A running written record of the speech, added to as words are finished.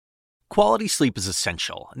Quality sleep is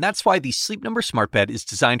essential, and that's why the Sleep Number Smart Bed is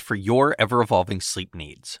designed for your ever-evolving sleep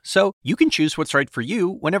needs. So you can choose what's right for you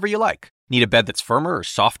whenever you like. Need a bed that's firmer or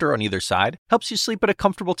softer on either side? Helps you sleep at a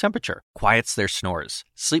comfortable temperature. Quiets their snores.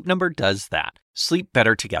 Sleep Number does that. Sleep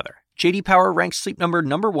better together. J.D. Power ranks Sleep Number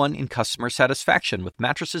 #1 in customer satisfaction with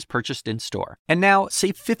mattresses purchased in-store. And now,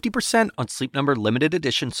 save 50% on Sleep Number limited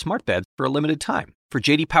edition smart beds for a limited time. For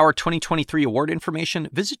J.D. Power 2023 award information,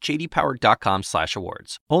 visit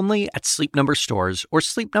jdpower.com/awards. Only at Sleep Number stores or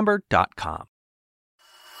sleepnumber.com.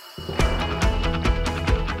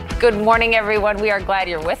 Good morning, everyone. We are glad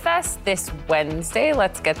you're with us this Wednesday.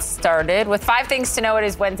 Let's get started with 5 things to know. It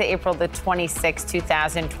is Wednesday, April the 26th,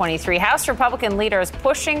 2023. House Republican leaders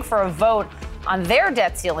pushing for a vote on their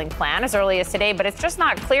debt ceiling plan as early as today, but it's just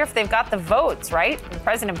not clear if they've got the votes, right? And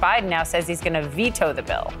President Biden now says he's going to veto the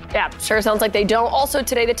bill. Yeah, sure sounds like they don't. Also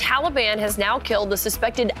today, the Taliban has now killed the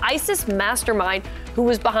suspected ISIS mastermind who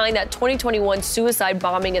was behind that 2021 suicide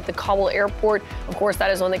bombing at the Kabul airport. Of course,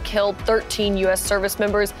 that is one that killed 13 U.S. service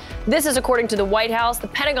members. This is according to the White House. The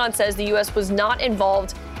Pentagon says the U.S. was not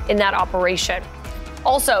involved in that operation.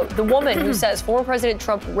 Also, the woman who says former President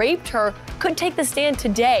Trump raped her could take the stand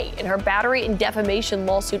today in her battery and defamation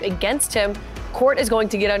lawsuit against him. Court is going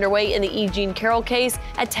to get underway in the E. Jean Carroll case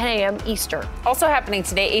at 10 a.m. Eastern. Also happening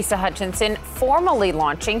today, Asa Hutchinson formally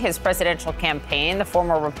launching his presidential campaign. The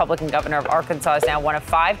former Republican governor of Arkansas is now one of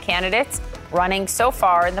 5 candidates running so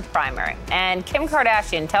far in the primary. And Kim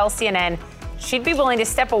Kardashian tells CNN she'd be willing to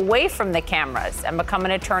step away from the cameras and become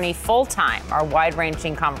an attorney full-time. Our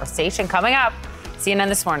wide-ranging conversation coming up. CNN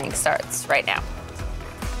This Morning starts right now.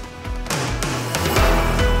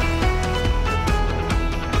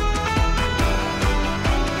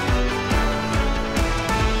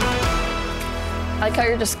 I like how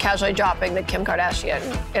you're just casually dropping the Kim Kardashian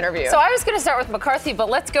interview. So I was going to start with McCarthy,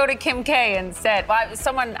 but let's go to Kim K instead. Well,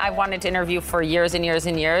 someone I wanted to interview for years and years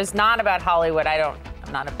and years, not about Hollywood. I'm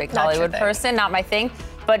not a big Hollywood person, not my thing.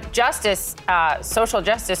 But justice, social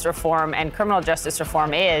justice reform and criminal justice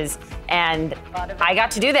reform is, and I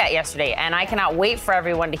got to do that yesterday. And I cannot wait for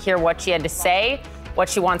everyone to hear what she had to say, what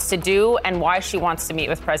she wants to do, and why she wants to meet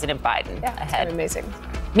with President Biden ahead. It's amazing.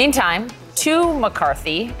 Meantime, to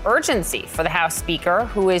McCarthy, urgency for the House Speaker,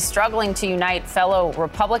 who is struggling to unite fellow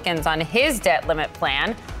Republicans on his debt limit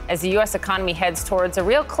plan as the U.S. economy heads towards a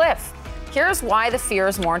real cliff. Here's why the fear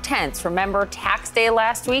is more intense. Remember tax day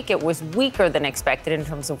last week? It was weaker than expected in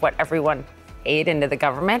terms of what everyone paid into the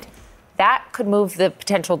government. That could move the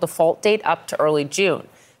potential default date up to early June.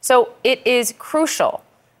 So it is crucial.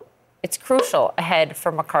 It's crucial ahead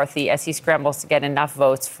for McCarthy as he scrambles to get enough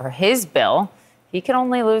votes for his bill. He can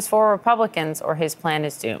only lose 4 Republicans or his plan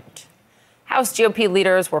is doomed. House GOP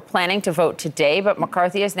leaders were planning to vote today, but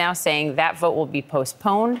McCarthy is now saying that vote will be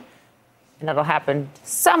postponed. And it'll happen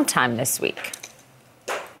sometime this week.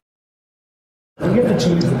 You get to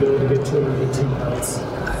change the bill to get 218 votes.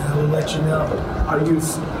 I will let you know. Do you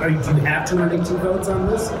have 218 votes on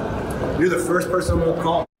this? You're the first person I'm going to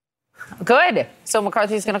call. Good. So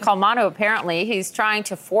McCarthy's going to call Mono, apparently. He's trying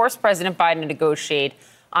to force President Biden to negotiate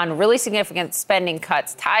on really significant spending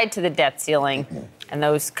cuts tied to the debt ceiling. And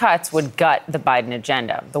those cuts would gut the Biden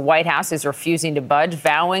agenda. The White House is refusing to budge,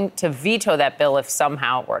 vowing to veto that bill if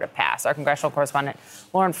somehow it were to pass. Our congressional correspondent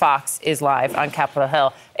Lauren Fox is live on Capitol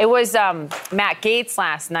Hill. It was Matt Gaetz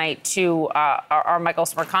last night to our Michael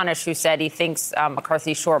Smerconish who said he thinks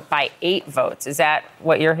McCarthy's short by 8 votes. Is that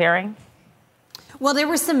what you're hearing? Well, there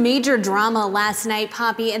was some major drama last night,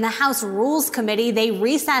 Poppy, in the House Rules Committee. They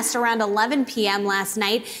recessed around 11 p.m. last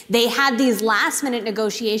night. They had these last-minute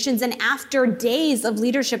negotiations, and after days of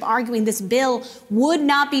leadership arguing this bill would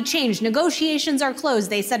not be changed, negotiations are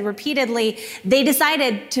closed, they said repeatedly, they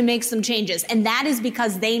decided to make some changes, and that is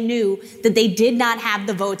because they knew that they did not have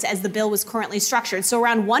the votes as the bill was currently structured. So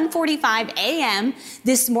around 1:45 a.m.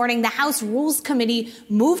 this morning, the House Rules Committee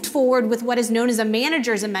moved forward with what is known as a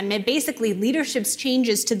manager's amendment, basically leadership's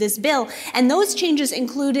changes to this bill. And those changes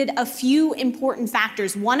included a few important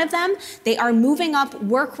factors. One of them, they are moving up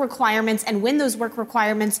work requirements, and when those work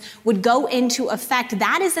requirements would go into effect,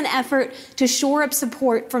 that is an effort to shore up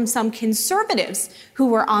support from some conservatives who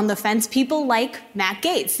were on the fence, people like Matt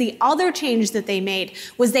Gaetz. The other change that they made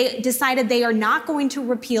was they decided they are not going to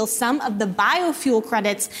repeal some of the biofuel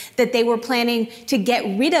credits that they were planning to get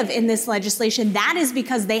rid of in this legislation. That is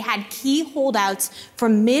because they had key holdouts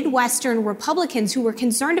from Midwestern Republicans Republicans who were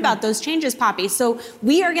concerned about those changes, Poppy. So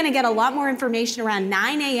we are going to get a lot more information around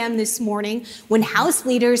 9 a.m. this morning when House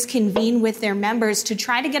leaders convene with their members to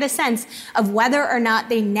try to get a sense of whether or not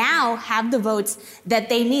they now have the votes that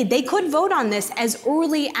they need. They could vote on this as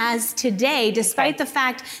early as today, despite the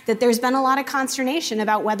fact that there's been a lot of consternation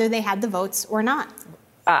about whether they had the votes or not.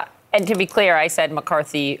 And to be clear, I said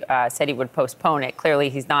McCarthy said he would postpone it. Clearly,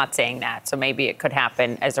 he's not saying that. So maybe it could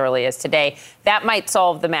happen as early as today. That might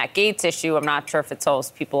solve the Matt Gaetz issue. I'm not sure if it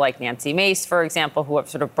solves people like Nancy Mace, for example, who have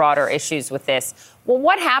sort of broader issues with this. Well,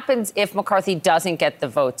 what happens if McCarthy doesn't get the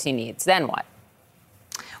votes he needs? Then what?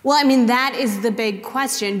 Well, I mean, that is the big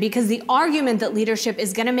question, because the argument that leadership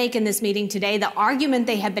is going to make in this meeting today, the argument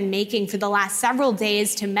they have been making for the last several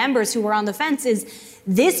days to members who were on the fence is,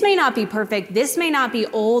 this may not be perfect, this may not be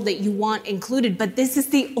all that you want included, but this is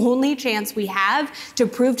the only chance we have to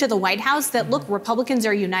prove to the White House that, look, Republicans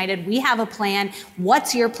are united, we have a plan,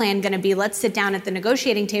 what's your plan going to be? Let's sit down at the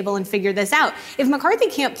negotiating table and figure this out. If McCarthy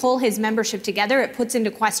can't pull his membership together, it puts into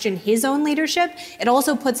question his own leadership. It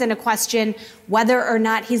also puts into question whether or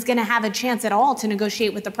not he's going to have a chance at all to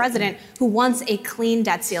negotiate with the president, who wants a clean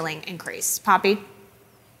debt ceiling increase. Poppy?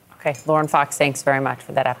 Okay, Lauren Fox, thanks very much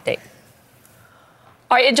for that update.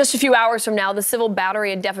 All right, in just a few hours from now, the civil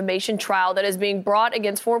battery and defamation trial that is being brought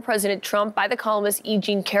against former President Trump by the columnist E.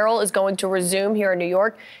 Jean Carroll is going to resume here in New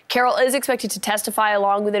York. Carroll is expected to testify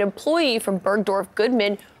along with an employee from Bergdorf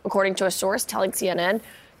Goodman, according to a source telling CNN.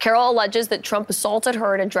 Carroll alleges that Trump assaulted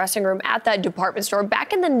her in a dressing room at that department store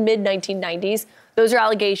back in the mid-1990s. Those are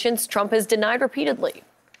allegations Trump has denied repeatedly.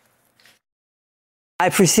 I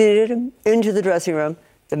preceded him into the dressing room.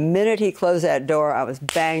 The minute he closed that door, I was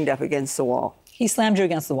banged up against the wall. He slammed you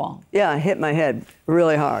against the wall. Yeah, I hit my head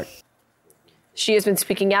really hard. She has been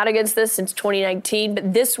speaking out against this since 2019,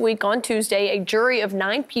 but this week on Tuesday, a jury of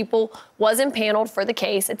 9 people was impaneled for the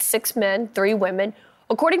case. It's 6 men, 3 women.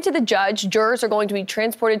 According to the judge, jurors are going to be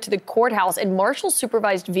transported to the courthouse in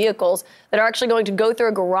Marshal-supervised vehicles that are actually going to go through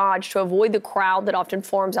a garage to avoid the crowd that often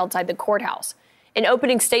forms outside the courthouse. In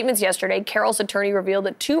opening statements yesterday, Carroll's attorney revealed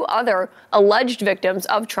that 2 other alleged victims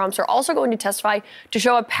of Trump's are also going to testify to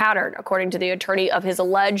show a pattern, according to the attorney, of his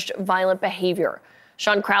alleged violent behavior.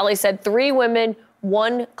 Sean Crowley said 3 women,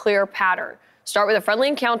 1 clear pattern. Start with a friendly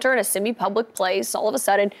encounter in a semi-public place. All of a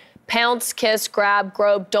sudden, pounce, kiss, grab,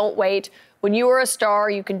 grope, don't wait. When you are a star,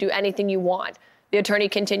 you can do anything you want. The attorney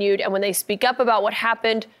continued, and when they speak up about what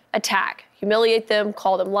happened, attack, humiliate them,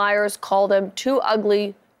 call them liars, call them too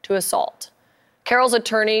ugly to assault. Carroll's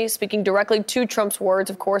attorney, speaking directly to Trump's words,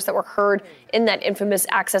 of course, that were heard in that infamous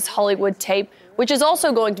Access Hollywood tape, which is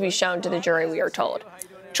also going to be shown to the jury, we are told.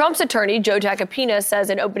 Trump's attorney, Joe Tacopina, says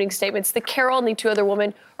in opening statements that Carroll and the 2 other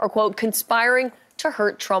women are, quote, conspiring to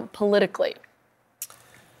hurt Trump politically.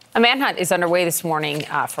 A manhunt is underway this morning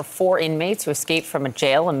for 4 inmates who escaped from a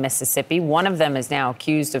jail in Mississippi. One of them is now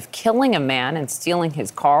accused of killing a man and stealing his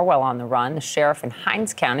car while on the run. The sheriff in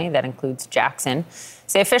Hinds County, that includes Jackson,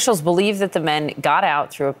 say officials believe that the men got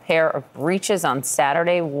out through a pair of breaches on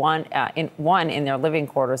Saturday, one in their living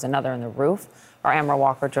quarters, another in the roof. Our Amber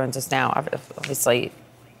Walker joins us now. Obviously,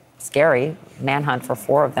 scary manhunt for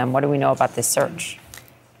 4 of them. What do we know about this search?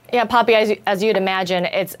 Yeah, Poppy, as you'd imagine,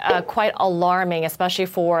 it's quite alarming, especially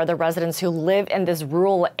for the residents who live in this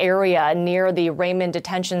rural area near the Raymond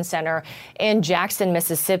Detention Center in Jackson,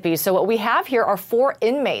 Mississippi. So what we have here are 4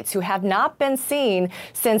 inmates who have not been seen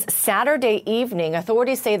since Saturday evening.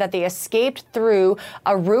 Authorities say that they escaped through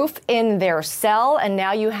a roof in their cell, and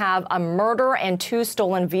now you have a murder and 2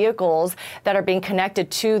 stolen vehicles that are being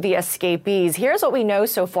connected to the escapees. Here's what we know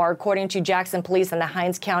so far, according to Jackson Police and the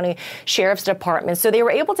Hinds County Sheriff's Department. So they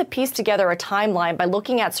were able to piece together a timeline by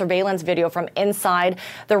looking at surveillance video from inside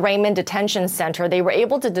the Raymond Detention Center. They were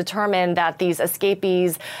able to determine that these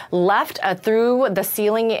escapees left through the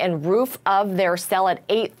ceiling and roof of their cell at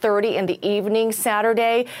 8:30 in the evening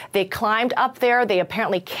Saturday. They climbed up there. They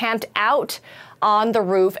apparently camped out on the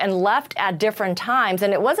roof and left at different times.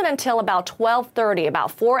 And it wasn't until about 12:30, about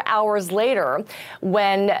 4 hours later,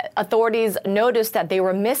 when authorities noticed that they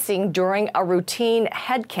were missing during a routine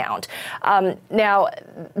head count. Now,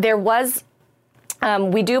 there was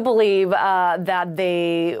we do believe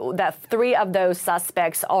that 3 of those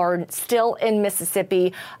suspects are still in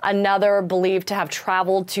Mississippi, another believed to have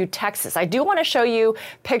traveled to Texas. I do want to show you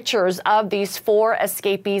pictures of these 4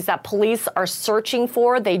 escapees that police are searching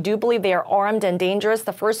for. They do believe they are armed and dangerous.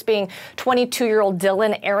 The first being 22-year-old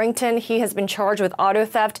Dylan Arrington. He has been charged with auto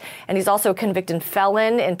theft, and he's also a convicted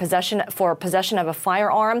felon in possession of a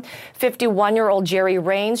firearm. 51-year-old Jerry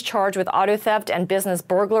Raines, charged with auto theft and business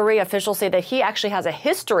burglary. Officials say that he actually has a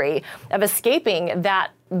history of escaping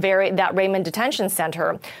that that Raymond Detention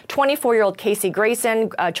Center. 24-year-old Casey Grayson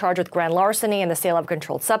charged with grand larceny and the sale of a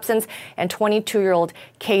controlled substance, and 22-year-old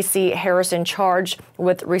Casey Harrison charged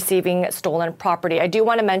with receiving stolen property. I do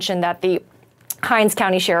want to mention that the Hinds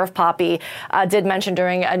County Sheriff Poppy did mention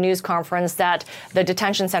during a news conference that the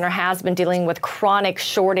detention center has been dealing with chronic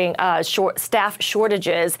staff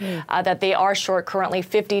shortages, that they are short currently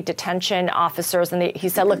 50 detention officers. And he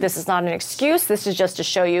said, look, this is not an excuse. This is just to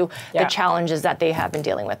show you the challenges that they have been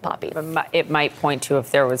dealing with, Poppy. It might point to if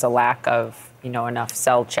there was a lack of, enough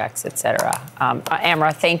cell checks, et cetera.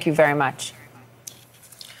 Amra, thank you very much.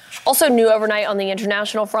 Also new overnight on the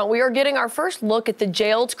international front, we are getting our first look at the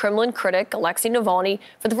jailed Kremlin critic, Alexei Navalny,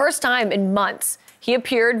 for the first time in months. He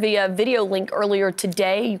appeared via video link earlier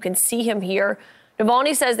today. You can see him here.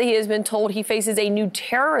 Navalny says that he has been told he faces a new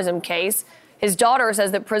terrorism case. His daughter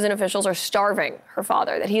says that prison officials are starving her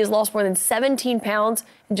father, that he has lost more than 17 pounds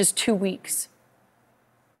in just 2 weeks.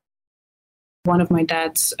 One of my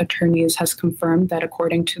dad's attorneys has confirmed that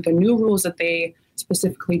according to the new rules that they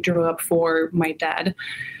specifically drew up for my dad,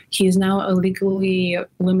 he is now illegally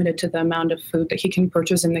limited to the amount of food that he can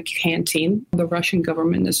purchase in the canteen. The Russian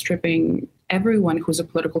government is stripping everyone who's a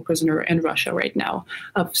political prisoner in Russia right now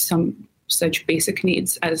of some such basic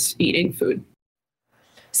needs as eating food.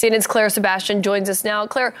 CNN's Claire Sebastian joins us now.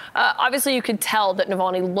 Claire, obviously you could tell that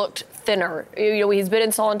Navalny looked thinner. He's been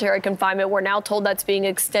in solitary confinement. We're now told that's being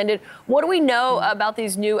extended. What do we know about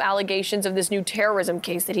these new allegations of this new terrorism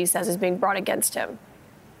case that he says is being brought against him?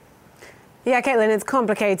 Yeah, Caitlin, it's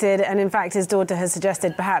complicated, and in fact his daughter has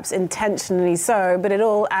suggested perhaps intentionally so, but it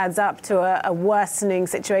all adds up to a worsening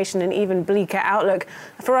situation, an even bleaker outlook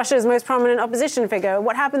for Russia's most prominent opposition figure.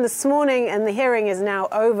 What happened this morning, and the hearing is now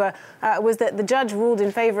over, was that the judge ruled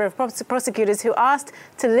in favor of prosecutors who asked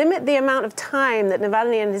to limit the amount of time that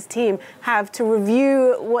Navalny and his team have to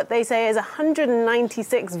review what they say is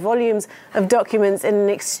 196 volumes of documents in an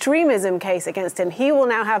extremism case against him. He will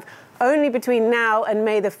now have only between now and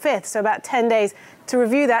May the 5th, so about 10 days, to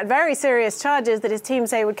review that. Very serious charges that his team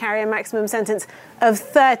say would carry a maximum sentence of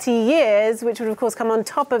 30 years, which would, of course, come on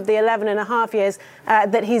top of the 11 and a half years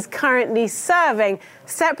that he's currently serving.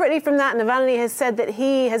 Separately from that, Navalny has said that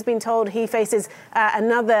he has been told he faces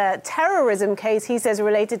another terrorism case, he says,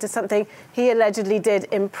 related to something he allegedly did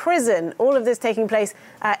in prison. All of this taking place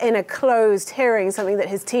in a closed hearing, something that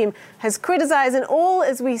his team has criticized, and all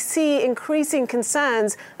as we see increasing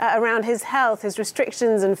concerns around his health, his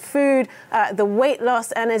restrictions and food, the weight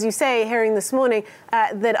loss, and as you say, hearing this morning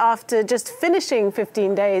that after just finishing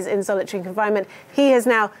 15 days in solitary confinement, he has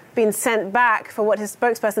now been sent back for what his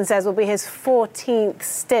spokesperson says will be his 14th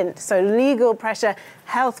stint. So legal pressure,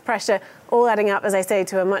 health pressure, all adding up, as I say,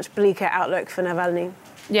 to a much bleaker outlook for Navalny.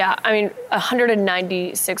 Yeah,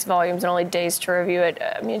 196 volumes and only days to review it.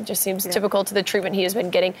 It just seems typical to the treatment he has been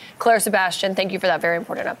getting. Claire Sebastian, thank you for that very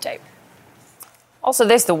important update. Also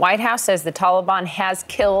the White House says the Taliban has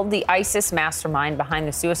killed the ISIS mastermind behind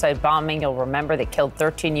the suicide bombing. You'll remember they killed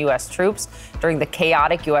 13 U.S. troops during the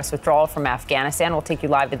chaotic U.S. withdrawal from Afghanistan. We'll take you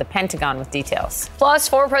live to the Pentagon with details. Plus,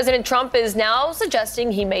 former President Trump is now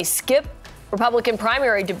suggesting he may skip Republican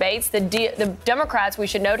primary debates. The Democrats, we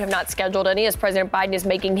should note, have not scheduled any as President Biden is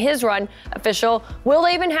making his run official. Will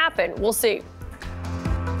they even happen? We'll see.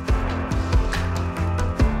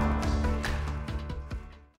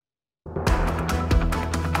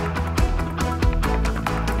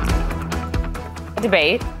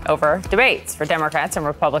 Debate over debates for Democrats and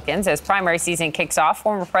Republicans as primary season kicks off.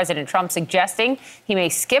 Former President Trump suggesting he may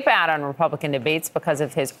skip out on Republican debates because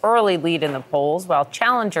of his early lead in the polls, while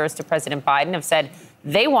challengers to President Biden have said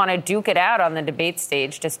they want to duke it out on the debate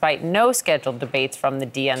stage despite no scheduled debates from the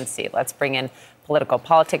DNC. Let's bring in political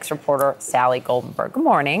politics reporter Sally Goldenberg. Good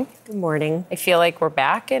morning. Good morning. I feel like we're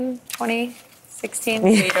back in 2016.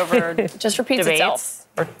 Debate over just repeats debates, itself.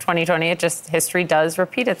 Or 2020, history does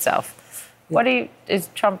repeat itself. Is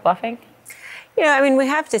Trump bluffing? We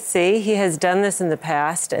have to see. He has done this in the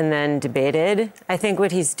past and then debated. I think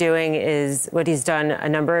what he's doing is what he's done a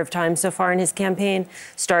number of times so far in his campaign,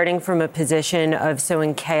 starting from a position of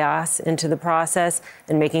sowing chaos into the process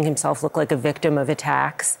and making himself look like a victim of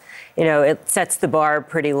attacks. It sets the bar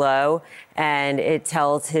pretty low, and it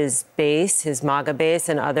tells his base, his MAGA base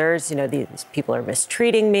and others, these people are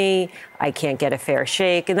mistreating me, I can't get a fair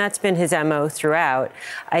shake, and that's been his MO throughout.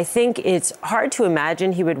 I think it's hard to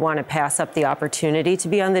imagine he would want to pass up the opportunity to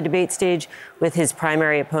be on the debate stage with his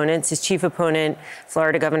primary opponents. His chief opponent,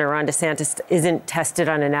 Florida Governor Ron DeSantis, isn't tested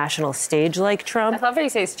on a national stage like Trump. I love how you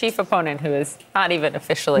say his chief opponent, who is not even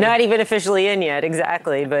officially in yet,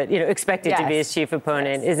 exactly, but expected to be his chief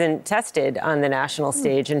opponent, isn't tested on the national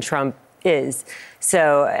stage, and Trump is.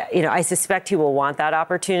 So, I suspect he will want that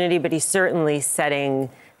opportunity, but he's certainly setting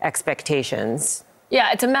expectations.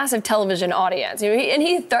 Yeah, it's a massive television audience. And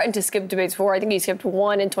he threatened to skip debates before. I think he skipped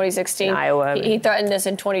one in 2016. In Iowa. He threatened this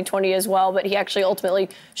in 2020 as well, but he actually ultimately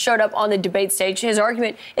showed up on the debate stage. His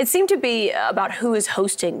argument, it seemed to be about who is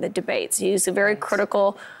hosting the debates. He's very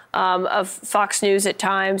critical of Fox News at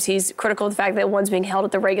times. He's critical of the fact that one's being held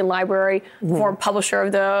at the Reagan Library. Former publisher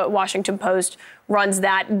of the Washington Post runs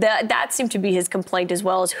that. That seemed to be his complaint, as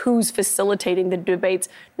well as who's facilitating the debates,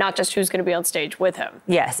 not just who's going to be on stage with him.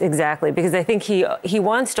 Yes, exactly. Because I think he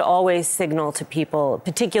wants to always signal to people,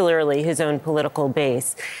 particularly his own political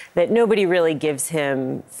base, that nobody really gives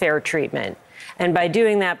him fair treatment. And by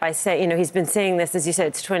doing that, by saying, he's been saying this, as you said,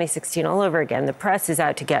 it's 2016 all over again. The press is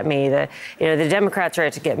out to get me. The Democrats are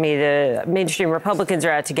out to get me. The mainstream Republicans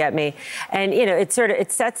are out to get me. And,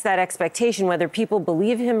 it sets that expectation, whether people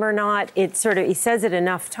believe him or not. He says it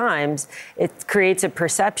enough times, it creates a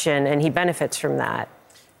perception, and he benefits from that.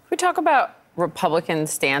 We talk about Republican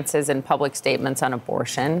stances and public statements on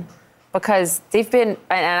abortion, because they've been,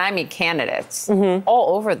 and I mean candidates,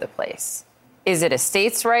 all over the place. Is it a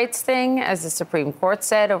states' rights thing, as the Supreme Court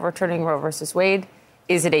said, overturning Roe versus Wade?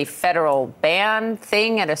 Is it a federal ban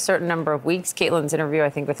thing at a certain number of weeks? Caitlin's interview,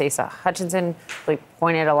 I think, with Asa Hutchinson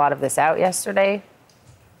pointed a lot of this out yesterday.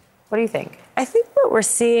 What do you think? I think what we're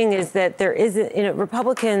seeing is that there isn't,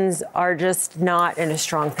 Republicans are just not in a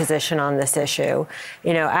strong position on this issue.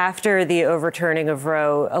 After the overturning of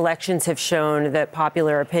Roe, elections have shown that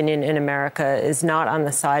popular opinion in America is not on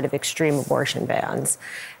the side of extreme abortion bans.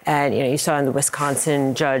 And, you saw in the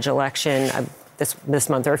Wisconsin judge election this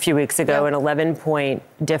month or a few weeks ago, an 11-point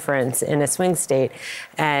difference in a swing state.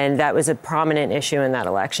 And that was a prominent issue in that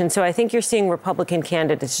election. So I think you're seeing Republican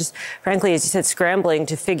candidates just, frankly, as you said, scrambling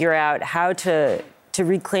to figure out how to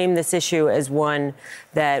reclaim this issue as one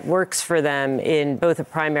that works for them in both a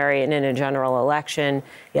primary and in a general election.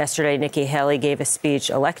 Yesterday, Nikki Haley gave a speech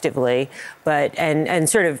electively, and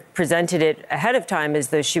sort of presented it ahead of time as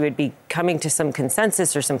though she would be coming to some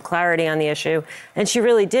consensus or some clarity on the issue, and she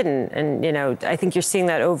really didn't. And, I think you're seeing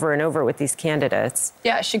that over and over with these candidates.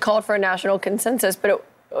 Yeah, she called for a national consensus, but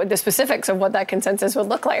the specifics of what that consensus would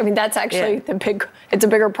look like, I mean, that's actually it's a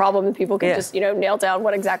bigger problem than people can just, nail down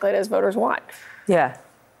what exactly it is voters want. Yeah,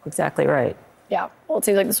 exactly right. Yeah. Well, it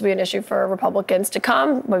seems like this will be an issue for Republicans to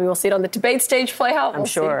come. Maybe we'll see it on the debate stage play out. I'm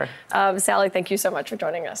sure. Sally, thank you so much for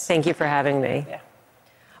joining us. Thank you for having me. Yeah.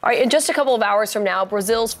 All right. In just a couple of hours from now,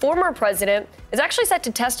 Brazil's former president is actually set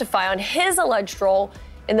to testify on his alleged role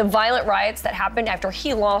in the violent riots that happened after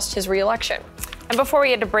he lost his re-election. And before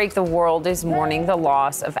we had to break, the world is mourning the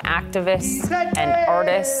loss of activists and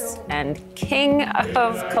artists and king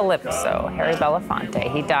of Calypso, Harry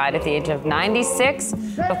Belafonte. He died at the age of 96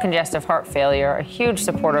 of congestive heart failure, a huge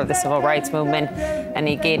supporter of the civil rights movement, and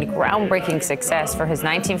he gained groundbreaking success for his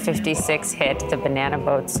 1956 hit, the Banana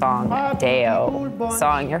Boat song, Deo. The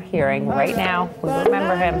song you're hearing right now, we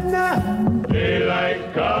remember him.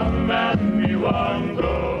 Daylight come and we won't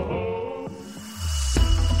go.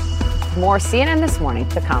 More CNN This Morning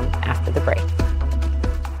to come after the break.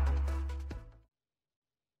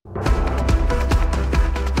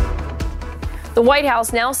 The White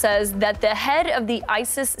House now says that the head of the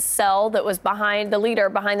ISIS cell that was the leader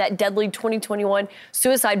behind that deadly 2021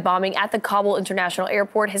 suicide bombing at the Kabul International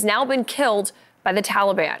Airport has now been killed by the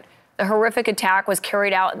Taliban. The horrific attack was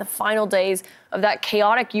carried out in the final days of that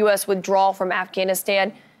chaotic U.S. withdrawal from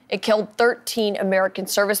Afghanistan. It killed 13 American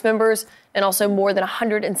service members and also more than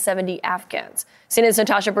 170 Afghans. CNN's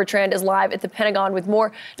Natasha Bertrand is live at the Pentagon with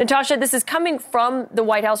more. Natasha, this is coming from the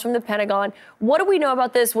White House, from the Pentagon. What do we know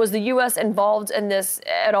about this? Was the U.S. involved in this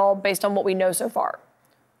at all based on what we know so far?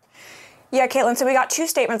 Yeah, Caitlin, so we got two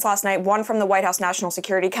statements last night, one from the White House National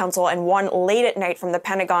Security Council and one late at night from the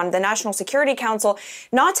Pentagon. The National Security Council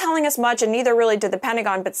not telling us much, and neither really did the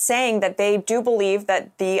Pentagon, but saying that they do believe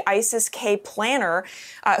that the ISIS-K planner,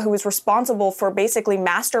 who was responsible for basically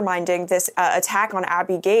masterminding this attack on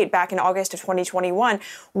Abbey Gate back in August of 2021,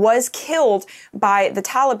 was killed by the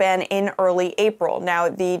Taliban in early April. Now,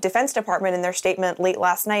 the Defense Department in their statement late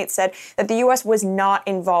last night said that the U.S. was not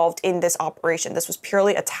involved in this operation. This was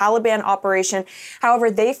purely a Taliban operation.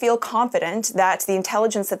 However, they feel confident that the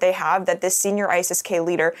intelligence that they have, that this senior ISIS-K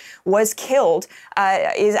leader was killed,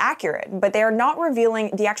 is accurate. But they are not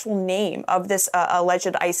revealing the actual name of this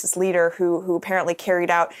alleged ISIS leader who apparently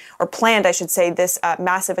carried out, or planned, I should say, this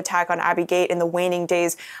massive attack on Abbey Gate in the waning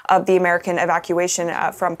days of the American evacuation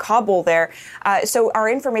from Kabul there. So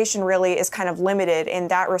our information really is kind of limited in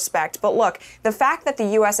that respect. But look, the fact that the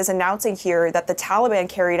U.S. is announcing here that the Taliban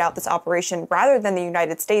carried out this operation rather than the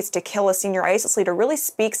United States to kill a senior ISIS leader, really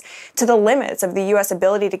speaks to the limits of the U.S.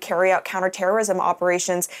 ability to carry out counterterrorism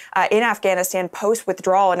operations in Afghanistan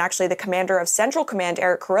post-withdrawal. And actually, the commander of Central Command,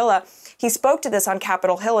 Eric Kurilla, he spoke to this on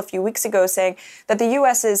Capitol Hill a few weeks ago, saying that the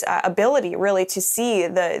U.S.'s ability really to see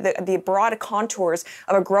the broad contours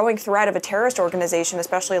of a growing threat of a terrorist organization,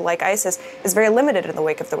 especially like ISIS, is very limited in the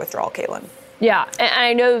wake of the withdrawal, Caitlin. Yeah, and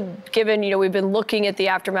I know, given, we've been looking at the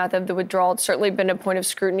aftermath of the withdrawal, it's certainly been a point of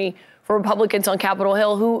scrutiny for Republicans on Capitol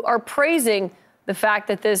Hill who are praising the fact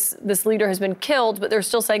that this leader has been killed, but they're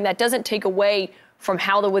still saying that doesn't take away from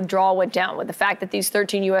how the withdrawal went down, with the fact that these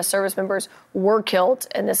 13 U.S. service members were killed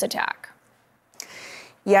in this attack.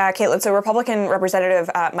 Yeah, Caitlin. So Republican Representative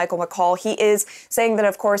Michael McCall, he is saying that,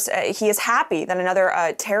 of course, he is happy that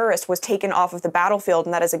another terrorist was taken off of the battlefield,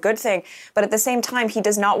 and that is a good thing. But at the same time, he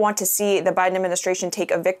does not want to see the Biden administration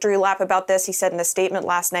take a victory lap about this. He said in a statement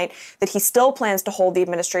last night that he still plans to hold the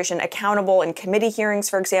administration accountable in committee hearings,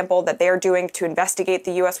 for example, that they are doing to investigate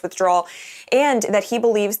the U.S. withdrawal, and that he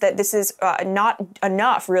believes that this is not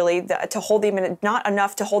enough, really, to hold the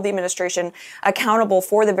administration accountable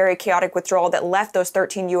for the very chaotic withdrawal that left those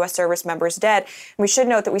 13 U.S. service members dead. And we should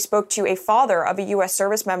note that we spoke to a father of a U.S.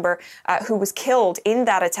 service member who was killed in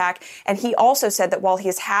that attack. And he also said that while he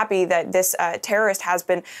is happy that this terrorist has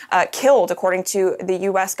been killed, according to the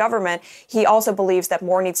U.S. government, he also believes that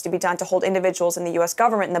more needs to be done to hold individuals in the U.S.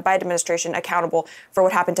 government and the Biden administration accountable for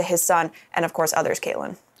what happened to his son and, of course, others,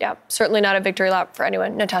 Caitlin. Yeah, certainly not a victory lap for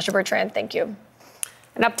anyone. Natasha Bertrand, thank you.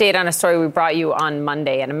 An update on a story we brought you on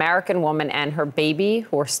Monday. An American woman and her baby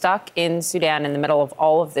who were stuck in Sudan in the middle of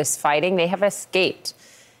all of this fighting, they have escaped.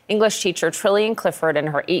 English teacher Trillian Clifford and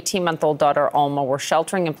her 18-month-old daughter Alma were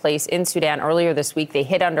sheltering in place in Sudan earlier this week. They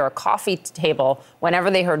hid under a coffee table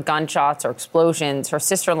whenever they heard gunshots or explosions. Her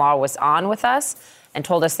sister-in-law was on with us and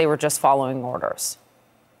told us they were just following orders.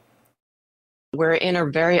 We're in a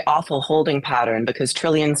very awful holding pattern because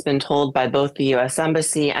Trillian's been told by both the U.S.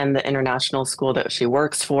 Embassy and the international school that she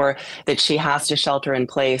works for that she has to shelter in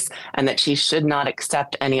place and that she should not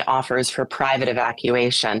accept any offers for private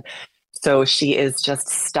evacuation. So she is just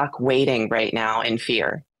stuck waiting right now in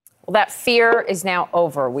fear. Well, that fear is now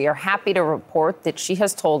over. We are happy to report that she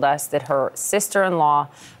has told us that her sister-in-law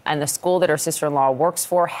and the school that her sister-in-law works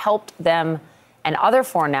for helped them and other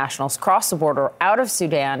foreign nationals cross the border out of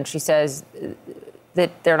Sudan. She says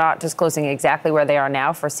that they're not disclosing exactly where they are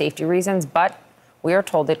now for safety reasons, but we are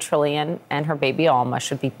told that Trillian and her baby Alma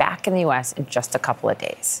should be back in the U.S. in just a couple of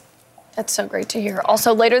days. That's so great to hear.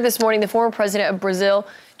 Also, later this morning, the former president of Brazil,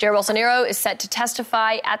 Jair Bolsonaro, is set to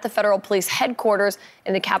testify at the federal police headquarters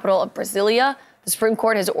in the capital of Brasilia. The Supreme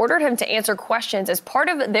Court has ordered him to answer questions as part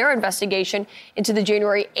of their investigation into the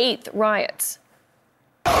January 8th riots.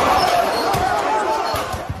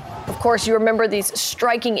 Of course, you remember these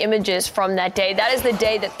striking images from that day. That is the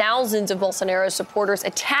day that thousands of Bolsonaro's supporters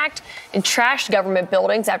attacked and trashed government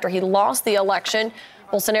buildings after he lost the election.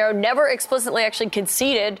 Bolsonaro never explicitly actually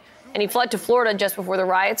conceded, and he fled to Florida just before the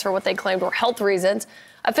riots for what they claimed were health reasons.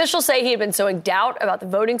 Officials say he had been sowing doubt about the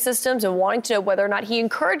voting systems and wanting to know whether or not he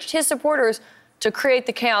encouraged his supporters to create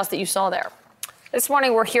the chaos that you saw there. This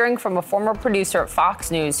morning, we're hearing from a former producer at Fox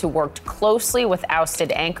News who worked closely with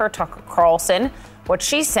ousted anchor Tucker Carlson, what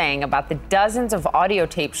she's saying about the dozens of audio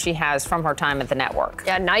tapes she has from her time at the network.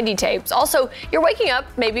 Yeah, 90 tapes. Also, you're waking up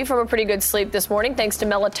maybe from a pretty good sleep this morning thanks to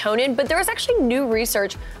melatonin, but there is actually new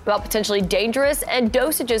research about potentially dangerous and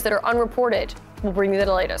dosages that are unreported. We'll bring you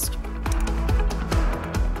the latest.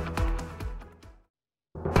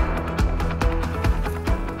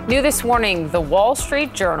 New this morning, the Wall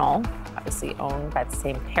Street Journal, obviously owned by the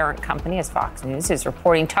same parent company as Fox News, is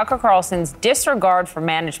reporting Tucker Carlson's disregard for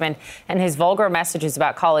management and his vulgar messages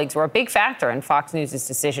about colleagues were a big factor in Fox News'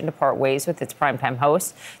 decision to part ways with its primetime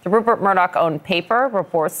host. The Rupert Murdoch-owned paper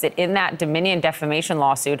reports that in that Dominion defamation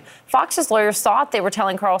lawsuit, Fox's lawyers thought they were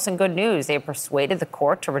telling Carlson good news. They persuaded the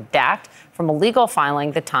court to redact from a legal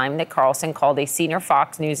filing the time that Carlson called a senior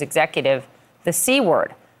Fox News executive the C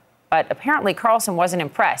word. But apparently Carlson wasn't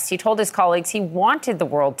impressed. He told his colleagues he wanted the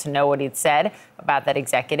world to know what he'd said about that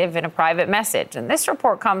executive in a private message. And this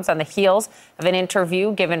report comes on the heels of an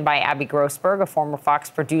interview given by Abby Grossberg, a former Fox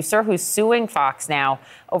producer who's suing Fox now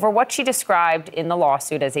over what she described in the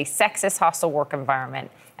lawsuit as a sexist, hostile work environment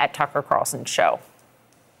at Tucker Carlson's show.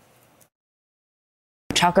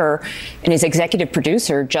 Tucker and his executive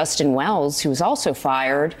producer, Justin Wells, who was also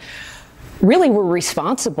fired, really were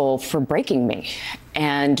responsible for breaking me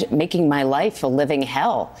and making my life a living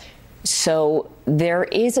hell. So there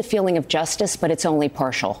is a feeling of justice, but it's only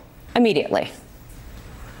partial. Immediately,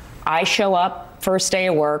 I show up first day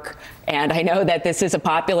of work, and I know that this is a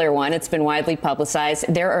popular one. It's been widely publicized.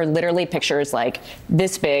 There are literally pictures like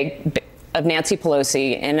this big of Nancy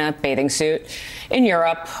Pelosi in a bathing suit in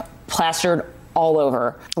Europe, plastered all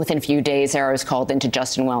over. Within a few days there, I was called into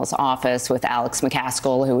Justin Wells' office with Alex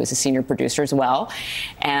McCaskill, who was a senior producer as well,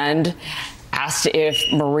 and asked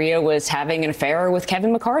if Maria was having an affair with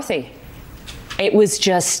Kevin McCarthy. It was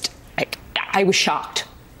just, I was shocked.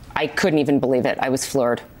 I couldn't even believe it. I was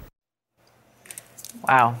floored.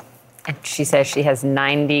 Wow. And she says she has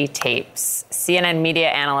 90 tapes. CNN media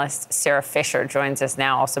analyst Sarah Fisher joins us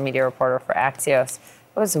now, also media reporter for Axios.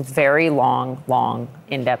 It was a very long,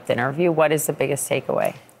 in-depth interview. What is the biggest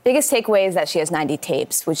takeaway? Biggest takeaway is that she has 90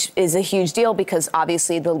 tapes, which is a huge deal because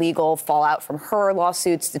obviously the legal fallout from her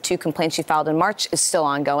lawsuits, the 2 complaints she filed in March, is still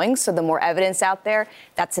ongoing. So the more evidence out there,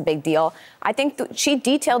 that's a big deal. I think she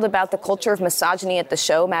detailed about the culture of misogyny at the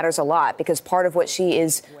show matters a lot because part of what she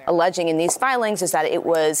is alleging in these filings is that it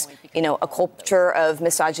was, a culture of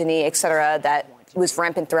misogyny, et cetera, that was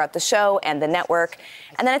rampant throughout the show and the network.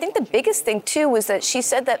 And then I think the biggest thing, too, was that she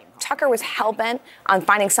said that Tucker was hell-bent on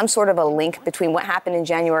finding some sort of a link between what happened in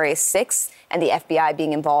January 6th and the FBI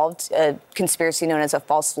being involved, a conspiracy known as a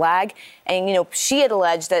false flag. And, she had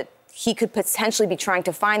alleged that he could potentially be trying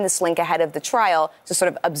to find this link ahead of the trial to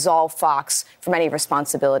sort of absolve Fox from any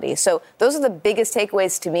responsibility. So those are the biggest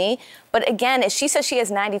takeaways to me. But again, as she says she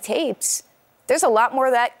has 90 tapes, there's a lot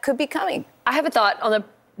more that could be coming. I have a thought on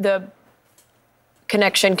the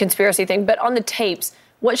connection conspiracy thing, but on the tapes,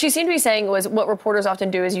 what she seemed to be saying was what reporters often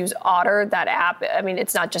do is use Otter, that app. I mean,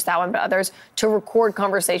 it's not just that one, but others, to record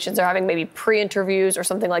conversations. They're having maybe pre-interviews or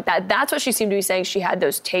something like that. That's what she seemed to be saying she had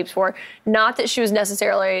those tapes for, not that she was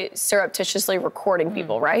necessarily surreptitiously recording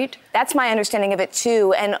people, right? That's my understanding of it,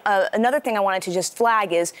 too. And another thing I wanted to just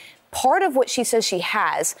flag is part of what she says she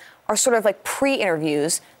has are sort of like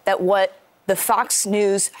pre-interviews that what the Fox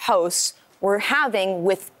News hosts were having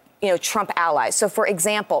with Trump allies. So, for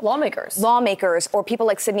example, lawmakers or people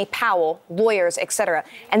like Sidney Powell, lawyers, et cetera.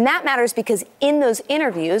 And that matters because in those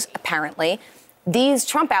interviews, apparently, these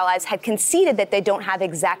Trump allies had conceded that they don't have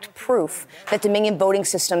exact proof that Dominion voting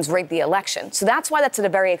systems rigged the election. So that's why that's a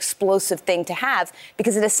very explosive thing to have,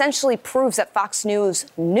 because it essentially proves that Fox News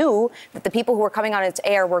knew that the people who were coming on its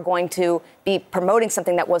air were going to be promoting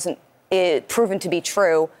something that wasn't proven to be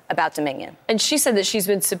true about Dominion. And she said that she's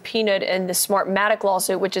been subpoenaed in the Smartmatic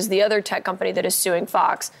lawsuit, which is the other tech company that is suing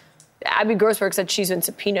Fox. Abby Grossberg said she's been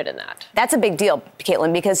subpoenaed in that. That's a big deal,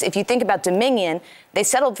 Caitlin, because if you think about Dominion, they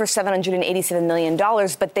settled for $787 million,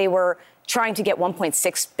 but they were trying to get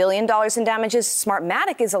 $1.6 billion in damages.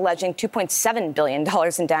 Smartmatic is alleging $2.7 billion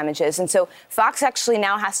in damages. And so Fox actually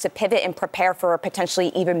now has to pivot and prepare for a potentially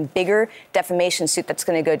even bigger defamation suit that's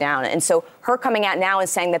going to go down. And so her coming out now and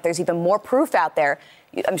saying that there's even more proof out there,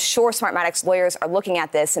 I'm sure Smartmatic's lawyers are looking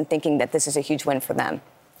at this and thinking that this is a huge win for them.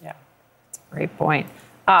 Yeah, that's a great point.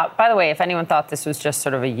 By the way, if anyone thought this was just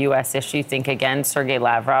sort of a U.S. issue, think again, Sergei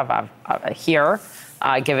Lavrov here.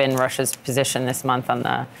 Given Russia's position this month on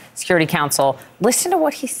the Security Council. Listen to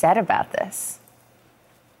what he said about this.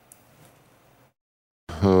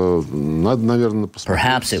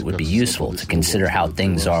 Perhaps it would be useful to consider how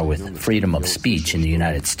things are with freedom of speech in the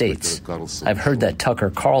United States. I've heard that Tucker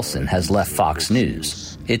Carlson has left Fox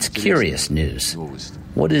News. It's curious news.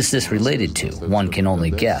 What is this related to? One can only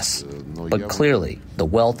guess. But clearly, the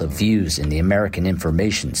wealth of views in the American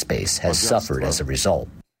information space has suffered as a result.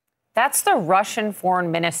 That's the Russian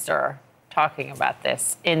foreign minister talking about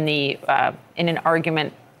this in an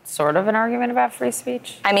argument, sort of an argument about free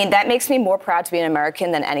speech. I mean, that makes me more proud to be an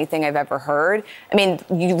American than anything I've ever heard. I mean,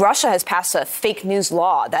 Russia has passed a fake news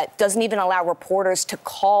law that doesn't even allow reporters to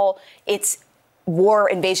call its war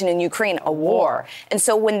invasion in Ukraine a war. And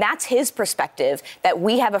so when that's his perspective, that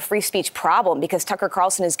we have a free speech problem because Tucker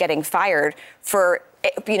Carlson is getting fired for,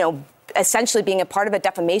 essentially being a part of a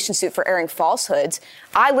defamation suit for airing falsehoods,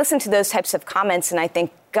 I listen to those types of comments and I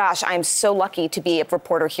think, gosh, I'm so lucky to be a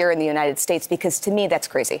reporter here in the United States because to me, that's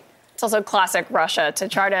crazy. It's also classic Russia to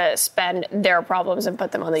try to spend their problems and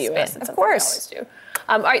put them on the U.S. Of course. They always do.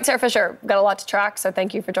 All right, Sarah Fisher, we've got a lot to track, so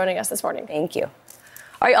thank you for joining us this morning. Thank you.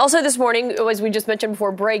 All right, also this morning, as we just mentioned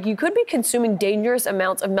before break, you could be consuming dangerous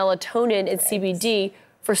amounts of melatonin and CBD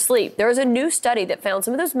for sleep. There is a new study that found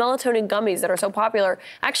some of those melatonin gummies that are so popular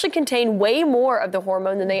actually contain way more of the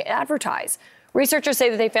hormone than they advertise. Researchers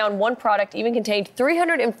say that they found one product even contained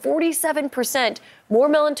 347% more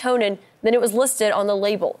melatonin than it was listed on the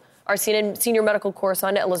label. Our CNN senior medical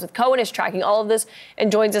correspondent Elizabeth Cohen is tracking all of this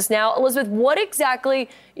and joins us now. Elizabeth, what exactly,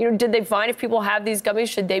 did they find if people have these gummies?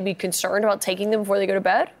 Should they be concerned about taking them before they go to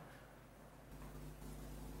bed?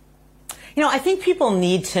 I think people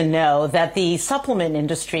need to know that the supplement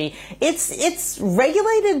industry, it's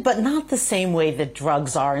regulated, but not the same way that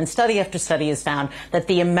drugs are. And study after study has found that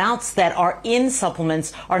the amounts that are in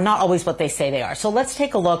supplements are not always what they say they are. So let's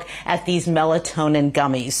take a look at these melatonin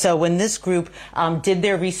gummies. So when this group did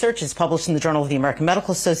their research, it's published in the Journal of the American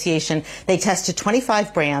Medical Association, they tested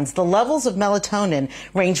 25 brands. The levels of melatonin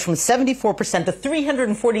range from 74% to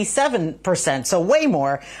 347%, so way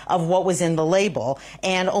more of what was in the label.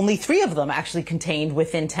 And only 3 of them actually contained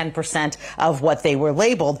within 10% of what they were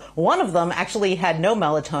labeled. One of them actually had no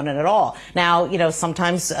melatonin at all. Now,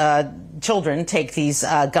 sometimes children take these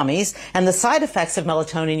gummies, and the side effects of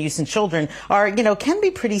melatonin use in children are, can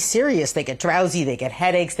be pretty serious. They get drowsy, they get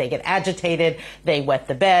headaches, they get agitated, they wet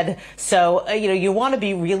the bed. So, you want to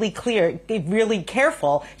be really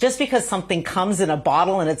careful. Just because something comes in a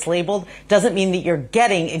bottle and it's labeled doesn't mean that you're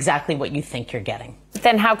getting exactly what you think you're getting.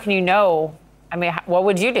 Then how can you know? I mean, what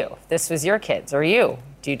would you do if this was your kids or you?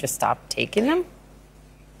 Do you just stop taking them?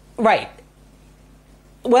 Right.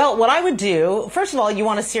 Well, what I would do, first of all, you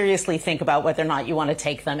want to seriously think about whether or not you want to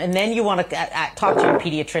take them, and then you want to talk to your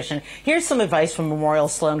pediatrician. Here's some advice from Memorial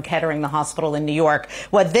Sloan Kettering, the hospital in New York.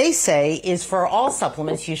 What they say is for all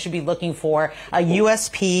supplements, you should be looking for a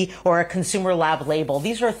USP or a consumer lab label.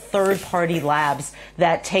 These are third-party labs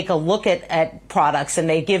that take a look at products, and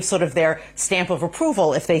they give sort of their stamp of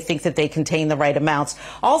approval if they think that they contain the right amounts.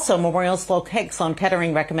 Also, Memorial Sloan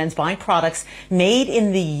Kettering recommends buying products made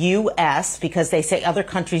in the U.S. because they say other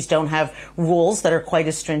countries don't have rules that are quite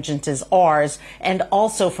as stringent as ours, and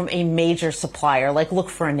also from a major supplier. Like, look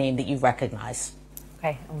for a name that you recognize.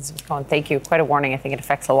 Okay, Elizabeth Cohen, thank you. Quite a warning. I think it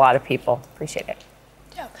affects a lot of people. Appreciate it.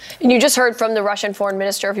 Yeah. And you just heard from the Russian foreign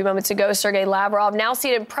minister a few moments ago, Sergei Lavrov, now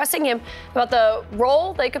seen pressing him about the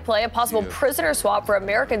role they could play, a possible prisoner swap for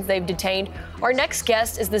Americans they've detained. Our next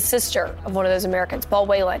guest is the sister of one of those Americans, Paul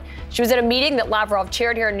Whelan. She was at a meeting that Lavrov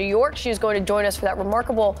chaired here in New York. She is going to join us for that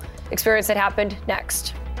remarkable experience that happened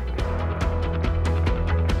next.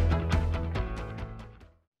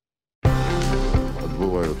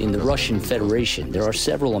 In the Russian Federation, there are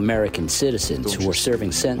several American citizens who are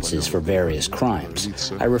serving sentences for various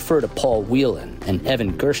crimes. I refer to Paul Whelan and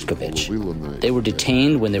Evan Gershkovich. They were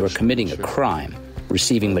detained when they were committing a crime,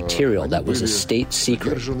 receiving material that was a state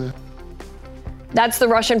secret. That's the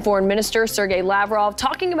Russian foreign minister, Sergei Lavrov,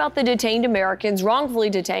 talking about the detained Americans, wrongfully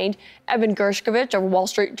detained, Evan Gershkovich, a Wall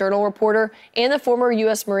Street Journal reporter, and the former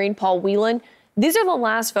U.S. Marine Paul Whelan. These are the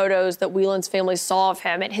last photos that Whelan's family saw of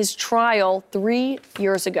him at his trial 3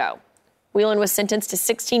 years ago. Whelan was sentenced to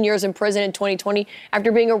 16 years in prison in 2020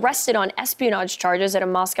 after being arrested on espionage charges at a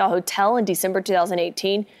Moscow hotel in December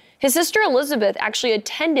 2018. His sister Elizabeth actually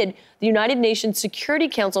attended the United Nations Security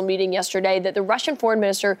Council meeting yesterday that the Russian foreign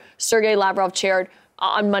minister Sergei Lavrov chaired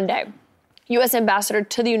on Monday. U.S. Ambassador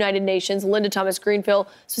to the United Nations Linda Thomas-Greenfield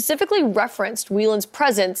specifically referenced Whelan's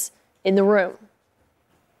presence in the room.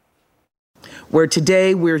 Where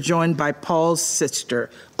today we're joined by Paul's sister,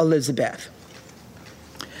 Elizabeth.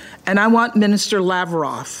 And I want Minister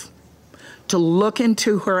Lavrov to look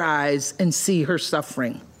into her eyes and see her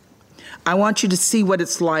suffering. I want you to see what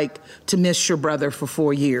it's like to miss your brother for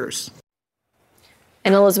 4 years.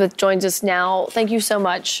 And Elizabeth joins us now. Thank you so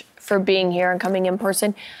much for being here and coming in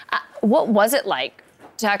person. What was it like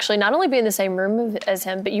to actually not only be in the same room as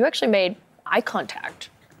him, but you actually made eye contact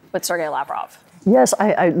with Sergei Lavrov? Yes,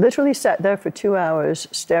 I literally sat there for 2 hours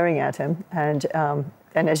staring at him. And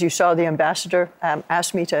as you saw, the ambassador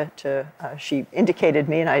asked me she indicated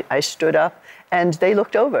me, and I stood up, and they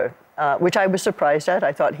looked over, which I was surprised at.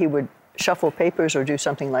 I thought he would shuffle papers or do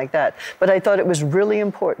something like that. But I thought it was really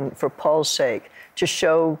important for Paul's sake to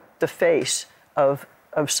show the face of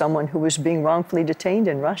someone who was being wrongfully detained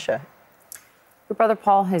in Russia. Your brother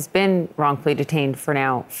Paul has been wrongfully detained for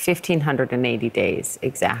now 1,580 days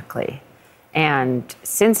exactly. And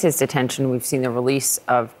since his detention, we've seen the release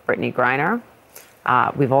of Brittany Griner.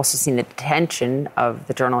 We've also seen the detention of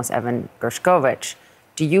the journalist Evan Gershkovich.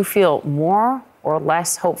 Do you feel more or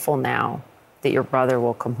less hopeful now that your brother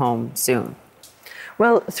will come home soon?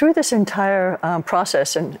 Well, through this entire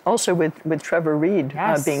process, and also with Trevor Reed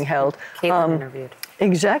being held. Caitlin interviewed.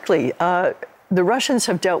 Exactly. The Russians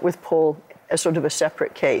have dealt with Paul as sort of a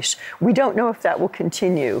separate case. We don't know if that will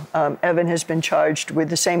continue. Evan has been charged with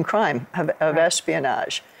the same crime of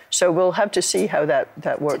espionage. So we'll have to see how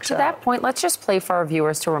that works out. To that point, let's just play for our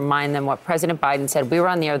viewers to remind them what President Biden said. We were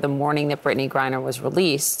on the air the morning that Brittany Griner was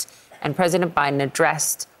released, and President Biden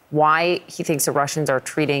addressed why he thinks the Russians are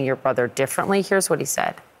treating your brother differently. Here's what he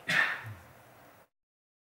said.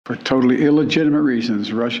 For totally illegitimate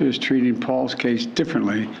reasons, Russia is treating Paul's case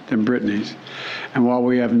differently than Brittany's. And while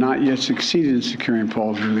we have not yet succeeded in securing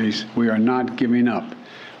Paul's release, we are not giving up.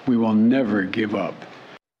 We will never give up.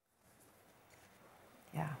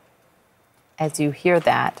 Yeah. As you hear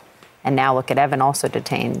that, and now look at Evan also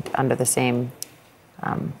detained under the same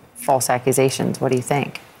false accusations, what do you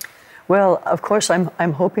think? Well, of course, I'm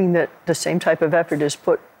hoping that the same type of effort is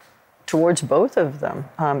put towards both of them.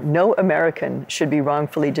 No American should be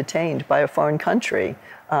wrongfully detained by a foreign country.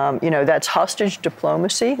 That's hostage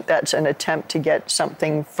diplomacy. That's an attempt to get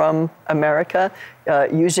something from America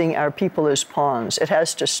using our people as pawns. It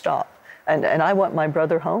has to stop. And I want my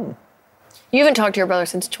brother home. You haven't talked to your brother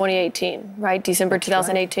since 2018, right? December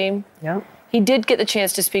 2018? Right. Yeah. He did get the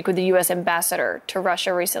chance to speak with the U.S. ambassador to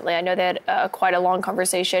Russia recently. I know they had quite a long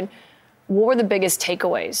conversation. What were the biggest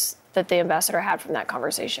takeaways that the ambassador had from that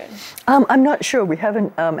conversation? I'm not sure. We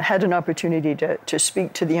haven't had an opportunity to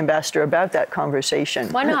speak to the ambassador about that conversation.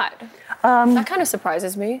 Why not? That kind of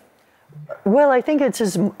surprises me. Well, I think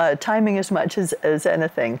it's timing as much as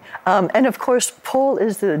anything. And of course, Paul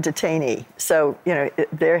is the detainee. So,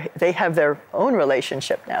 they have their own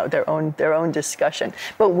relationship now, their own discussion.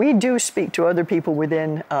 But we do speak to other people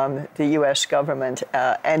within the U.S. government.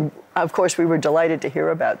 And of course, we were delighted to hear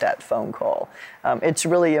about that phone call. It's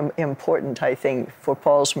really important, I think, for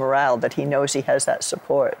Paul's morale that he knows he has that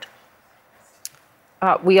support.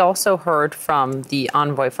 We also heard from the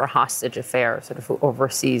envoy for hostage affairs, sort of who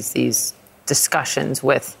oversees these discussions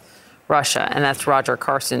with Russia, and that's Roger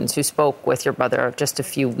Carsons, who spoke with your brother just a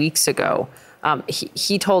few weeks ago.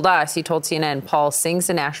 He told CNN, Paul sings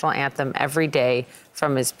the national anthem every day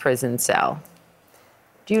from his prison cell.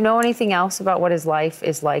 Do you know anything else about what his life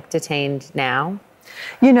is like detained now?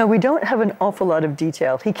 We don't have an awful lot of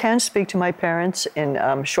detail. He can speak to my parents in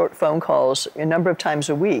short phone calls a number of times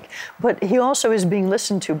a week, but he also is being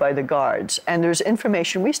listened to by the guards. And there's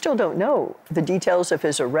information we still don't know, the details of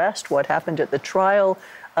his arrest, what happened at the trial,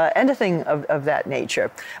 anything of that nature.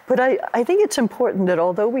 But I think it's important that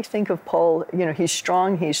although we think of Paul, he's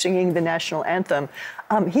strong, he's singing the national anthem,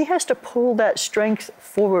 he has to pull that strength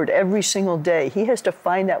forward every single day. He has to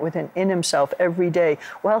find that within himself every day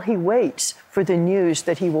while he waits for the news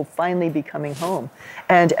that he will finally be coming home.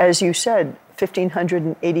 And as you said,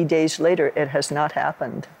 1,580 days later, it has not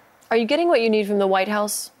happened. Are you getting what you need from the White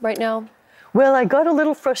House right now? Well, I got a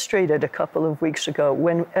little frustrated a couple of weeks ago.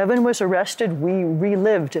 When Evan was arrested, we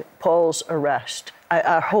relived Paul's arrest.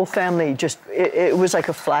 Our whole family it was like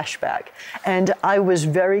a flashback. And I was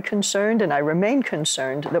very concerned, and I remain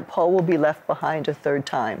concerned, that Paul will be left behind a third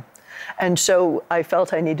time. And so I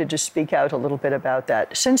felt I needed to speak out a little bit about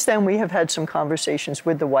that. Since then, we have had some conversations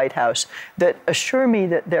with the White House that assure me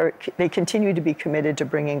that they continue to be committed to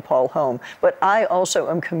bringing Paul home. But I also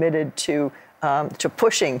am committed to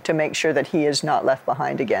pushing to make sure that he is not left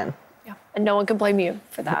behind again. Yeah, and no one can blame you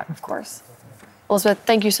for that, of course. Elizabeth,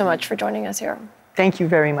 thank you so much for joining us here. Thank you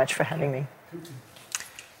very much for having me.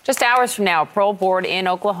 Just hours from now, a parole board in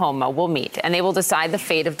Oklahoma will meet, and they will decide the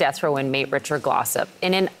fate of death row inmate Richard Glossip.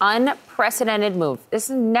 In an unprecedented move, this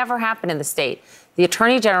has never happened in the state. The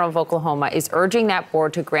Attorney General of Oklahoma is urging that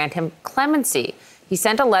board to grant him clemency. He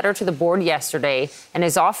sent a letter to the board yesterday, and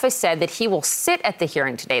his office said that he will sit at the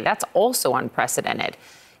hearing today. That's also unprecedented.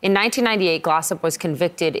 In 1998, Glossip was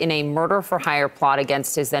convicted in a murder-for-hire plot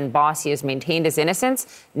against his then boss. He has maintained his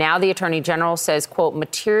innocence. Now the Attorney General says, quote,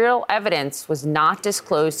 material evidence was not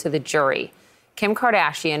disclosed to the jury. Kim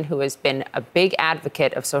Kardashian, who has been a big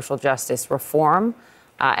advocate of social justice reform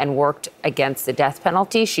and worked against the death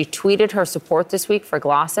penalty, she tweeted her support this week for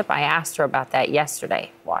Glossip. I asked her about that yesterday.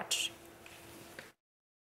 Watch.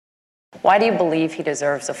 Why do you believe he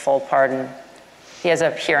deserves a full pardon? He has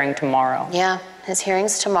a hearing tomorrow. Yeah, his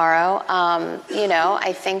hearing's tomorrow.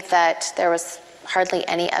 I think that there was hardly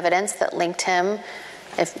any evidence that linked him,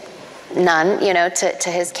 if none, to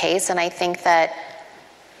his case. And I think that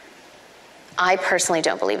I personally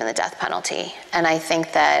don't believe in the death penalty. And I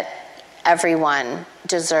think that everyone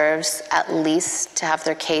deserves at least to have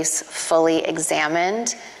their case fully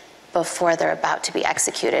examined before they're about to be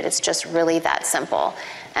executed. It's just really that simple.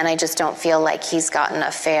 And I just don't feel like he's gotten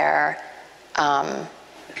a fair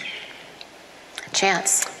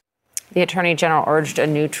chance. The Attorney General urged a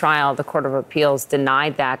new trial. The Court of Appeals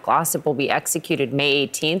denied that. Glossip will be executed May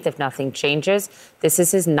 18th if nothing changes. This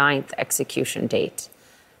is his 9th execution date.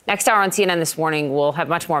 Next hour on CNN This Morning, we'll have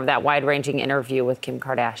much more of that wide-ranging interview with Kim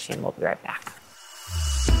Kardashian. We'll be right back.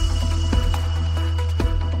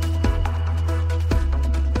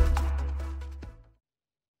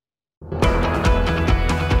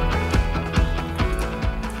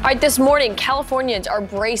 All All right, this morning, Californians are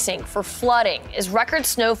bracing for flooding as record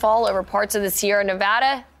snowfall over parts of the Sierra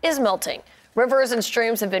Nevada is melting. Rivers and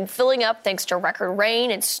streams have been filling up thanks to record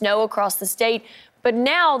rain and snow across the state. But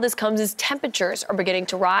now this comes as temperatures are beginning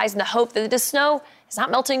to rise in the hope that the snow is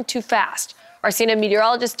not melting too fast. Our CNN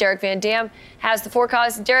meteorologist, Derek Van Dam, has the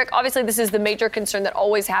forecast. Derek, obviously this is the major concern that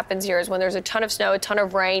always happens here is when there's a ton of snow, a ton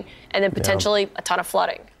of rain, and then potentially a ton of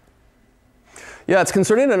flooding. Yeah, it's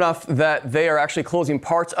concerning enough that they are actually closing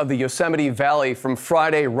parts of the Yosemite Valley from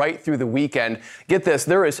Friday right through the weekend. Get this,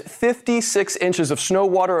 there is 56 inches of snow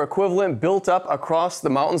water equivalent built up across the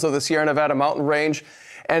mountains of the Sierra Nevada mountain range.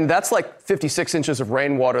 And that's like 56 inches of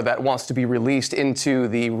rainwater that wants to be released into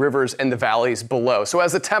the rivers and the valleys below. So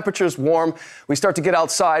as the temperatures warm, we start to get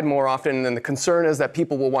outside more often. And the concern is that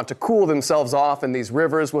people will want to cool themselves off in these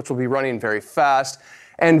rivers, which will be running very fast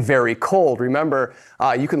and very cold. Remember,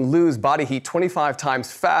 you can lose body heat 25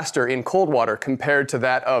 times faster in cold water compared to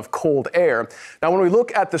that of cold air. Now, when we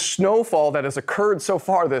look at the snowfall that has occurred so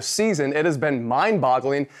far this season, it has been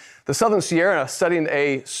mind-boggling. The Southern Sierra setting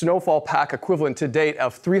a snowfall pack equivalent to date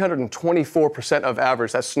of 324% of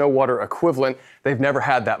average. That's snow water equivalent. They've never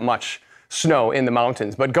had that much snow in the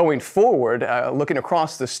mountains. But going forward, looking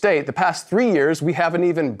across the state, the past 3 years, we haven't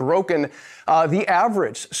even broken the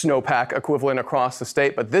average snowpack equivalent across the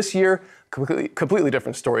state. But this year, completely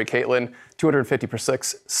different story, Caitlin.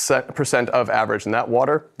 256% of average. And that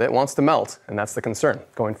water, that wants to melt. And that's the concern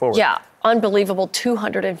going forward. Yeah, unbelievable.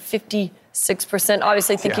 256%.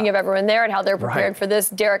 Obviously thinking of everyone there and how they're prepared for this.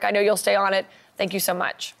 Derek, I know you'll stay on it. Thank you so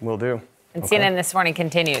much. Will do. And CNN This Morning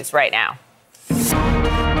continues right now.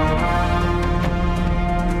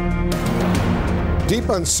 Deep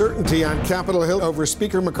uncertainty on Capitol Hill over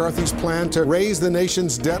Speaker McCarthy's plan to raise the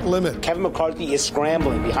nation's debt limit. Kevin McCarthy is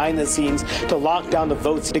scrambling behind the scenes to lock down the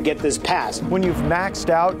votes to get this passed. When you've maxed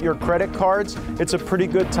out your credit cards, it's a pretty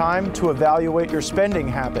good time to evaluate your spending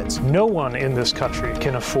habits. No one in this country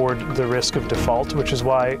can afford the risk of default, which is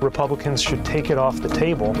why Republicans should take it off the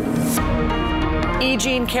table. E.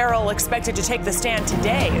 Jean Carroll expected to take the stand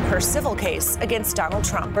today in her civil case against Donald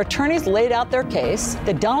Trump. Her attorneys laid out their case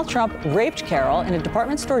that Donald Trump raped Carroll in a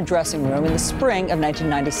department store dressing room in the spring of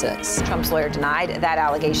 1996. Trump's lawyer denied that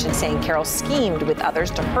allegation, saying Carroll schemed with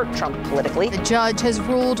others to hurt Trump politically. The judge has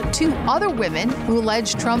ruled 2 other women who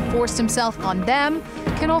allege Trump forced himself on them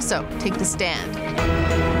can also take the stand.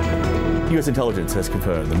 U.S. intelligence has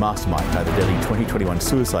confirmed the mastermind behind the Delhi 2021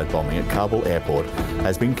 suicide bombing at Kabul airport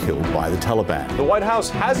has been killed by the Taliban. The White House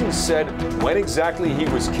hasn't said when exactly he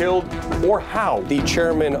was killed or how. The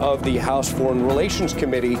chairman of the House Foreign Relations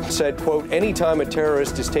Committee said, quote, anytime a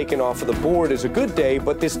terrorist is taken off of the board is a good day,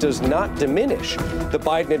 but this does not diminish the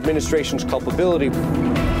Biden administration's culpability.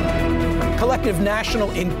 Collective national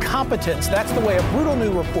incompetence. That's the way a brutal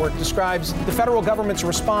new report describes the federal government's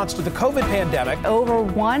response to the COVID pandemic. Over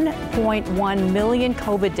 1.1 million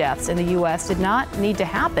COVID deaths in the U.S. did not need to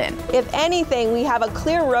happen. If anything, we have a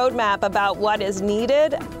clear roadmap about what is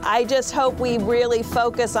needed. I just hope we really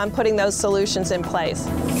focus on putting those solutions in place.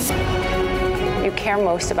 You care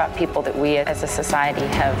most about people that we as a society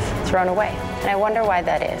have thrown away. And I wonder why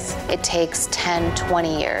that is. It takes 10,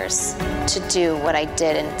 20 years to do what I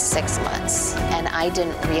did in 6 months. And I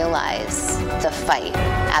didn't realize the fight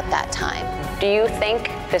at that time. Do you think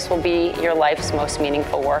this will be your life's most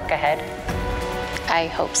meaningful work ahead? I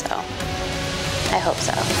hope so. I hope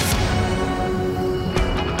so.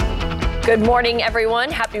 Good morning,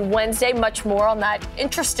 everyone. Happy Wednesday. Much more on that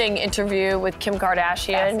interesting interview with Kim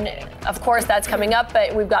Kardashian. Of course, that's coming up,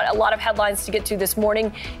 but we've got a lot of headlines to get to this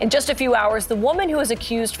morning. In just a few hours, the woman who has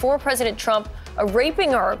accused former President Trump of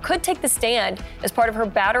raping her could take the stand as part of her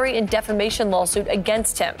battery and defamation lawsuit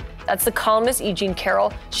against him. That's the columnist E. Jean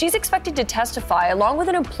Carroll. She's expected to testify along with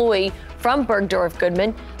an employee from Bergdorf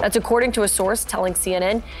Goodman. That's according to a source telling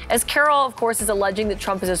CNN. As Carroll, of course, is alleging that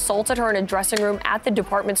Trump has assaulted her in a dressing room at the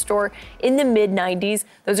department store in the mid-90s.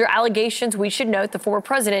 Those are allegations we should note the former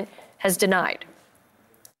president has denied.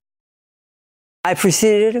 I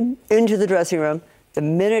preceded him into the dressing room. The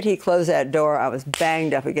minute he closed that door, I was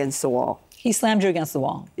banged up against the wall. He slammed you against the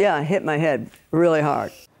wall? Yeah, I hit my head really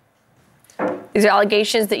hard. These are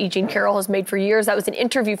allegations that E. Jean Carroll has made for years. That was an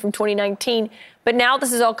interview from 2019. But now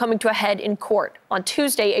this is all coming to a head in court. On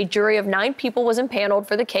Tuesday, a jury of 9 people was impaneled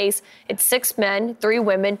for the case. It's 6 men, 3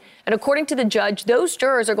 women. And according to the judge, those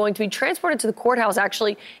jurors are going to be transported to the courthouse,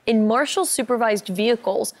 actually, in marshal-supervised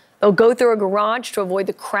vehicles. They'll go through a garage to avoid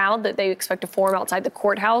the crowd that they expect to form outside the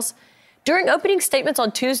courthouse. During opening statements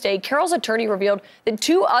on Tuesday, Carroll's attorney revealed that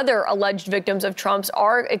 2 other alleged victims of Trump's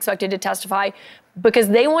are expected to testify because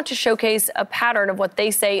they want to showcase a pattern of what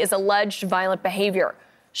they say is alleged violent behavior.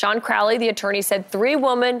 Sean Crowley, the attorney, said three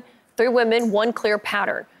women, one clear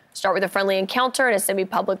pattern. Start with a friendly encounter in a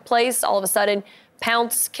semi-public place. All of a sudden,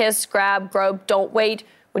 pounce, kiss, grab, grope, don't wait.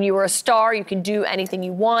 When you are a star, you can do anything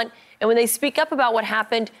you want. And when they speak up about what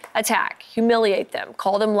happened, attack, humiliate them,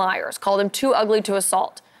 call them liars, call them too ugly to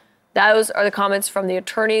assault. Those are the comments from the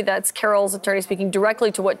attorney. That's Carol's attorney speaking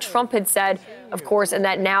directly to what Trump had said, of course, in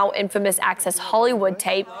that now infamous Access Hollywood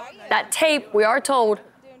tape. That tape, we are told,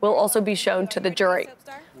 will also be shown to the jury.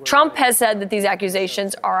 Trump has said that these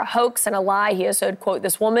accusations are a hoax and a lie. He has said, quote,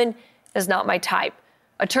 "This woman is not my type."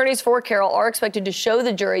 Attorneys for Carol are expected to show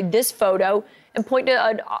the jury this photo and point to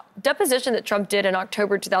a deposition that Trump did in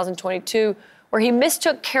October 2022, where he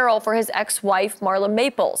mistook Carol for his ex-wife, Marla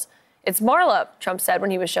Maples. "It's Marla," Trump said when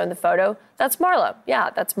he was shown the photo. "That's Marla. Yeah,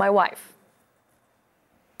 that's my wife."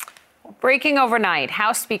 Breaking overnight,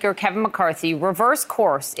 House Speaker Kevin McCarthy reversed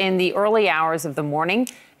course in the early hours of the morning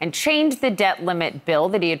and changed the debt limit bill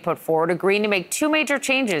that he had put forward, agreeing to make two major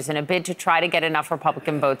changes in a bid to try to get enough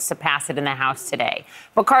Republican votes to pass it in the House today.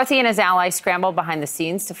 McCarthy and his allies scrambled behind the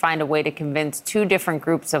scenes to find a way to convince two different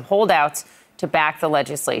groups of holdouts to back the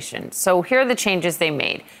legislation. So here are the changes they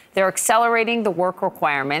made. They're accelerating the work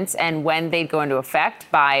requirements and when they'd go into effect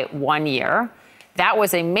by 1 year. That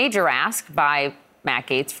was a major ask by Matt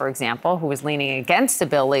Gaetz, for example, who was leaning against the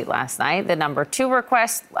bill late last night. The number two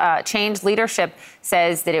request change leadership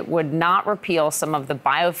says that it would not repeal some of the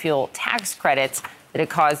biofuel tax credits that had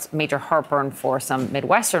caused major heartburn for some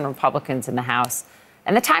Midwestern Republicans in the House.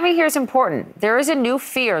 And the timing here is important. There is a new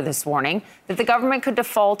fear this morning that the government could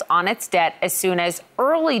default on its debt as soon as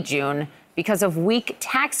early June because of weak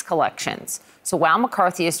tax collections. So while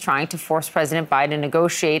McCarthy is trying to force President Biden to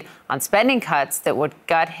negotiate on spending cuts that would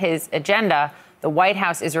gut his agenda, the White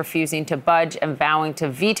House is refusing to budge and vowing to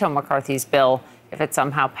veto McCarthy's bill if it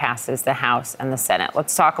somehow passes the House and the Senate.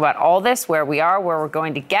 Let's talk about all this, where we are, where we're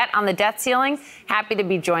going to get on the debt ceiling. Happy to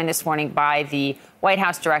be joined this morning by the White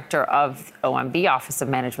House Director of OMB, Office of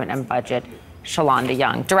Management and Budget, Shalonda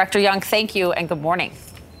Young. Director Young, thank you and good morning.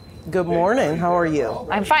 Good morning. How are you?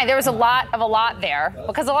 I'm fine. There was a lot there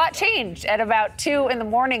because a lot changed at about 2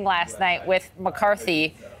 a.m. last night with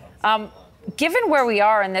McCarthy. Given where we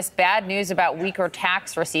are in this bad news about weaker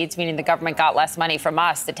tax receipts, meaning the government got less money from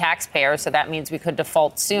us, the taxpayers, so that means we could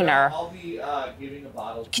default sooner.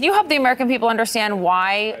 Can you help the American people understand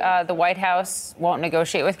why the White House won't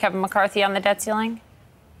negotiate with Kevin McCarthy on the debt ceiling?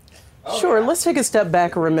 Sure. Let's take a step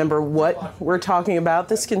back and remember what we're talking about.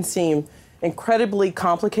 This can seem incredibly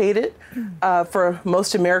complicated for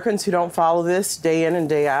most Americans who don't follow this day in and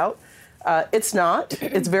day out. It's not.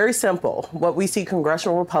 It's very simple. What we see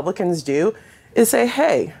congressional Republicans do is say,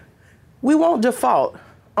 hey, we won't default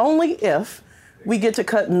only if we get to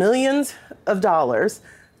cut millions of dollars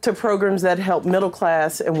to programs that help middle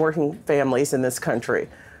class and working families in this country.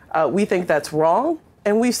 We think that's wrong.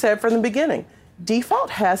 And we've said from the beginning,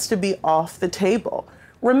 default has to be off the table.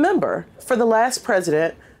 Remember, for the last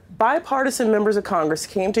president, bipartisan members of Congress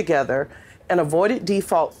came together and avoided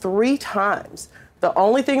default 3 times. The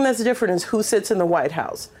only thing that's different is who sits in the White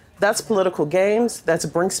House. That's political games. That's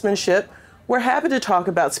brinksmanship. We're happy to talk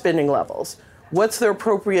about spending levels. What's the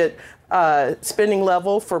appropriate spending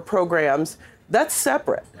level for programs? That's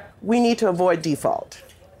separate. We need to avoid default.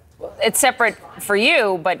 It's separate for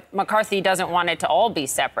you, but McCarthy doesn't want it to all be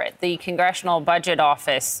separate. The Congressional Budget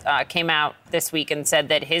Office came out this week and said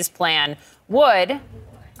that his plan would,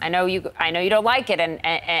 I know you don't like it,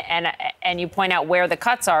 and you point out where the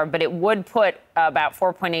cuts are, but it would put about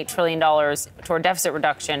 $4.8 trillion toward deficit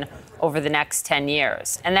reduction over the next 10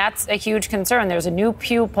 years. And that's a huge concern. There's a new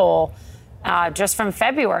Pew poll just from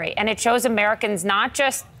February, and it shows Americans, not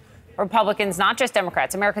just Republicans, not just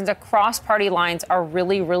Democrats, Americans across party lines are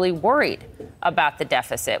really, really worried about the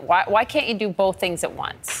deficit. Why can't you do both things at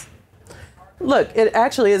once? Look, it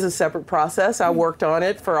actually is a separate process. I worked on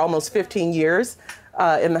it for almost 15 years.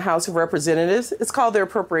 In the House of Representatives. It's called their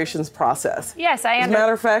appropriations process. Yes, I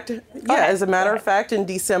understand. As a matter of fact, in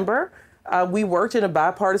December, we worked in a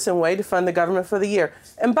bipartisan way to fund the government for the year.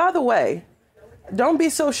 And by the way, don't be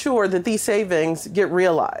so sure that these savings get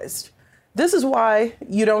realized. This is why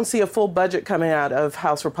you don't see a full budget coming out of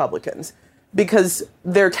House Republicans, because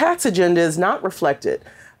their tax agenda is not reflected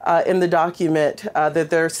in the document that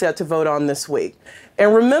they're set to vote on this week.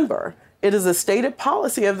 And remember, it is a stated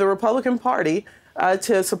policy of the Republican Party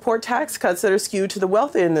to support tax cuts that are skewed to the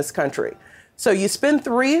wealthy in this country. So you spend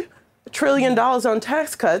 $3 trillion on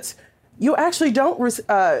tax cuts, you actually don't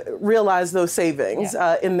realize those savings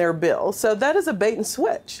in their bill. So that is a bait and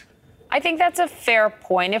switch. I think that's a fair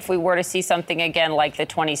point. If we were to see something again like the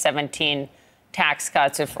 2017 tax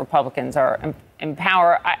cuts, if Republicans are in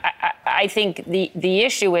power. I think the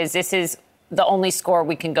issue is this is the only score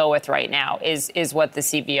we can go with right now is what the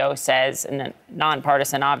CBO says, and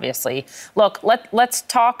nonpartisan, obviously. Look, let's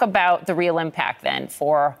talk about the real impact then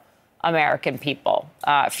for American people.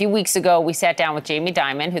 A few weeks ago, we sat down with Jamie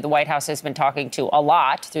Dimon, who the White House has been talking to a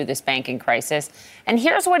lot through this banking crisis. And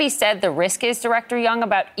here's what he said the risk is, Director Young,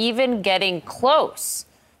 about even getting close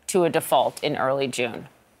to a default in early June.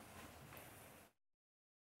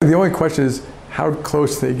 The only question is how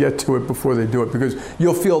close they get to it before they do it, because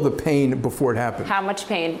you'll feel the pain before it happens. How much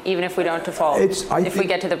pain, even if we don't default, if we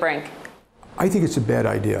get to the brink? I think it's a bad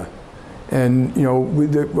idea. And, you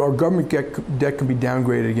know, our government debt can be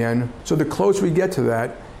downgraded again. So the closer we get to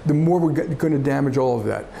that, the more we're going to damage all of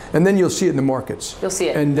that. And then you'll see it in the markets. You'll see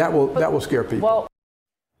it. And that will scare people. Well,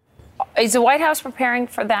 is the White House preparing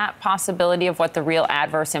for that possibility of what the real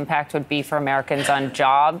adverse impact would be for Americans on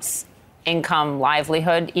jobs, income,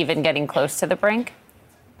 livelihood, even getting close to the brink?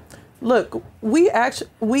 Look, we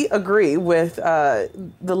agree with the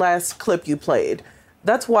last clip you played.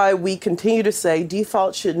 That's why we continue to say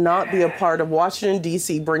default should not be a part of Washington,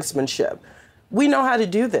 D.C. brinksmanship. We know how to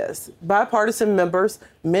do this. Bipartisan members,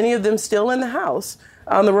 many of them still in the House,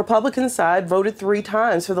 on the Republican side, voted 3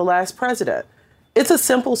 times for the last president. It's a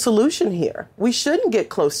simple solution here. We shouldn't get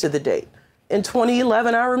close to the date. In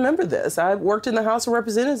 2011, I remember this. I worked in the House of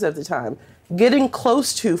Representatives at the time. Getting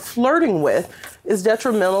close to, flirting with, is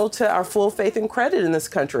detrimental to our full faith and credit in this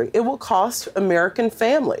country. It will cost American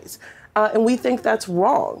families. And we think that's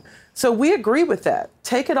wrong. So we agree with that.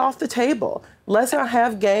 Take it off the table. Let's not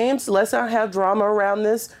have games. Let's not have drama around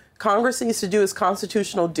this. Congress needs to do its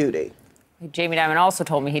constitutional duty. Jamie Dimon also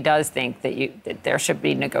told me he does think that there should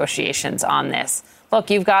be negotiations on this. Look,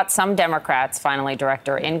 you've got some Democrats, finally,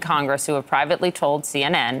 Director, in Congress who have privately told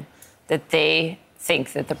CNN that they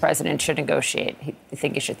think that the president should negotiate. They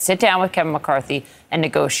think he should sit down with Kevin McCarthy and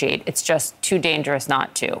negotiate. It's just too dangerous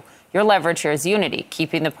not to. Your leverage here is unity,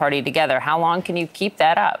 keeping the party together. How long can you keep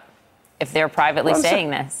that up if they're privately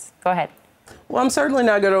saying this? Go ahead. Well, I'm certainly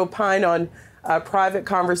not going to opine on private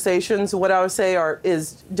conversations. What I would say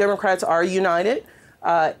is Democrats are united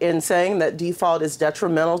in saying that default is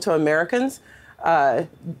detrimental to Americans.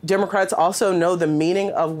 Democrats also know the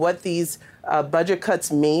meaning of what these budget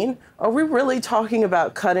cuts mean. Are we really talking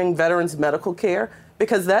about cutting veterans' medical care?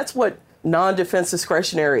 Because that's what non-defense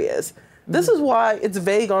discretionary is. This is why it's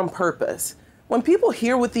vague on purpose. When people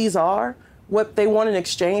hear what these are, what they want in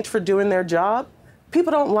exchange for doing their job,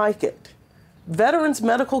 people don't like it. Veterans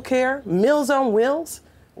medical care, Meals on Wheels,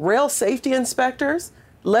 rail safety inspectors,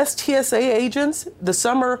 less TSA agents, the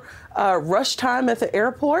summer rush time at the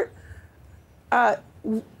airport,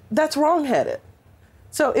 that's wrongheaded.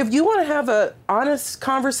 So if you want to have an honest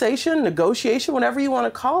conversation, negotiation, whatever you want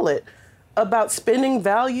to call it, about spending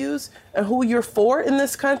values and who you're for in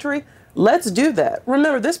this country, let's do that.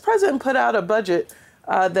 Remember, this president put out a budget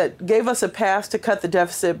that gave us a path to cut the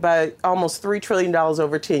deficit by almost $3 trillion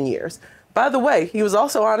over 10 years. By the way, he was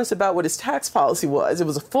also honest about what his tax policy was. It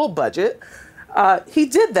was a full budget. He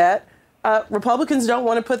did that. Republicans don't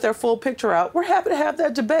want to put their full picture out. We're happy to have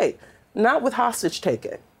that debate, not with hostage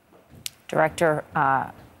taking. Director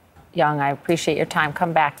Young, I appreciate your time.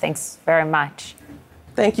 Come back. Thanks very much.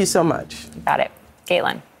 Thank you so much. You got it.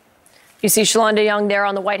 Caitlin. You see Shalonda Young there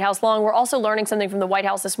on the White House lawn. We're also learning something from the White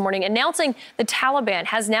House this morning, announcing the Taliban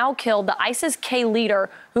has now killed the ISIS-K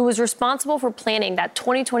leader who was responsible for planning that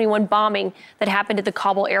 2021 bombing that happened at the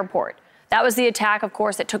Kabul airport. That was the attack, of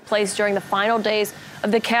course, that took place during the final days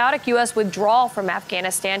of the chaotic U.S. withdrawal from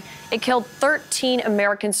Afghanistan. It killed 13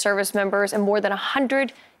 American service members and more than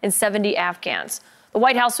 170 Afghans. The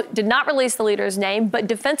White House did not release the leader's name, but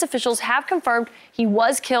defense officials have confirmed he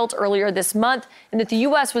was killed earlier this month and that the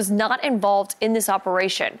U.S. was not involved in this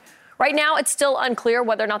operation. Right now, it's still unclear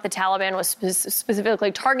whether or not the Taliban was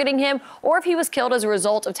specifically targeting him or if he was killed as a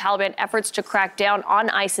result of Taliban efforts to crack down on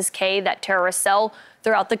ISIS-K, that terrorist cell,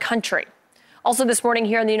 throughout the country. Also this morning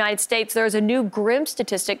here in the United States, there is a new grim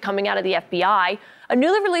statistic coming out of the FBI. A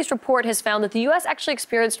newly released report has found that the U.S. actually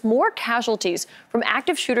experienced more casualties from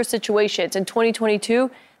active shooter situations in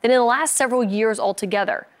 2022 than in the last several years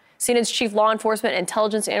altogether. CNN's chief law enforcement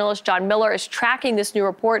intelligence analyst John Miller is tracking this new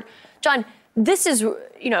report. John, this is,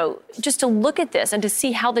 just to look at this and to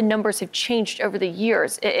see how the numbers have changed over the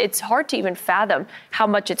years, it's hard to even fathom how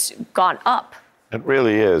much it's gone up. It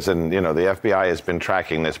really is. And, the FBI has been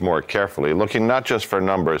tracking this more carefully, looking not just for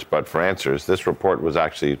numbers, but for answers. This report was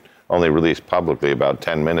actually only released publicly about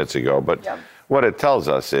 10 minutes ago. But what it tells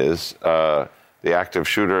us is the active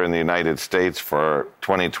shooter in the United States for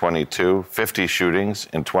 2022, 50 shootings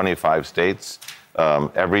in 25 states.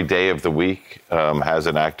 Every day of the week has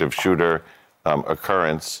an active shooter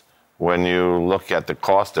occurrence. When you look at the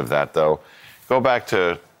cost of that, though, go back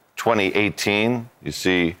to 2018, you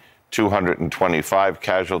see 225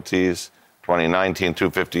 casualties, 2019,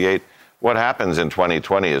 258. What happens in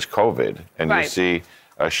 2020 is COVID, and you see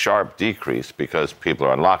a sharp decrease because people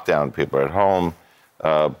are on lockdown, people are at home.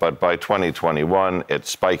 But by 2021, it's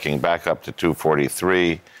spiking back up to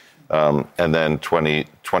 243, and then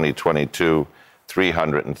 2022,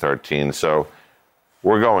 313. So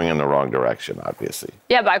we're going in the wrong direction, obviously.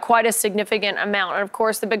 Yeah, by quite a significant amount. And of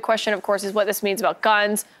course, the big question, of course, is what this means about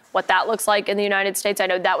guns, what that looks like in the United States. I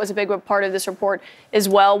know that was a big part of this report as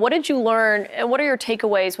well. What did you learn, and what are your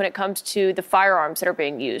takeaways when it comes to the firearms that are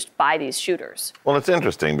being used by these shooters? Well, it's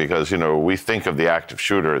interesting because, we think of the active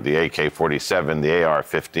shooter, the AK-47, the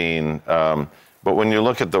AR-15, but when you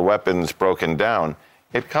look at the weapons broken down,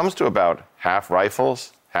 it comes to about half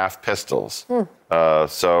rifles, half pistols.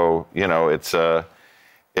 So,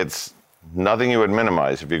 it's nothing you would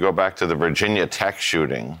minimize. If you go back to the Virginia Tech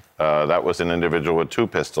shooting, that was an individual with 2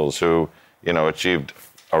 pistols who, achieved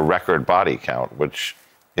a record body count, which,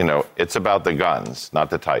 it's about the guns, not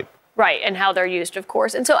the type. Right, and how they're used, of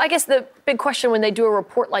course. And so I guess the big question when they do a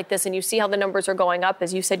report like this and you see how the numbers are going up,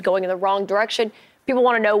 as you said, going in the wrong direction, people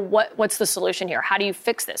want to know what's the solution here? How do you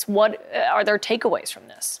fix this? What are their takeaways from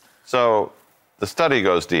this? So the study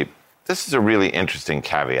goes deep. This is a really interesting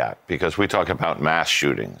caveat because we talk about mass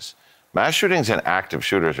shootings. Mass shootings and active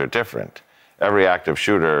shooters are different. Every active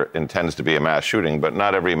shooter intends to be a mass shooting, but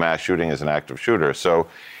not every mass shooting is an active shooter. So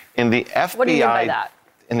in the FBI, what do you mean by that?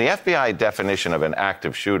 In the FBI definition of an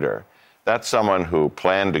active shooter, that's someone who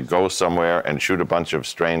planned to go somewhere and shoot a bunch of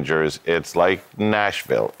strangers. It's like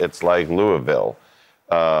Nashville. It's like Louisville,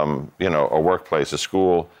 a workplace, a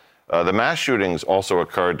school. The mass shootings also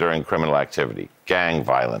occurred during criminal activity, gang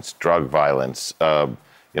violence, drug violence,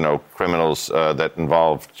 criminals that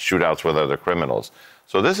involve shootouts with other criminals.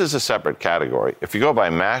 So this is a separate category. If you go by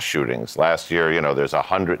mass shootings, last year, there's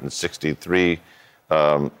 163,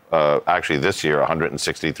 actually this year,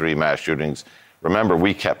 163 mass shootings. Remember,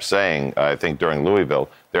 we kept saying, I think during Louisville,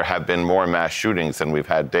 there have been more mass shootings than we've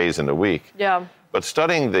had days in the week. Yeah. But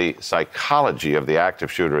studying the psychology of the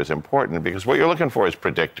active shooter is important because what you're looking for is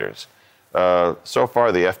predictors. So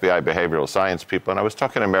far, the FBI behavioral science people, and I was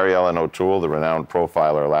talking to Mary Ellen O'Toole, the renowned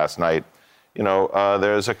profiler, last night,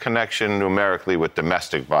 there's a connection numerically with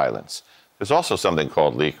domestic violence. There's also something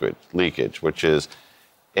called leakage, which is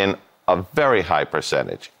in a very high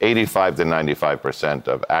percentage, 85 to 95%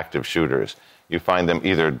 of active shooters, you find them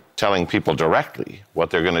either telling people directly what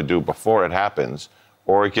they're going to do before it happens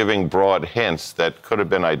or giving broad hints that could have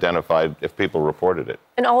been identified if people reported it.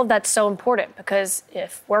 And all of that's so important because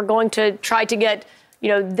if we're going to try to get,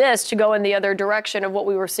 this to go in the other direction of what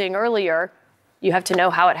we were seeing earlier, you have to know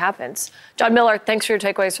how it happens. John Miller, thanks for your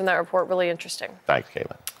takeaways from that report. Really interesting. Thanks,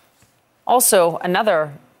 Caitlin. Also,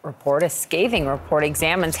 another report, a scathing report,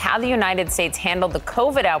 examines how the United States handled the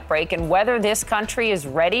COVID outbreak and whether this country is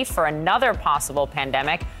ready for another possible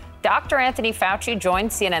pandemic. Dr. Anthony Fauci joined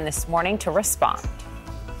CNN This Morning to respond.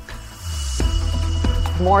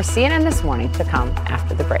 More CNN This Morning to come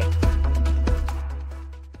after the break.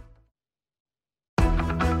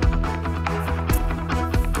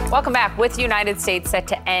 Welcome back. With the United States set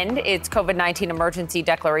to end its COVID-19 emergency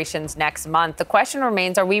declarations next month, the question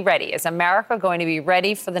remains, are we ready? Is America going to be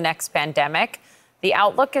ready for the next pandemic? The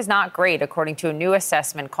outlook is not great, according to a new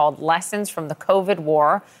assessment called Lessons from the COVID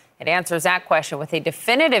War. It answers that question with a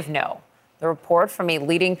definitive no. The report from a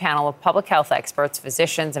leading panel of public health experts,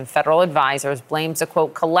 physicians, and federal advisors blames a,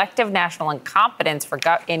 quote, collective national incompetence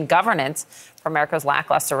in governance for America's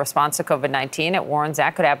lackluster response to COVID-19. It warns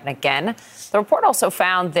that could happen again. The report also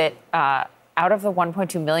found that out of the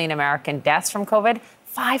 1.2 million American deaths from COVID,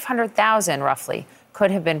 500,000 roughly could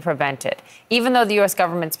have been prevented. Even though the U.S.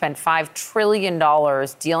 government spent $5 trillion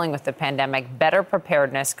dealing with the pandemic, better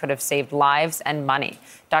preparedness could have saved lives and money.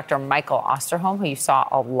 Dr. Michael Osterholm, who you saw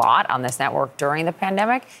a lot on this network during the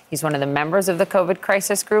pandemic, he's one of the members of the COVID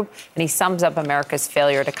crisis group, and he sums up America's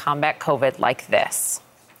failure to combat COVID like this.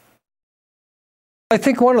 I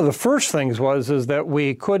think one of the first things is that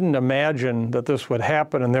we couldn't imagine that this would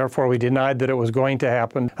happen, and therefore we denied that it was going to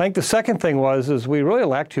happen. I think the second thing is we really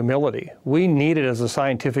lacked humility. We needed, as a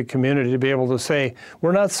scientific community, to be able to say,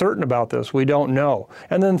 we're not certain about this, we don't know.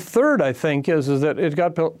 And then third, I think, is that it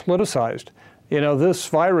got politicized. This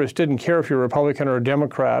virus didn't care if you're a Republican or a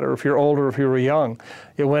Democrat, or if you're old or if you were young.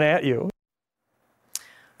 It went at you.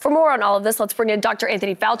 For more on all of this, let's bring in Dr.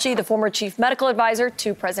 Anthony Fauci, the former chief medical advisor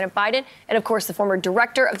to President Biden, and of course, the former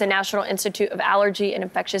director of the National Institute of Allergy and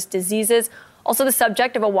Infectious Diseases. Also the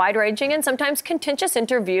subject of a wide-ranging and sometimes contentious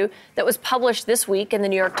interview that was published this week in the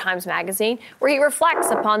New York Times Magazine, where he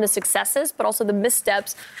reflects upon the successes but also the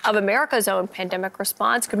missteps of America's own pandemic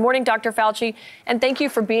response. Good morning, Dr. Fauci, and thank you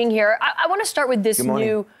for being here. I want to start with this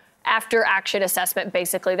new after-action assessment,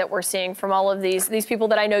 basically, that we're seeing from all of these people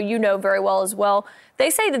that I know you know very well as well.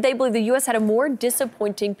 They say that they believe the U.S. had a more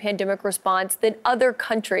disappointing pandemic response than other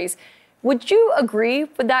countries. Would you agree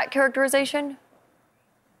with that characterization?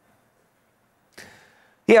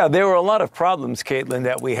 Yeah, there were a lot of problems, Caitlin,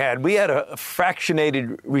 that we had. We had a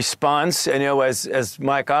fractionated response. And, as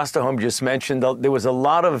Mike Osterholm just mentioned, there was a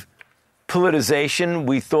lot of politicization.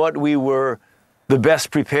 We thought we were the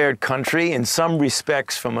best prepared country in some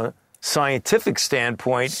respects from a scientific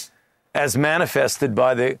standpoint, as manifested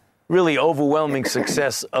by the really overwhelming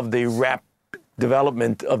success of the rapid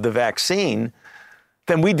development of the vaccine.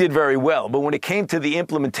 Then we did very well. But when it came to the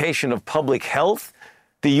implementation of public health,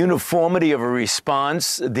 the uniformity of a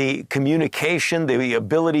response, the communication, the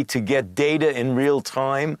ability to get data in real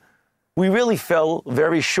time, we really fell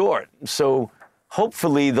very short. So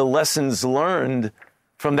hopefully the lessons learned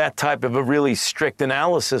from that type of a really strict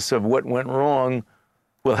analysis of what went wrong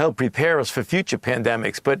will help prepare us for future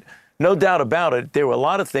pandemics. But no doubt about it, there were a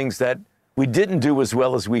lot of things that we didn't do as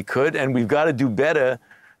well as we could, and we've got to do better,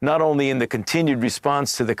 not only in the continued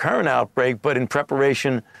response to the current outbreak, but in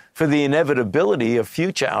preparation for the inevitability of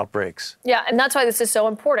future outbreaks. Yeah, and that's why this is so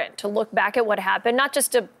important, to look back at what happened, not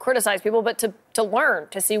just to criticize people, but to learn,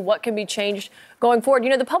 to see what can be changed going forward.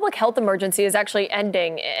 The public health emergency is actually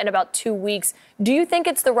ending in about 2 weeks. Do you think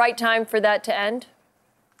it's the right time for that to end?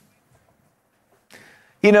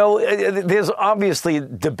 There's obviously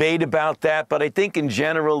debate about that, but I think in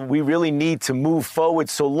general, we really need to move forward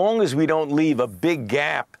so long as we don't leave a big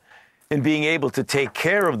gap in being able to take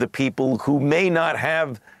care of the people who may not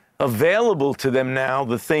have available to them now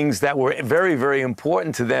the things that were very, very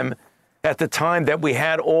important to them at the time that we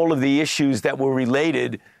had all of the issues that were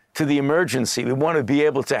related to the emergency. We want to be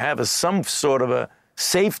able to have some sort of a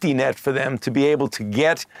safety net for them to be able to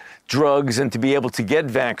get drugs and to be able to get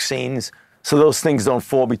vaccines, so those things don't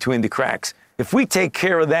fall between the cracks. If we take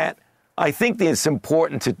care of that, I think that it's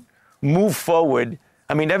important to move forward.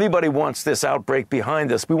 I mean, everybody wants this outbreak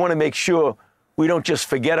behind us. We want to make sure we don't just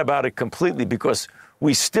forget about it completely, because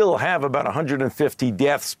we still have about 150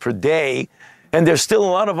 deaths per day, and there's still a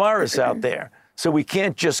lot of virus out there. So we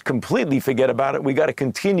can't just completely forget about it. We got to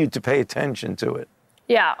continue to pay attention to it.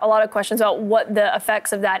 Yeah, a lot of questions about what the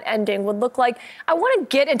effects of that ending would look like. I want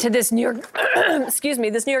to get into this New York,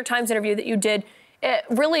 this New York Times interview that you did,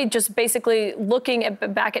 really just basically looking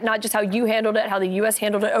back at not just how you handled it, how the U.S.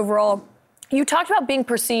 handled it overall. You talked about being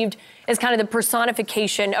perceived as kind of the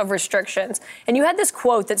personification of restrictions. And you had this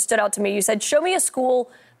quote that stood out to me. You said, "Show me a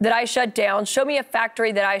school that I shut down. Show me a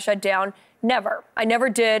factory that I shut down. Never. I never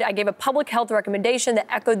did. I gave a public health recommendation that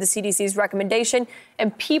echoed the CDC's recommendation,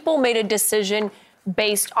 and people made a decision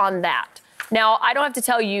based on that." Now, I don't have to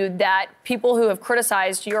tell you that people who have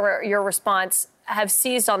criticized your response have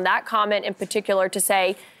seized on that comment in particular to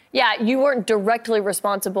say, yeah, you weren't directly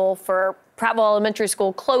responsible for Prattville Elementary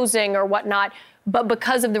School closing or whatnot, but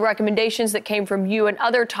because of the recommendations that came from you and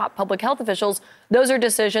other top public health officials, those are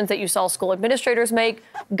decisions that you saw school administrators make,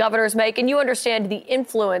 governors make, and you understand the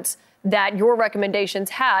influence that your recommendations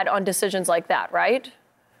had on decisions like that, right?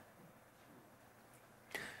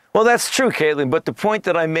 Well, that's true, Caitlin. But the point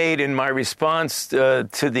that I made in my response to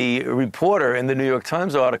the reporter in the New York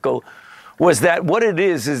Times article was that what it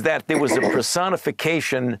is that there was a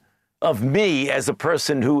personification of me as a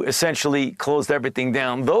person who essentially closed everything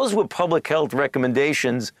down. Those were public health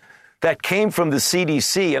recommendations that came from the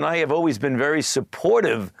CDC, and I have always been very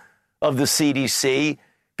supportive of the CDC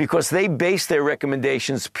because they base their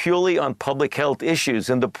recommendations purely on public health issues.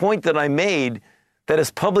 And the point that I made, that as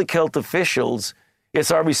public health officials, it's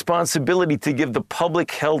our responsibility to give the public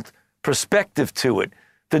health perspective to it.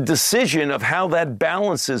 The decision of how that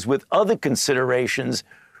balances with other considerations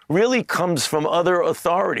really comes from other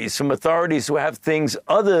authorities, from authorities who have things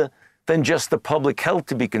other than just the public health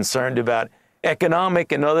to be concerned about,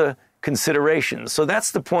 economic and other considerations. So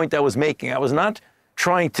that's the point I was making. I was not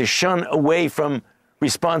trying to shun away from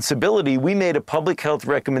responsibility. We made a public health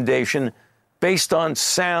recommendation based on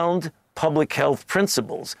sound public health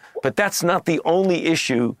principles. But that's not the only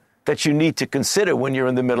issue that you need to consider when you're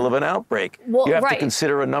in the middle of an outbreak. Well, you have to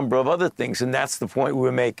consider a number of other things, and that's the point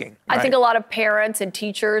we're making. I think a lot of parents and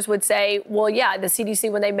teachers would say, well, yeah, the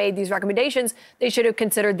CDC, when they made these recommendations, they should have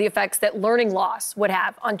considered the effects that learning loss would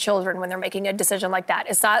have on children when they're making a decision like that.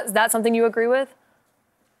 Is that something you agree with?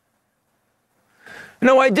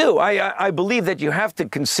 No, I do. I believe that you have to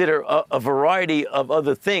consider a variety of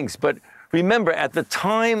other things, but remember, at the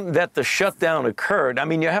time that the shutdown occurred, I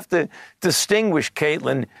mean, you have to distinguish,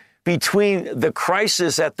 Caitlin, between the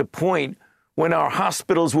crisis at the point when our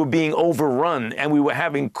hospitals were being overrun and we were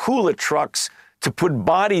having cooler trucks to put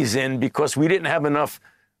bodies in because we didn't have enough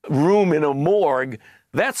room in a morgue.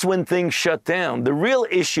 That's when things shut down. The real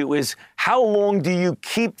issue is, how long do you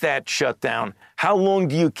keep that shut down? How long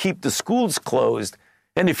do you keep the schools closed?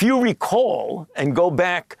 And if you recall and go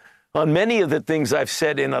back on many of the things I've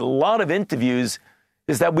said in a lot of interviews,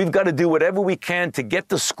 is that we've got to do whatever we can to get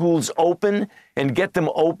the schools open and get them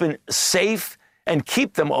open safe and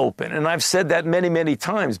keep them open. And I've said that many, many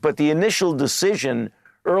times. But the initial decision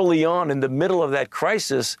early on in the middle of that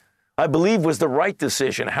crisis, I believe, was the right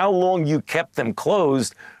decision. How long you kept them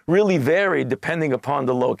closed really varied depending upon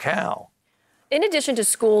the locale. In addition to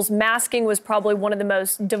schools, masking was probably one of the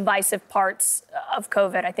most divisive parts of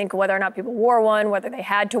COVID. I think whether or not people wore one, whether they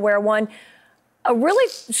had to wear one. A really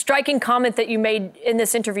striking comment that you made in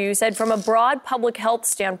this interview, you said, from a broad public health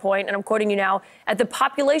standpoint, and I'm quoting you now, at the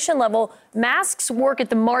population level, masks work at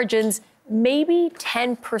the margins, maybe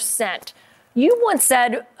 10%. You once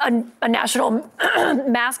said a national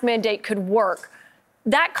mask mandate could work.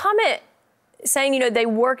 That comment saying, they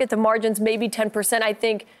work at the margins, maybe 10%, I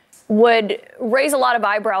think would raise a lot of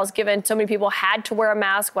eyebrows, given so many people had to wear a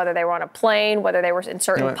mask, whether they were on a plane, whether they were in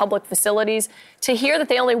certain public facilities. To hear that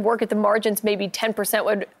they only work at the margins, maybe 10%,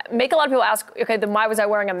 would make a lot of people ask, okay, then why was I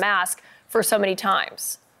wearing a mask for so many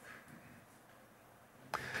times?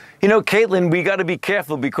 Caitlin, we got to be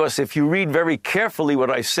careful, because if you read very carefully what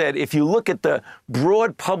I said, if you look at the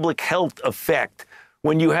broad public health effect,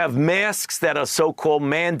 when you have masks that are so-called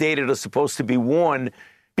mandated or supposed to be worn,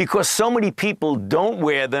 because so many people don't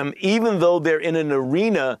wear them, even though they're in an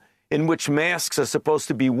arena in which masks are supposed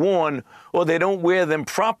to be worn, or they don't wear them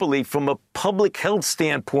properly from a public health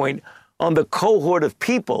standpoint on the cohort of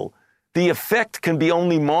people, the effect can be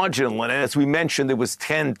only marginal. And as we mentioned, it was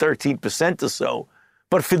 10, 13% or so.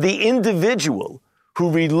 But for the individual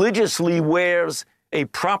who religiously wears a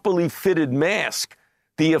properly fitted mask,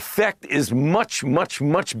 the effect is much, much,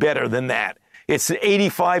 much better than that. It's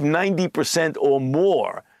 85, 90% or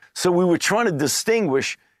more. So we were trying to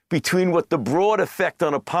distinguish between what the broad effect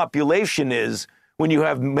on a population is when you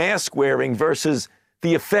have mask wearing versus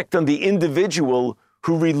the effect on the individual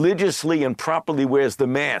who religiously and properly wears the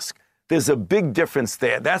mask. There's a big difference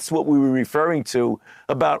there. That's what we were referring to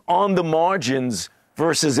about on the margins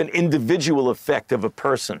versus an individual effect of a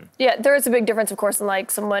person. Yeah, there is a big difference, of course, in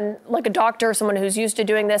someone like a doctor, someone who's used to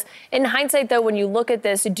doing this. In hindsight, though, when you look at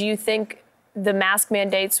this, do you think the mask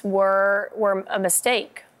mandates were a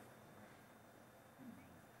mistake?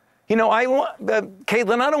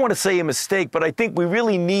 Caitlin, I don't want to say a mistake, but I think we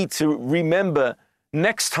really need to remember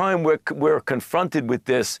next time we're confronted with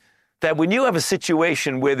this, that when you have a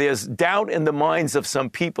situation where there's doubt in the minds of some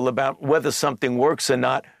people about whether something works or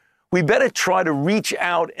not, we better try to reach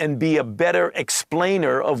out and be a better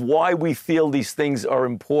explainer of why we feel these things are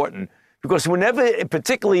important. Because whenever,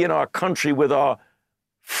 particularly in our country with our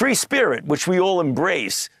free spirit, which we all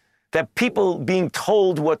embrace, that people being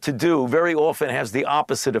told what to do very often has the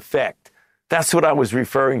opposite effect. That's what I was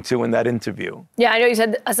referring to in that interview. Yeah, I know you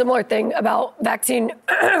said a similar thing about vaccine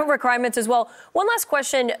requirements as well. One last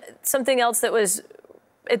question, something else that was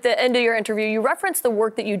at the end of your interview, you referenced the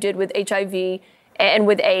work that you did with HIV and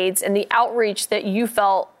with AIDS and the outreach that you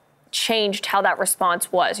felt changed how that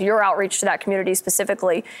response was, your outreach to that community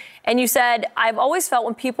specifically. And you said, I've always felt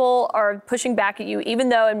when people are pushing back at you, even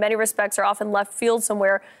though in many respects are often left field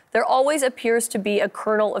somewhere, there always appears to be a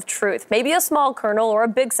kernel of truth, maybe a small kernel or a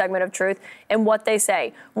big segment of truth in what they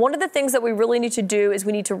say. One of the things that we really need to do is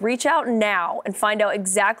we need to reach out now and find out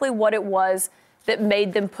exactly what it was that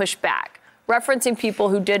made them push back, referencing people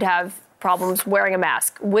who did have problems wearing a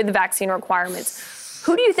mask with vaccine requirements.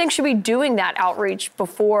 Who do you think should be doing that outreach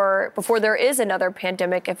before there is another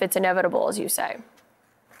pandemic, if it's inevitable, as you say?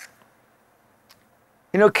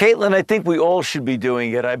 Caitlin, I think we all should be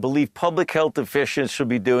doing it. I believe public health officials should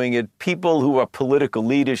be doing it. People who are political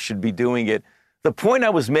leaders should be doing it. The point I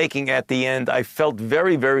was making at the end, I felt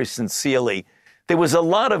very, very sincerely. There was a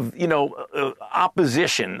lot of,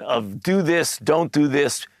 opposition of do this, don't do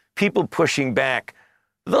this, people pushing back.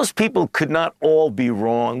 Those people could not all be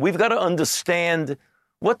wrong. We've got to understand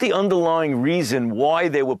what the underlying reason why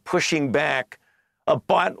they were pushing back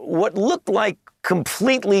about what looked like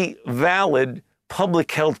completely valid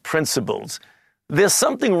public health principles. There's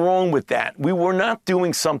something wrong with that. We were not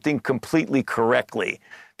doing something completely correctly,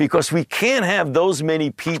 because we can't have those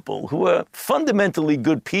many people who are fundamentally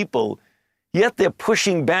good people, yet they're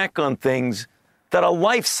pushing back on things that are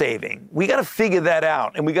life-saving. We got to figure that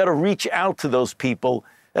out, and we got to reach out to those people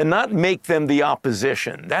and not make them the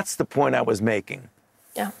opposition. That's the point I was making.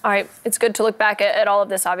 Yeah. All right. It's good to look back at all of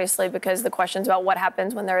this, obviously, because the questions about what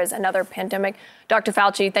happens when there is another pandemic. Dr.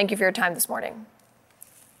 Fauci, thank you for your time this morning.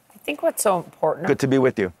 I think what's so important. Good to be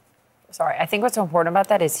with you. Sorry. I think what's so important about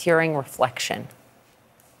that is hearing reflection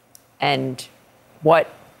and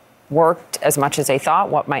what worked as much as they thought,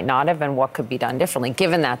 what might not have, and what could be done differently,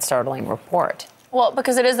 given that startling report. Well,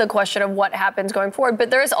 because it is the question of what happens going forward, but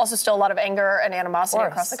there is also still a lot of anger and animosity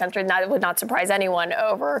across the country, and that would not surprise anyone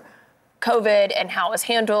over COVID and how it was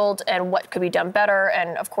handled and what could be done better,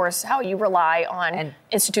 and of course how you rely on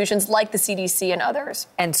institutions like the CDC and others.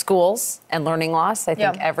 And schools and learning loss. I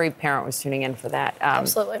think every parent was tuning in for that.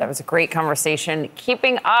 Absolutely. That was a great conversation.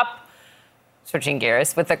 Keeping up, switching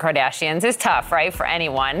gears, with the Kardashians is tough, right, for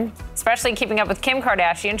anyone, especially keeping up with Kim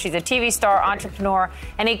Kardashian. She's a TV star, entrepreneur,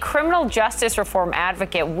 and a criminal justice reform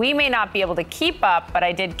advocate. We may not be able to keep up, but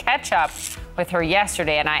I did catch up with her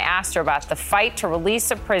yesterday, and I asked her about the fight to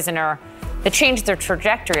release a prisoner that changed the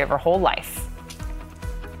trajectory of her whole life.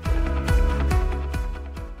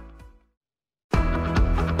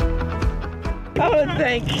 Oh,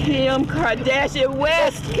 thank Kim Kardashian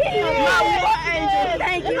West. Kim, my war angel.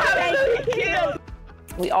 Thank you, Kim.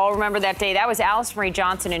 We all remember that day. That was Alice Marie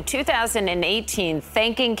Johnson in 2018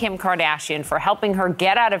 thanking Kim Kardashian for helping her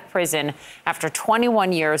get out of prison after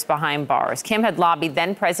 21 years behind bars. Kim had lobbied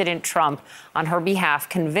then-President Trump on her behalf,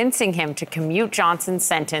 convincing him to commute Johnson's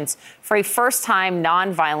sentence for a first-time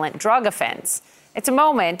nonviolent drug offense. It's a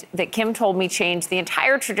moment that Kim told me changed the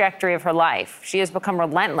entire trajectory of her life. She has become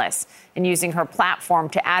relentless in using her platform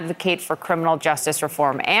to advocate for criminal justice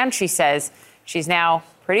reform. And she says she's now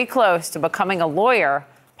pretty close to becoming a lawyer,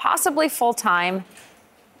 possibly full-time,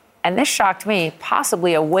 and this shocked me,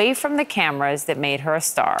 possibly away from the cameras that made her a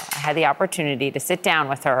star. I had the opportunity to sit down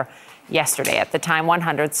with her yesterday at the Time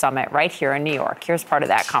 100 Summit right here in New York. Here's part of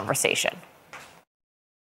that conversation.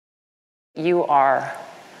 You are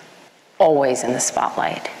always in the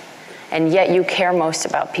spotlight, and yet you care most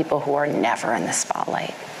about people who are never in the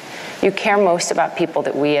spotlight. You care most about people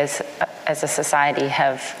that we as a society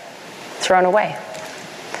have thrown away.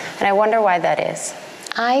 And I wonder why that is.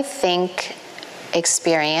 I think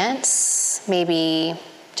experience, maybe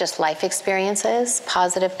just life experiences,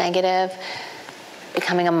 positive, negative,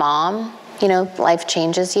 becoming a mom, life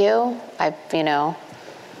changes you. I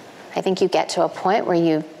think you get to a point where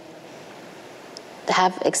you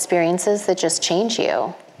have experiences that just change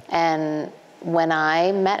you. And when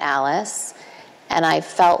I met Alice, and I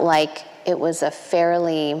felt like it was a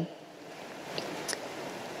fairly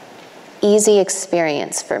easy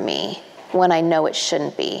experience for me when I know it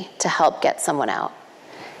shouldn't be to help get someone out.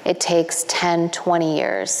 It takes 10, 20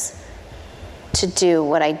 years to do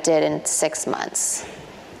what I did in 6 months.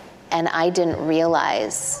 And I didn't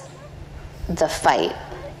realize the fight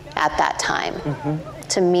at that time. Mm-hmm.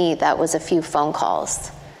 To me, that was a few phone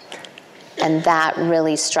calls. And that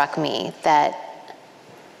really struck me that,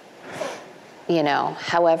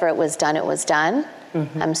 however it was done, it was done.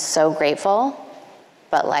 Mm-hmm. I'm so grateful.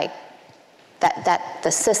 But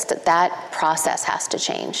that process has to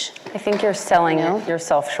change. I think you're selling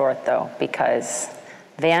yourself short, though, because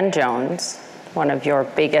Van Jones, one of your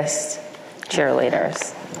biggest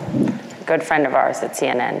cheerleaders, a good friend of ours at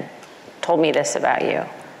CNN, told me this about you.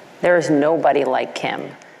 There is nobody like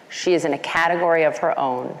Kim. She is in a category of her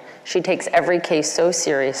own. She takes every case so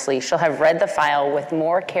seriously. She'll have read the file with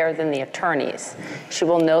more care than the attorneys. She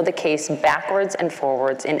will know the case backwards and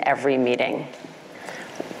forwards in every meeting.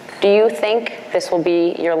 Do you think this will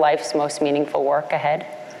be your life's most meaningful work ahead?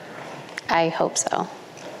 I hope so.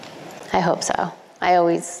 I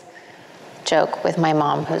always joke with my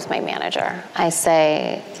mom, who's my manager. I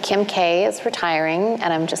say, Kim K is retiring,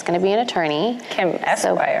 and I'm just going to be an attorney. Kim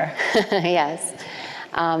Esquire. Yes.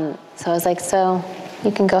 So I was like, so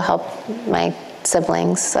you can go help my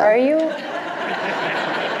siblings. So. Are you?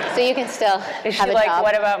 So you can still Is have she a like, job.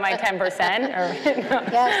 what about my 10%?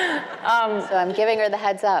 Yes. So I'm giving her the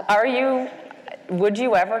heads up. Would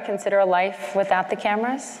you ever consider a life without the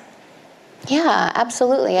cameras? Yeah,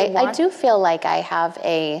 absolutely. I do feel like I have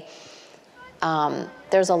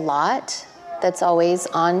there's a lot that's always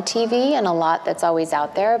on TV and a lot that's always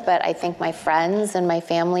out there, but I think my friends and my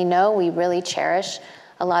family know we really cherish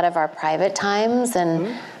a lot of our private times,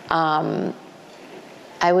 and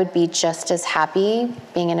I would be just as happy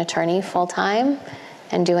being an attorney full-time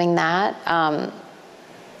and doing that.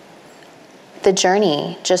 The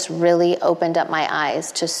journey just really opened up my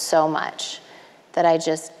eyes to so much that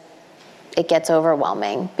it gets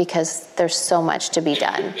overwhelming because there's so much to be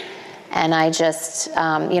done. And I just,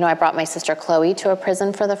 I brought my sister Chloe to a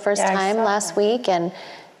prison for the first time last week, and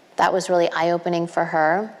that was really eye-opening for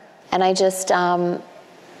her. And I just, I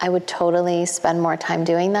would totally spend more time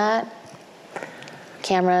doing that.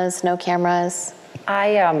 Cameras, no cameras.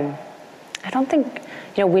 I don't think,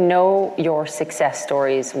 we know your success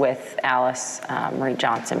stories with Alice Marie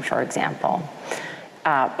Johnson, for example.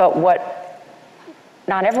 But what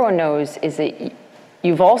not everyone knows is that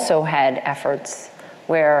you've also had efforts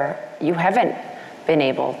where you haven't been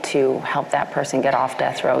able to help that person get off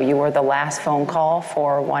death row. You were the last phone call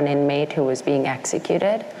for one inmate who was being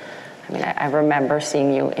executed. I mean, I remember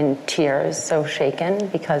seeing you in tears, so shaken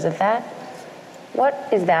because of that. What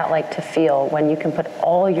is that like to feel when you can put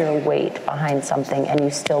all your weight behind something and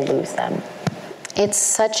you still lose them? It's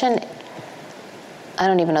such an, I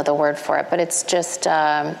don't even know the word for it, but it's just,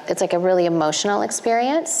 it's like a really emotional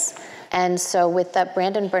experience. And so with that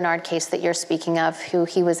Brandon Bernard case that you're speaking of, who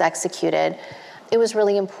he was executed, it was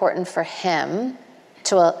really important for him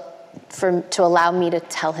to allow me to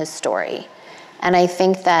tell his story. And I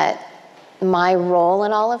think that my role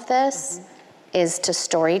in all of this is to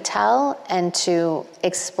storytell and to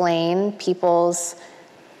explain people's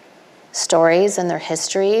stories and their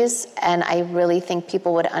histories. And I really think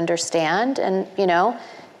people would understand. And,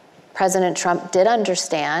 President Trump did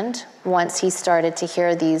understand once he started to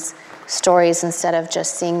hear these stories instead of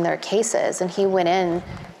just seeing their cases. And he went in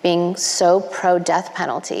being so pro-death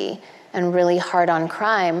penalty and really hard on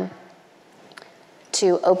crime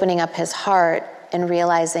to opening up his heart and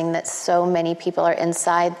realizing that so many people are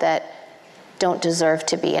inside that don't deserve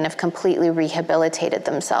to be and have completely rehabilitated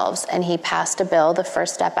themselves. And he passed a bill, the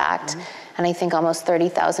First Step Act, and I think almost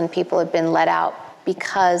 30,000 people have been let out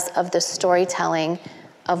because of the storytelling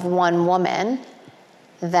of one woman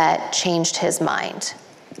that changed his mind.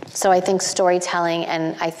 So I think storytelling,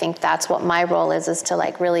 and I think that's what my role is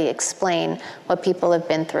to really explain what people have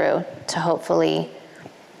been through to hopefully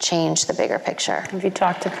change the bigger picture. Have you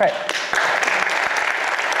talked to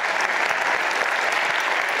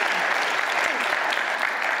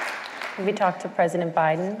Have you talked to President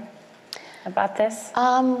Biden about this?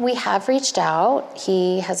 We have reached out.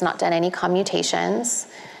 He has not done any commutations.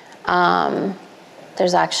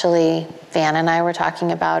 There's actually, Van and I were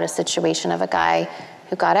talking about a situation of a guy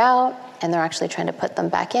who got out, and they're actually trying to put them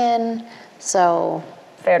back in. So,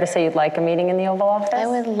 fair to say you'd like a meeting in the Oval Office? I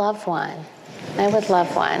would love one. I would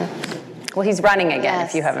love one. Well, he's running again, Yes.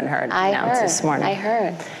 if you haven't heard, I heard. this morning. I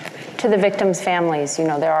heard. To the victims' families,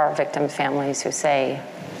 there are victims' families who say,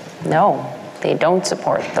 no, they don't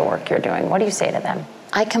support the work you're doing. What do you say to them?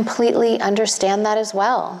 I completely understand that as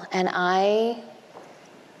well. And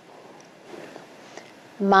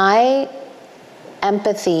my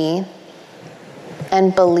empathy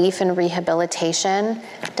and belief in rehabilitation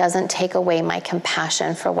doesn't take away my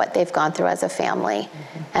compassion for what they've gone through as a family.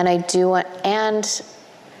 And and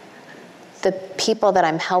the people that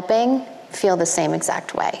I'm helping feel the same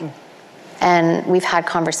exact way. And we've had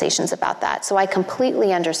conversations about that. So I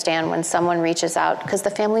completely understand when someone reaches out, because the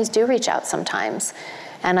families do reach out sometimes.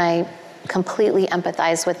 And I completely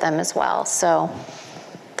empathize with them as well. So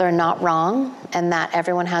they're not wrong, and that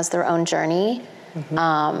everyone has their own journey.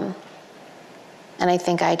 And I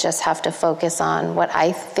think I just have to focus on what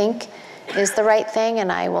I think is the right thing,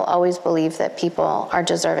 and I will always believe that people are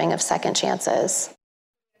deserving of second chances.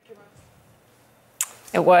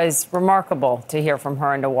 It was remarkable to hear from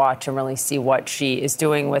her and to watch and really see what she is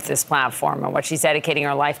doing with this platform and what she's dedicating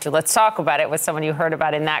her life to. Let's talk about it with someone you heard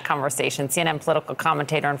about in that conversation, CNN political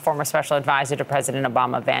commentator and former special advisor to President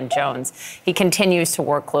Obama, Van Jones. He continues to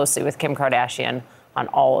work closely with Kim Kardashian on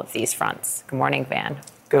all of these fronts. Good morning, Van.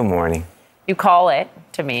 Good morning. You call it,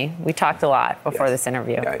 to me, we talked a lot before this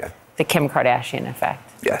interview, the Kim Kardashian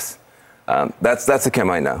effect. Yes. That's the Kim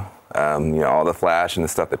I know. All the flash and the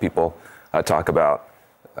stuff that people talk about.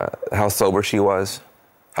 How sober she was,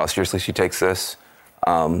 how seriously she takes this.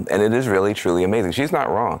 And it is really, truly amazing. She's not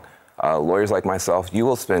wrong. Lawyers like myself, you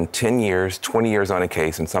will spend 10 years, 20 years on a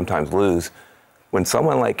case and sometimes lose. When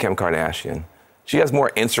someone like Kim Kardashian, she has more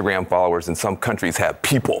Instagram followers than some countries have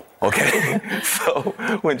people, okay? So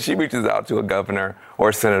when she reaches out to a governor or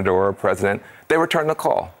a senator or a president, they return the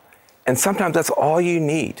call. And sometimes that's all you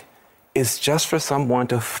need is just for someone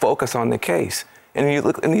to focus on the case. And you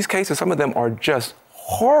look in these cases, some of them are just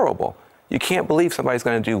horrible. You can't believe somebody's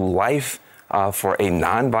going to do life for a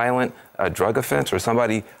nonviolent drug offense, or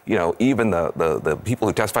somebody, even the people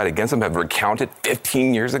who testified against them have recounted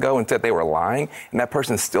 15 years ago and said they were lying, and that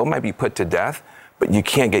person still might be put to death, but you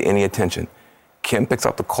can't get any attention. Kim picks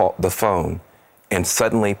up the phone, and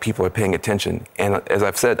suddenly people are paying attention. And as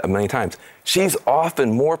I've said a million times, she's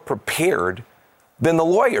often more prepared than the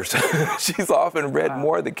lawyers. She's often read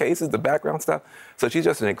more of the cases, the background stuff. So she's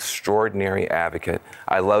just an extraordinary advocate.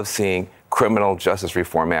 I love seeing criminal justice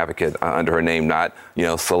reform advocate under her name, not,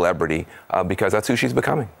 celebrity, because that's who she's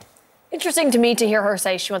becoming. Interesting to me to hear her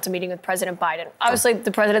say she wants a meeting with President Biden. Obviously,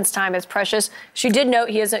 the president's time is precious. She did note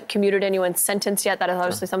he hasn't commuted anyone's sentence yet. That is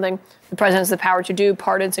obviously something the president has the power to do,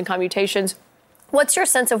 pardons and commutations. What's your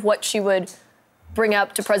sense of what she would bring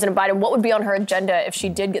up to President Biden? What would be on her agenda if she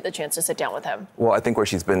did get the chance to sit down with him? Well, I think where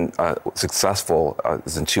she's been successful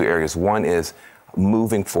is in two areas. One is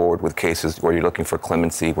moving forward with cases where you're looking for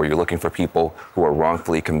clemency, where you're looking for people who are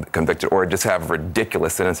wrongfully convicted or just have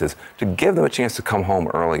ridiculous sentences, to give them a chance to come home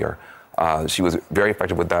earlier. She was very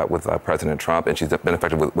effective with that with President Trump, and she's been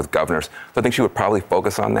effective with governors. So I think she would probably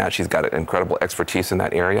focus on that. She's got an incredible expertise in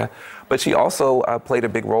that area. But she also played a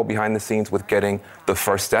big role behind the scenes with getting the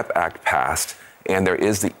First Step Act passed. And there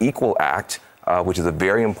is the Equal Act, which is a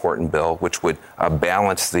very important bill, which would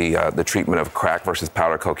balance the treatment of crack versus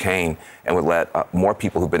powder cocaine and would let more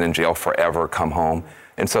people who've been in jail forever come home.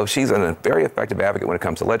 And so she's a very effective advocate when it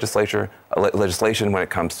comes to legislation, when it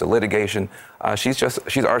comes to litigation.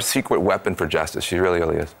 She's our secret weapon for justice. She really,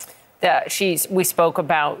 really is. We spoke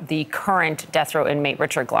about the current death row inmate,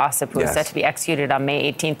 Richard Glossip, who is set to be executed on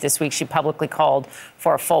May 18th this week. She publicly called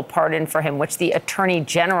for a full pardon for him, which the Attorney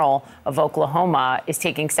General of Oklahoma is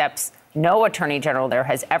taking steps no attorney general there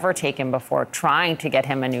has ever taken before, trying to get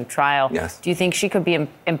him a new trial. Yes. Do you think she could be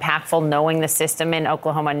impactful knowing the system in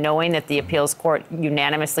Oklahoma, knowing that the appeals court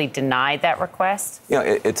unanimously denied that request?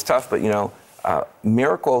 It's tough, but,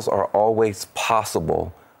 miracles are always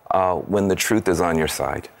possible when the truth is on your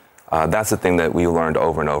side. That's the thing that we learned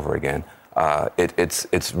over and over again.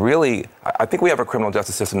 It's really, I think we have a criminal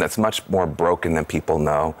justice system that's much more broken than people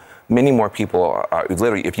know. Many more people are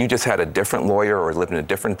literally, if you just had a different lawyer or lived in a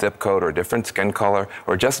different zip code or a different skin color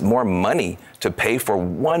or just more money to pay for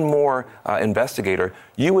one more investigator,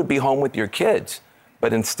 you would be home with your kids.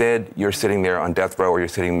 But instead, you're sitting there on death row or you're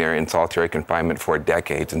sitting there in solitary confinement for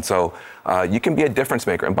decades. And so you can be a difference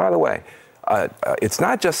maker. And by the way, it's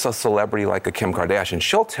not just a celebrity like a Kim Kardashian.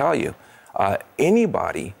 She'll tell you,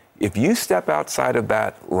 anybody, if you step outside of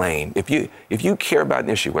that lane, if you care about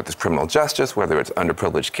an issue, whether it's criminal justice, whether it's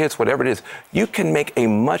underprivileged kids, whatever it is, you can make a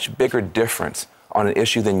much bigger difference on an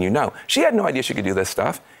issue than you know. She had no idea she could do this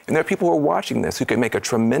stuff. And there are people who are watching this who can make a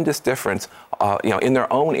tremendous difference, in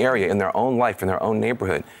their own area, in their own life, in their own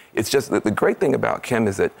neighborhood. It's just that the great thing about Kim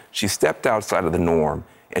is that she stepped outside of the norm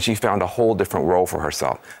and she found a whole different role for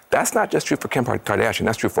herself. That's not just true for Kim Kardashian,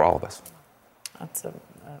 that's true for all of us. That's a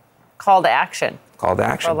call to action. Call to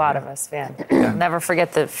action. For a lot of us, man. I'll never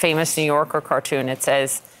forget the famous New Yorker cartoon. It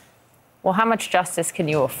says, well, how much justice can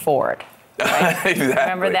you afford? Right? Exactly.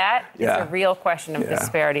 Remember that? Yeah. It's a real question of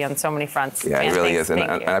disparity on so many fronts. Yeah, it really is. And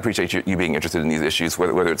I appreciate you being interested in these issues,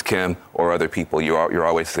 whether it's Kim or other people. You're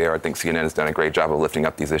always there. I think CNN has done a great job of lifting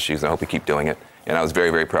up these issues, and I hope you keep doing it. And I was very,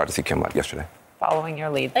 very proud to see Kim yesterday. Following your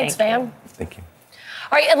lead. Thanks, fam. Thank you.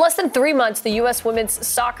 All right, in less than 3 months, the U.S. women's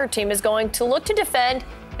soccer team is going to look to defend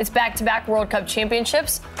its back-to-back World Cup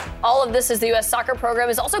championships. All of this as the U.S. soccer program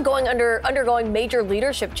is also undergoing major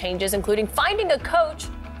leadership changes, including finding a coach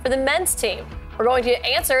for the men's team. We're going to get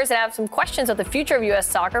answers and have some questions of the future of U.S.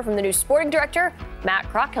 soccer from the new sporting director,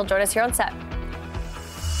 Matt Kroc. He'll join us here on set.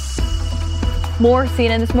 More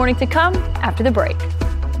CNN This Morning to come after the break.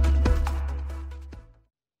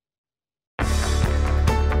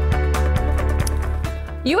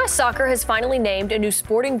 U.S. Soccer has finally named a new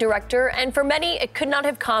sporting director, and for many, it could not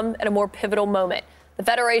have come at a more pivotal moment. The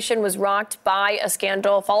federation was rocked by a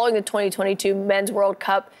scandal following the 2022 Men's World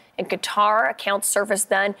Cup in Qatar. Accounts surfaced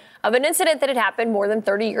then of an incident that had happened more than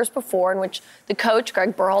 30 years before in which the coach,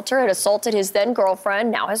 Greg Berhalter, had assaulted his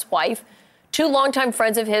then-girlfriend, now his wife. 2 longtime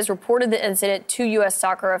friends of his reported the incident to U.S.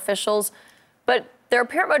 soccer officials, but their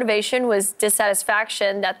apparent motivation was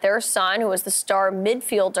dissatisfaction that their son, who was the star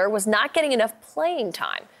midfielder, was not getting enough playing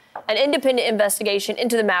time. An independent investigation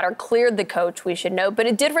into the matter cleared the coach, we should note, but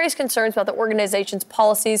it did raise concerns about the organization's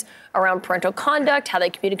policies around parental conduct, how they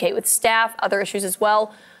communicate with staff, other issues as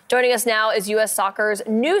well. Joining us now is U.S. Soccer's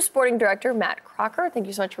new sporting director, Matt Crocker. Thank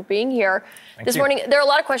you so much for being here. This morning, there are a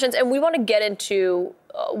lot of questions, and we want to get into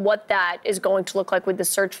what that is going to look like with the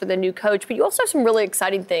search for the new coach, but you also have some really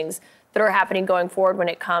exciting things that are happening going forward when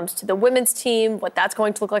it comes to the women's team, what that's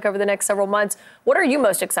going to look like over the next several months. What are you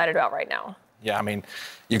most excited about right now? Yeah, I mean,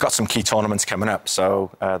 you've got some key tournaments coming up.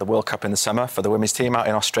 So the World Cup in the summer for the women's team out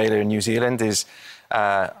in Australia and New Zealand is,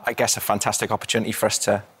 I guess, a fantastic opportunity for us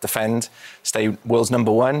to defend, stay world's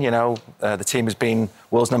number one. The team has been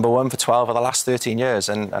world's number one for 12 of the last 13 years.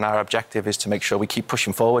 And our objective is to make sure we keep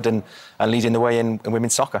pushing forward and leading the way in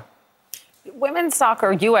women's soccer. Women's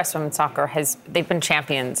soccer, U.S. women's soccer, they've been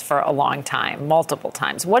champions for a long time, multiple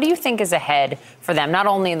times. What do you think is ahead for them, not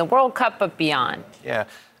only in the World Cup, but beyond? Yeah,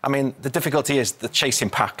 I mean, the difficulty is the chasing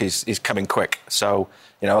pack is coming quick. So,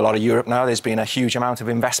 a lot of Europe now, there's been a huge amount of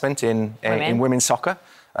investment in women's soccer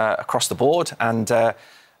across the board, and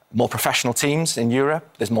more professional teams in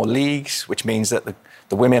Europe. There's more leagues, which means that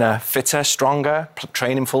the women are fitter, stronger,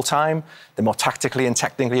 training full time. They're more tactically and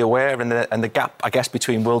technically aware, and the gap, I guess,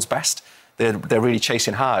 between world's best, they're really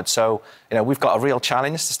chasing hard. So, we've got a real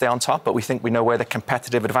challenge to stay on top, but we think we know where the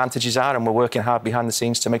competitive advantages are, and we're working hard behind the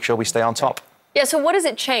scenes to make sure we stay on top. Yeah, so what does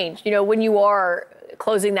it change, when you are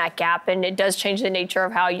closing that gap, and it does change the nature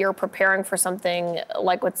of how you're preparing for something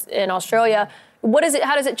like what's in Australia?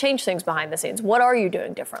 How does it change things behind the scenes? What are you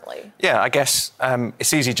doing differently? Yeah, I guess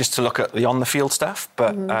it's easy just to look at the on-the-field stuff,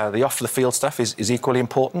 but the off-the-field stuff is equally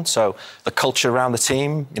important. So the culture around the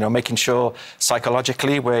team, making sure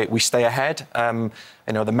psychologically we stay ahead.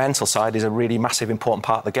 The mental side is a really massive, important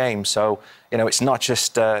part of the game. So, it's not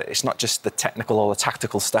just the technical or the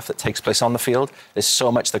tactical stuff that takes place on the field. There's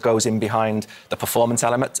so much that goes in behind the performance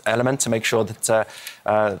element to make sure that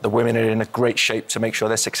the women are in a great shape to make sure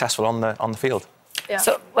they're successful on the field. Yeah.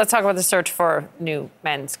 So let's talk about the search for new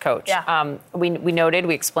men's coach. Yeah.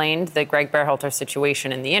 We explained the Greg Berhalter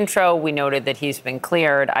situation in the intro. We noted that he's been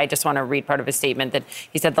cleared. I just want to read part of his statement that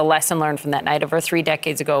he said the lesson learned from that night over 3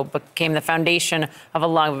 decades ago became the foundation of a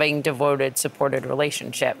loving, devoted, supported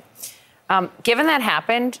relationship. Given that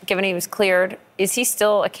happened, given he was cleared, is he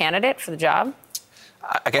still a candidate for the job?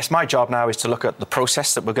 I guess my job now is to look at the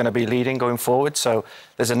process that we're going to be leading going forward. So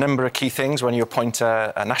there's a number of key things when you appoint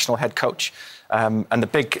a national head coach. And the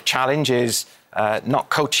big challenge is not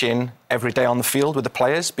coaching every day on the field with the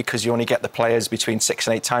players, because you only get the players between 6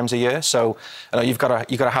 and 8 times a year. So you've got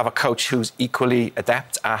to have a coach who's equally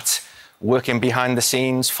adept at working behind the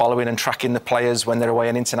scenes, following and tracking the players when they're away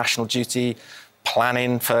on international duty,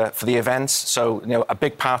 planning for the events. So a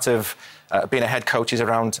big part of being a head coach is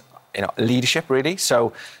around leadership, really.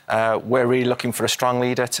 So we're really looking for a strong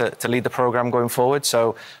leader to lead the program going forward.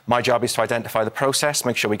 So my job is to identify the process,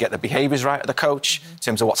 make sure we get the behaviours right of the coach in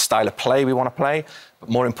terms of what style of play we want to play, but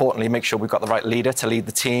more importantly, make sure we've got the right leader to lead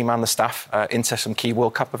the team and the staff into some key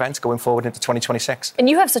World Cup events going forward into 2026. And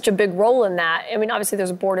you have such a big role in that. I mean, obviously there's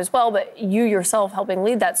a board as well, but you yourself helping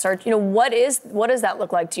lead that search. What does that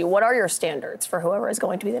look like to you? What are your standards for whoever is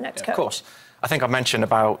going to be the next coach? Of course. I think I've mentioned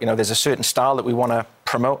about, there's a certain style that we want to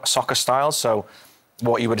promote, soccer style. So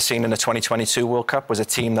what you would have seen in the 2022 World Cup was a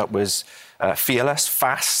team that was fearless,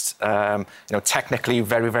 fast, technically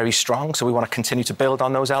very, very strong. So we want to continue to build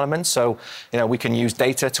on those elements. So, we can use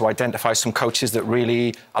data to identify some coaches that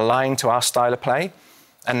really align to our style of play.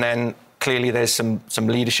 And then clearly there's some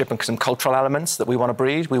leadership and some cultural elements that we want to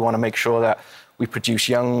breed. We want to make sure that we produce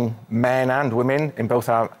young men and women in both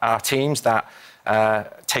our teams that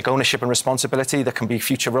take ownership and responsibility, that can be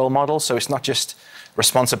future role models. So it's not just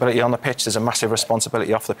responsibility on the pitch, there's a massive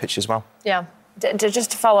responsibility off the pitch as well. Yeah.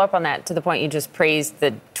 Just to follow up on that, to the point you just praised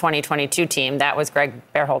the 2022 team, that was Greg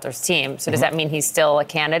Berhalter's team. So does that mean he's still a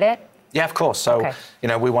candidate? Yeah, of course. So,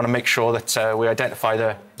 we want to make sure that we identify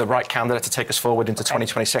the right candidate to take us forward into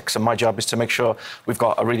 2026. And my job is to make sure we've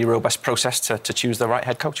got a really robust process to choose the right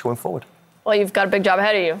head coach going forward. Well, you've got a big job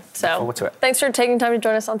ahead of you. So look forward to it. Thanks for taking time to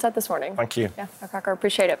join us on set this morning. Thank you. Yeah, Crocker,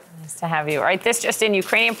 appreciate it. Nice to have you. All right, this just in,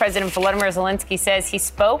 Ukrainian President Volodymyr Zelensky says he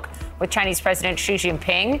spoke with Chinese President Xi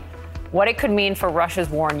Jinping. What it could mean for Russia's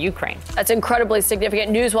war in Ukraine. That's incredibly significant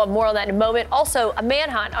news. We'll have more on that in a moment. Also, a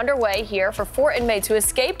manhunt underway here for 4 inmates who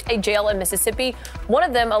escaped a jail in Mississippi. One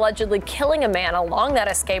of them allegedly killing a man along that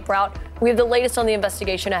escape route. We have the latest on the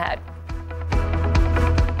investigation ahead.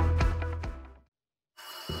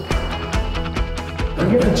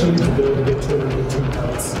 I'm going to continue to build and get 218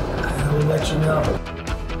 pounds. I will let you know.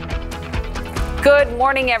 Good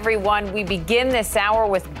morning, everyone. We begin this hour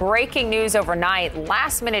with breaking news overnight.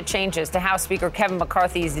 Last-minute changes to House Speaker Kevin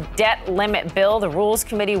McCarthy's debt limit bill. The Rules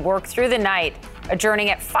Committee worked through the night, adjourning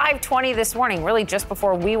at 5:20 this morning, really just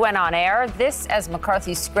before we went on air. This as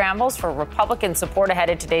McCarthy scrambles for Republican support ahead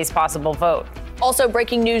of today's possible vote. Also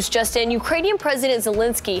breaking news just in, Ukrainian President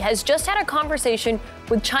Zelensky has just had a conversation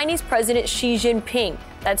with Chinese President Xi Jinping.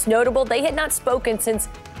 That's notable. They had not spoken since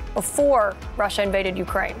before Russia invaded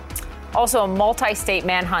Ukraine. Also, a multi-state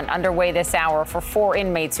manhunt underway this hour for 4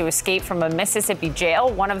 inmates who escaped from a Mississippi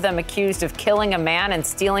jail. One of them accused of killing a man and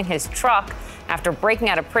stealing his truck after breaking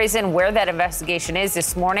out of prison. Where that investigation is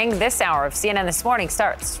this morning. This hour of CNN This Morning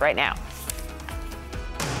starts right now.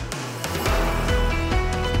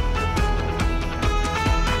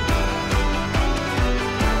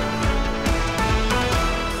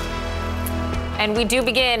 And we do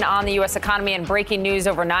begin on the U.S. economy and breaking news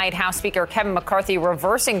overnight. House Speaker Kevin McCarthy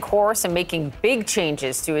reversing course and making big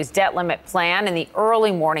changes to his debt limit plan in the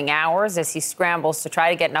early morning hours as he scrambles to try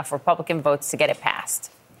to get enough Republican votes to get it passed.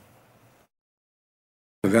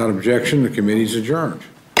 Without objection, the committee is adjourned.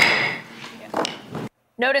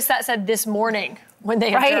 Notice that said this morning when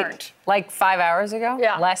they adjourned. Like 5 hours ago?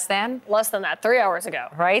 Yeah. Less than that, 3 hours ago.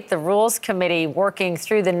 Right? The Rules Committee working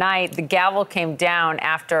through the night. The gavel came down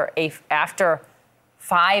after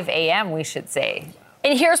 5 a.m., we should say.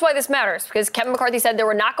 And here's why this matters, because Kevin McCarthy said there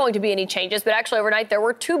were not going to be any changes, but actually overnight there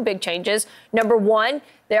were two big changes. Number one,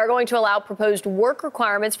 they are going to allow proposed work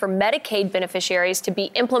requirements for Medicaid beneficiaries to be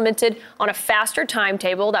implemented on a faster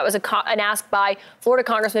timetable. That was an ask by Florida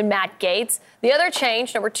Congressman Matt Gaetz. The other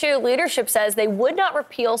change, number two, leadership says they would not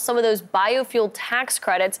repeal some of those biofuel tax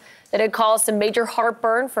credits that had caused some major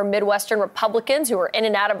heartburn for Midwestern Republicans who were in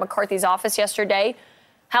and out of McCarthy's office yesterday.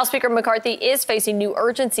 House Speaker McCarthy is facing new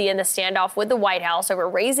urgency in the standoff with the White House over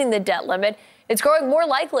raising the debt limit. It's growing more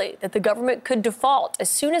likely that the government could default as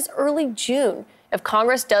soon as early June if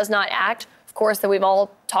Congress does not act. Of course, that we've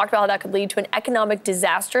all talked about how that could lead to an economic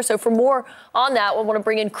disaster. So for more on that, we want to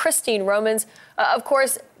bring in Christine Romans. Of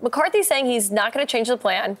course, McCarthy's saying he's not going to change the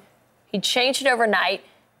plan. He changed it overnight.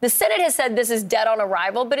 The Senate has said this is dead on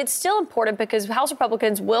arrival, but it's still important because House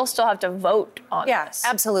Republicans will still have to vote on this.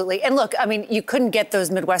 Absolutely. And look, I mean, you couldn't get those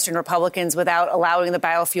Midwestern Republicans without allowing the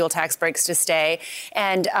biofuel tax breaks to stay.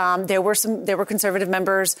 And there were conservative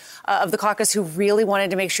members of the caucus who really wanted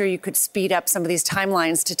to make sure you could speed up some of these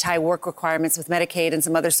timelines to tie work requirements with Medicaid and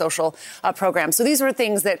some other social programs. So these were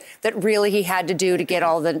things that really he had to do to get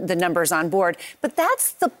all the numbers on board. But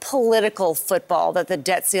that's the political football that the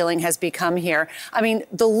debt ceiling has become here. I mean,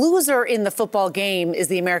 the loser in the football game is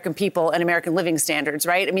the American people and American living standards,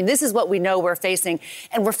 right? I mean, this is what we know we're facing.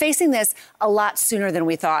 And we're facing this a lot sooner than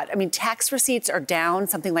we thought. I mean, tax receipts are down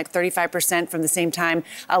something like 35% from the same time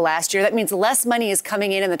last year. That means less money is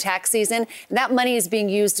coming in the tax season. And that money is being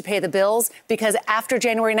used to pay the bills because after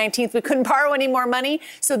January 19th, we couldn't borrow any more money.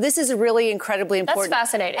 So this is really incredibly important.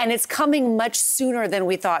 That's fascinating. And it's coming much sooner than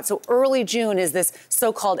we thought. So early June is this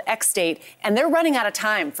so-called X date. And they're running out of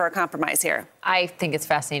time for a compromise here. I think it's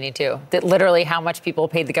fascinating, too, that literally how much people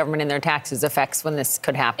paid the government in their taxes affects when this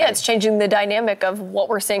could happen. Yeah, it's changing the dynamic of what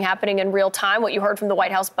we're seeing happening in real time. What you heard from the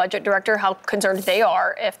White House budget director, how concerned they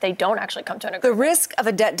are if they don't actually come to an agreement. The risk of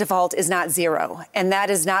a debt default is not zero, and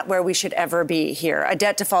that is not where we should ever be here. A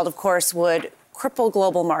debt default, of course, would cripple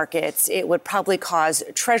global markets. It would probably cause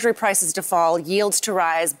treasury prices to fall, yields to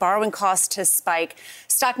rise, borrowing costs to spike,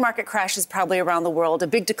 stock market crashes probably around the world, a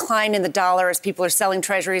big decline in the dollar as people are selling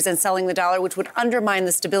treasuries and selling the dollar, which would undermine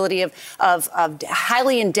the stability of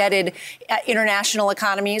highly indebted international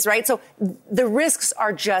economies, right? So the risks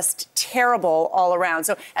are just terrible all around.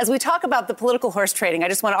 So as we talk about the political horse trading, I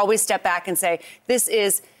just want to always step back and say this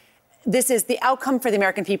is the outcome for the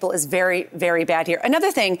American people is very, very bad here.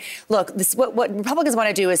 Another thing, look, what Republicans want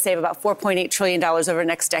to do is save about $4.8 trillion over the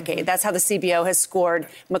next decade. That's how the CBO has scored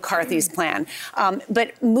McCarthy's plan.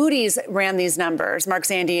 But Moody's ran these numbers, Mark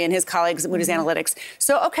Zandi and his colleagues at Moody's Analytics.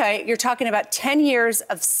 So, OK, you're talking about 10 years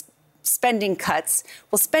of spending cuts.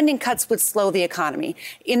 Well, spending cuts would slow the economy.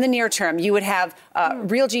 In the near term, you would have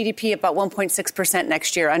real GDP about 1.6%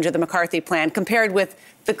 next year under the McCarthy plan, compared with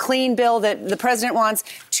the clean bill that the president wants,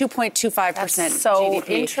 2.25% so GDP.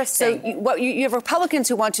 Interesting. So you have Republicans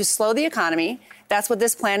who want to slow the economy. That's what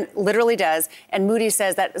this plan literally does. And Moody's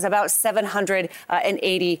says that is about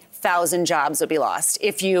 780,000 jobs will be lost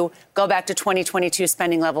if you go back to 2022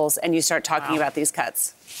 spending levels and you start talking about these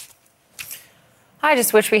cuts. I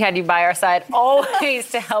just wish we had you by our side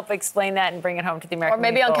always to help explain that and bring it home to the American people.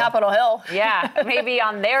 Or maybe on Capitol Hill. Yeah, maybe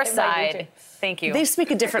on their side. Thank you. They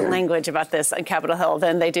speak a different language about this on Capitol Hill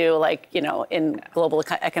than they do, in global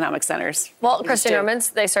economic centers. Well, Christine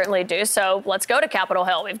Romans, they certainly do. So let's go to Capitol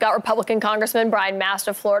Hill. We've got Republican Congressman Brian Mast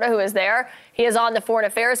of Florida, who is there. He is on the Foreign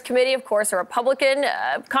Affairs Committee, of course, a Republican.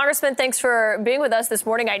 Congressman, thanks for being with us this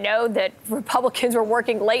morning. I know that Republicans were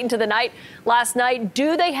working late into the night last night.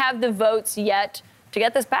 Do they have the votes yet to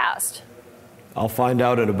get this passed? I'll find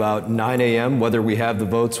out at about 9 a.m. whether we have the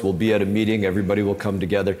votes. We'll be at a meeting. Everybody will come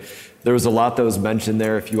together. There was a lot that was mentioned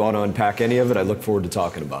there. If you want to unpack any of it, I look forward to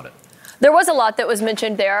talking about it. There was a lot that was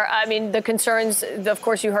mentioned there. I mean, the concerns, of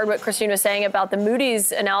course, you heard what Christine was saying about the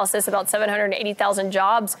Moody's analysis, about 780,000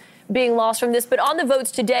 jobs being lost from this. But on the votes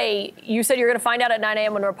today, you said you're going to find out at 9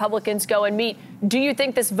 a.m. when Republicans go and meet. Do you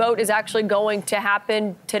think this vote is actually going to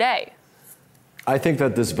happen today? I think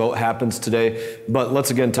that this vote happens today, but let's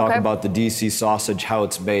again talk about the D.C. sausage, how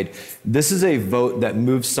it's made. This is a vote that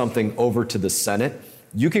moves something over to the Senate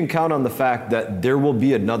you can count on the fact that there will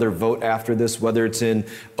be another vote after this, whether it's in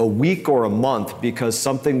a week or a month, because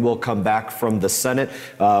something will come back from the Senate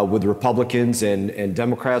with Republicans and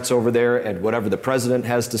Democrats over there, and whatever the president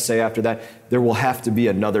has to say after that, there will have to be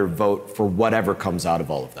another vote for whatever comes out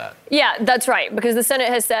of all of that. Yeah, that's right, because the Senate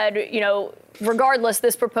has said, regardless,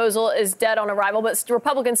 this proposal is dead on arrival, but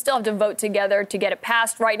Republicans still have to vote together to get it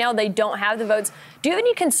passed. Right now, they don't have the votes. Do you have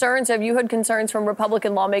any concerns? Have you had concerns from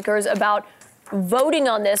Republican lawmakers about voting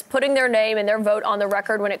on this, putting their name and their vote on the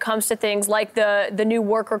record when it comes to things like the new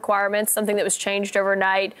work requirements, something that was changed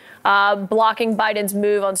overnight, blocking Biden's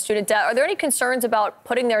move on student debt? Are there any concerns about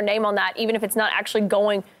putting their name on that, even if it's not actually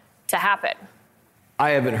going to happen?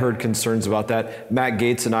 I haven't heard concerns about that. Matt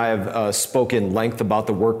Gaetz and I have spoken length about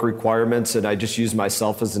the work requirements, and I just use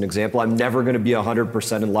myself as an example. I'm never going to be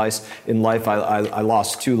 100% in life. I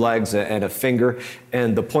lost 2 legs and a finger,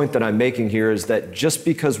 and the point that I'm making here is that just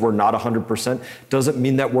because we're not 100% doesn't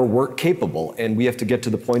mean that we're work capable, and we have to get to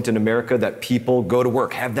the point in America that people go to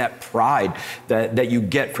work, have that pride that you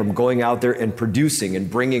get from going out there and producing and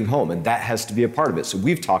bringing home, and that has to be a part of it. So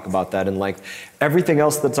we've talked about that in length. Everything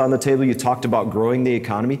else that's on the table, you talked about growing the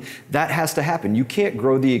economy, that has to happen. You can't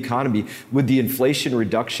grow the economy with the Inflation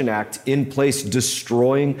Reduction Act in place,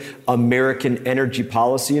 destroying American energy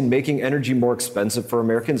policy and making energy more expensive for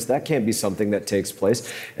Americans. That can't be something that takes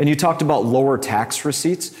place. And you talked about lower tax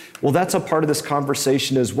receipts. Well, that's a part of this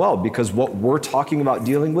conversation as well, because what we're talking about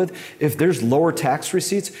dealing with, if there's lower tax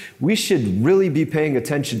receipts, we should really be paying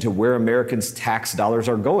attention to where Americans' tax dollars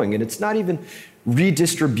are going. And it's not even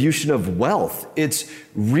redistribution of wealth. It's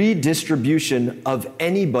redistribution of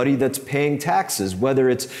anybody that's paying taxes, whether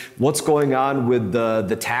it's what's going on with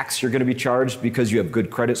the tax you're going to be charged because you have good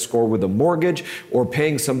credit score with a mortgage or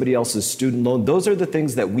paying somebody else's student loan. Those are the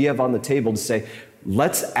things that we have on the table to say,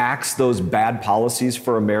 let's axe those bad policies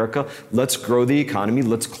for America. Let's grow the economy.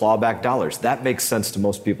 Let's claw back dollars. That makes sense to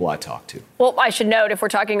most people I talk to. Well, I should note, if we're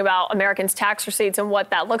talking about Americans' tax receipts and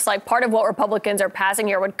what that looks like, part of what Republicans are passing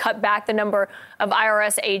here would cut back the number of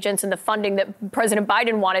IRS agents and the funding that President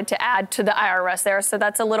Biden wanted to add to the IRS there. So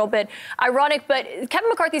that's a little bit ironic. But Kevin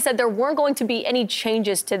McCarthy said there weren't going to be any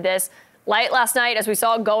changes to this. Late last night, as we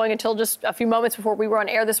saw it going until just a few moments before we were on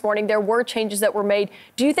air this morning, there were changes that were made.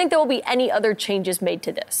 Do you think there will be any other changes made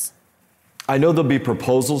to this? I know there'll be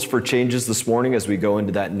proposals for changes this morning as we go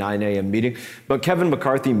into that 9 a.m. meeting, but Kevin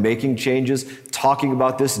McCarthy making changes, talking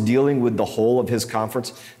about this, dealing with the whole of his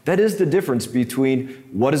conference, that is the difference between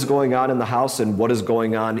what is going on in the House and what is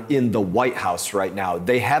going on in the White House right now.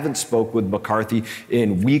 They haven't spoke with McCarthy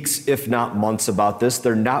in weeks, if not months, about this.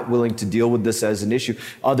 They're not willing to deal with this as an issue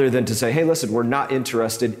other than to say, hey, listen, we're not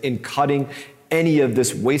interested in cutting any of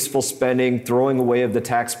this wasteful spending, throwing away of the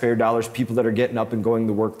taxpayer dollars, people that are getting up and going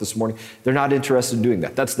to work this morning. They're not interested in doing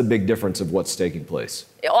that. That's the big difference of what's taking place.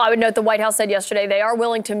 Well, I would note the White House said yesterday they are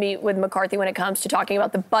willing to meet with McCarthy when it comes to talking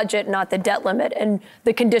about the budget, not the debt limit, and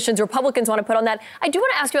the conditions Republicans want to put on that. I do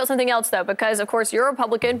want to ask you about something else, though, because, of course, you're a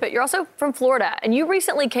Republican, but you're also from Florida. And you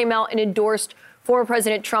recently came out and endorsed former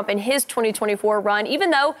President Trump in his 2024 run,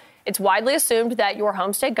 even though it's widely assumed that your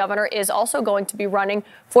home state governor is also going to be running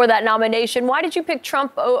for that nomination. Why did you pick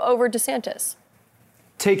Trump over DeSantis?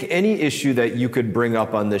 Take any issue that you could bring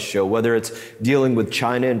up on this show, whether it's dealing with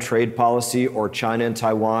China and trade policy or China and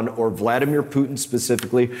Taiwan or Vladimir Putin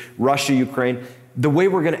specifically, Russia, Ukraine, the way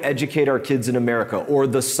we're going to educate our kids in America or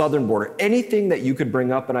the southern border, anything that you could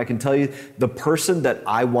bring up. And I can tell you the person that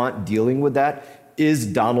I want dealing with that is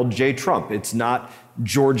Donald J. Trump. It's not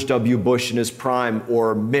George W. Bush in his prime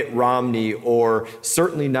or Mitt Romney or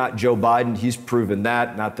certainly not Joe Biden. He's proven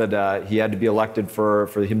that. Not that he had to be elected for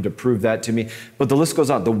him to prove that to me. But the list goes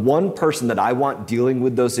on. The one person that I want dealing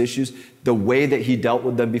with those issues, the way that he dealt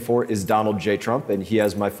with them before, is Donald J. Trump, and he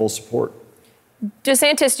has my full support.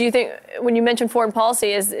 DeSantis, do you think, when you mention foreign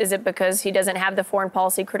policy, is it because he doesn't have the foreign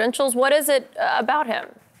policy credentials? What is it about him?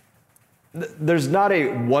 There's not a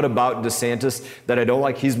what about DeSantis that I don't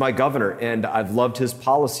like. He's my governor, and I've loved his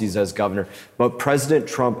policies as governor. But President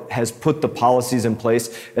Trump has put the policies in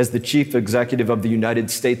place as the chief executive of the United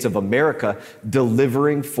States of America,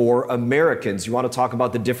 delivering for Americans. You want to talk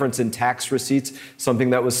about the difference in tax receipts,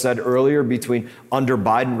 something that was said earlier between under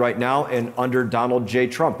Biden right now and under Donald J.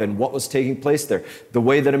 Trump, and what was taking place there. The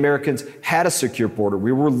way that Americans had a secure border.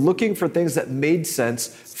 We were looking for things that made sense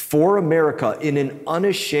for America in an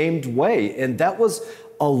unashamed way. And that was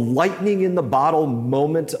a lightning in the bottle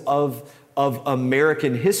moment of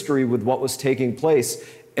American history with what was taking place.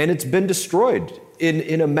 And it's been destroyed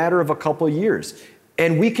in a matter of a couple of years.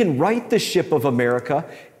 And we can right the ship of America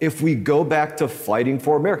if we go back to fighting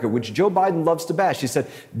for America, which Joe Biden loves to bash. He said,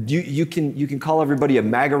 you can call everybody a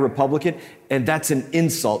MAGA Republican, and that's an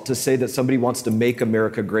insult to say that somebody wants to make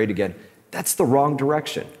America great again. That's the wrong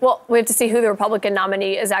direction. Well, we have to see who the Republican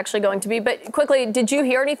nominee is actually going to be. But quickly, did you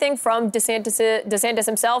hear anything from DeSantis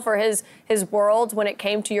himself or his world when it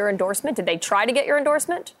came to your endorsement? Did they try to get your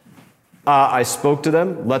endorsement? I spoke to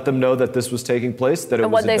them, let them know that this was taking place, that it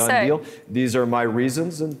was a done deal. These are my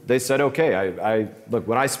reasons, and they said, okay. I look,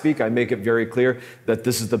 when I speak, I make it very clear that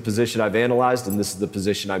this is the position I've analyzed and this is the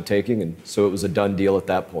position I'm taking, and so it was a done deal at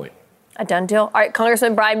that point. A done deal. All right,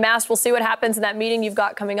 Congressman Brian Mast, we'll see what happens in that meeting you've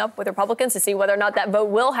got coming up with Republicans to see whether or not that vote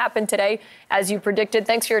will happen today, as you predicted.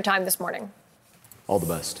 Thanks for your time this morning. All the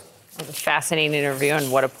best. It was a fascinating interview,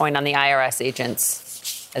 and what a point on the IRS agents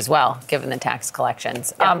as well, given the tax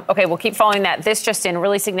collections. Yeah. Okay, we'll keep following that. This just in,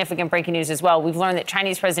 really significant breaking news as well. We've learned that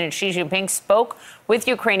Chinese President Xi Jinping spoke with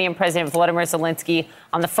Ukrainian President Volodymyr Zelensky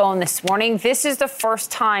on the phone this morning. This is the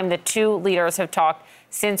first time the two leaders have talked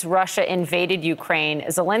since Russia invaded Ukraine.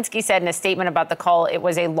 Zelensky said in a statement about the call, it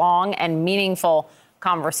was a long and meaningful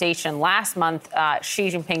conversation. Last month, Xi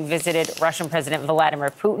Jinping visited Russian President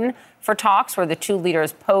Vladimir Putin for talks where the two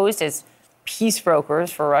leaders posed as peace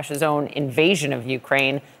brokers for Russia's own invasion of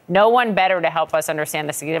Ukraine. No one better to help us understand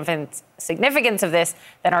the significance of this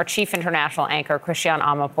than our chief international anchor, Christian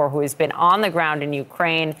Amanpour, who has been on the ground in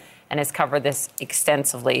Ukraine and has covered this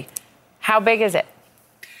extensively. How big is it?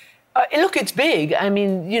 Look, it's big. I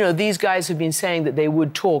mean, these guys have been saying that they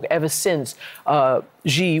would talk ever since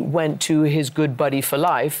Xi went to his good buddy for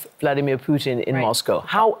life, Vladimir Putin, in Moscow.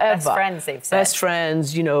 However, best friends, they've said. Best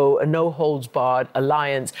friends, a no-holds-barred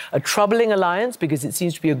alliance, a troubling alliance because it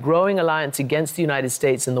seems to be a growing alliance against the United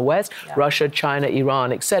States and the West, Russia, China,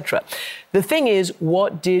 Iran, etc. The thing is,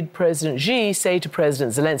 what did President Xi say to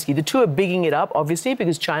President Zelensky? The two are bigging it up, obviously,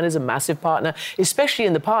 because China's a massive partner, especially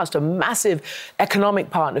in the past, a massive economic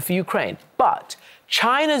partner for Ukraine. But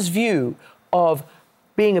China's view of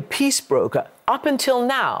being a peace broker up until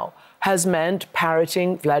now has meant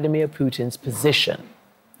parroting Vladimir Putin's position.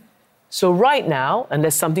 So right now,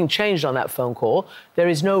 unless something changed on that phone call, there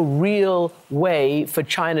is no real way for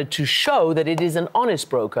China to show that it is an honest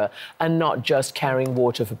broker and not just carrying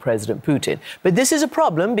water for President Putin. But this is a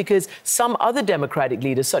problem because some other democratic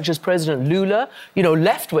leaders, such as President Lula,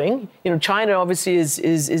 left-wing, China obviously is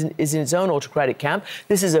in its own autocratic camp.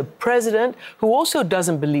 This is a president who also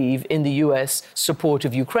doesn't believe in the U.S. support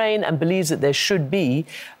of Ukraine and believes that there should be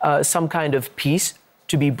some kind of peace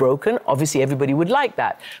to be broken. Obviously, everybody would like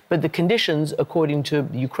that. But the conditions, according to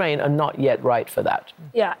Ukraine, are not yet right for that.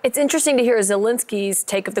 Yeah, it's interesting to hear Zelensky's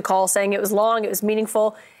take of the call, saying it was long, it was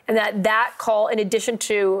meaningful, and that call, in addition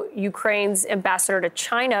to Ukraine's ambassador to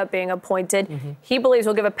China being appointed, he believes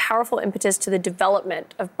will give a powerful impetus to the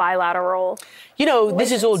development of bilateral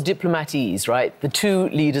this is all diplomatese, right? The two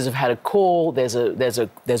leaders have had a call. There's a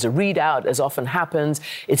readout, as often happens.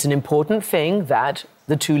 It's an important thing that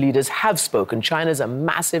the two leaders have spoken. China's a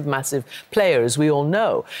massive, massive player, as we all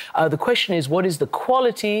know. The question is, what is the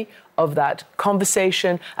quality of that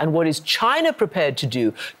conversation and what is China prepared to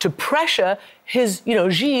do to pressure his,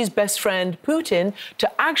 Xi's best friend, Putin, to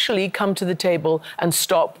actually come to the table and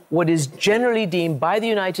stop what is generally deemed by the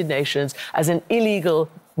United Nations as an illegal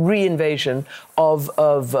reinvasion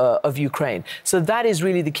of Ukraine. So that is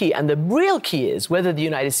really the key. And the real key is whether the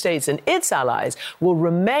United States and its allies will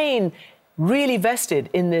remain really vested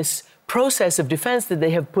in this process of defense that they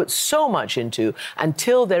have put so much into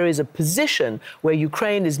until there is a position where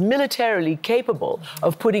Ukraine is militarily capable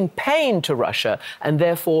of putting pain to Russia and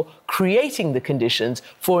therefore creating the conditions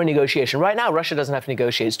for a negotiation. Right now, Russia doesn't have to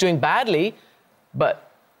negotiate. It's doing badly, but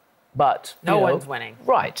no one's winning.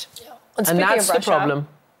 Right. And that's the problem.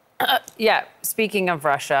 Speaking of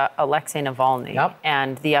Russia, Alexei Navalny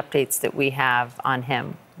and the updates that we have on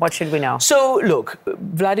him. What should we know? So, look,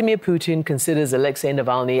 Vladimir Putin considers Alexei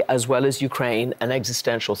Navalny, as well as Ukraine, an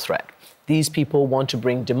existential threat. These people want to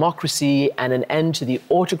bring democracy and an end to the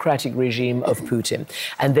autocratic regime of Putin.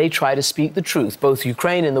 And they try to speak the truth, both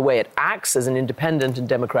Ukraine in the way it acts as an independent and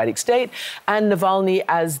democratic state, and Navalny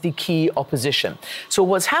as the key opposition. So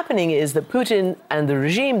what's happening is that Putin and the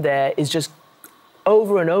regime there is just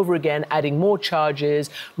over and over again, adding more charges,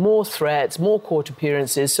 more threats, more court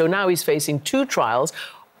appearances. So now he's facing two trials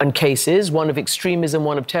and cases, one of extremism,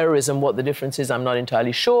 one of terrorism. What the difference is, I'm not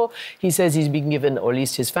entirely sure. He says he's been given, or at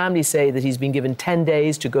least his family say, that he's been given 10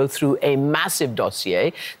 days to go through a massive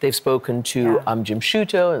dossier. They've spoken to Jim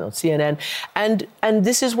Sciutto and on CNN. And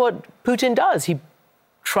this is what Putin does. He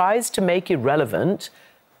tries to make irrelevant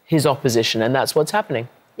his opposition, and that's what's happening.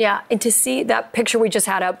 Yeah, and to see that picture we just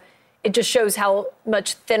had up, it just shows how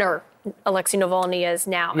much thinner Alexei Navalny is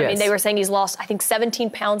now. Yes. I mean, they were saying he's lost, I think, 17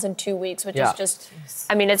 pounds in 2 weeks, which Yeah. is just,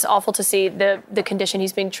 I mean, it's awful to see the condition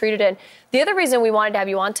he's being treated in. The other reason we wanted to have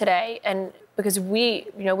you on today, and because we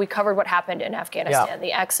covered what happened in Afghanistan,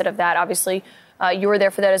 the exit of that, obviously, you were there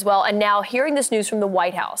for that as well. And now hearing this news from the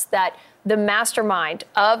White House that the mastermind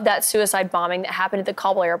of that suicide bombing that happened at the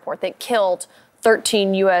Kabul airport that killed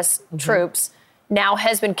 13 U.S. troops now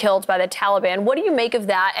has been killed by the Taliban. What do you make of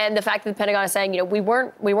that and the fact that the Pentagon is saying, we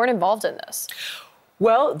weren't involved in this?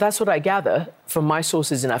 Well, that's what I gather from my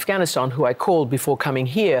sources in Afghanistan, who I called before coming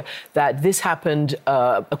here, that this happened,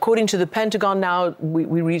 according to the Pentagon now,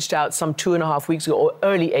 we reached out some 2.5 weeks ago, or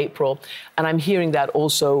early April, and I'm hearing that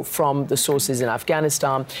also from the sources in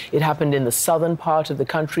Afghanistan. It happened in the southern part of the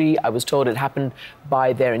country. I was told it happened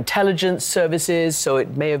by their intelligence services, so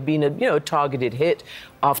it may have been a targeted hit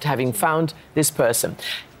after having found this person.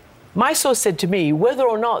 My source said to me, whether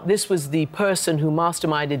or not this was the person who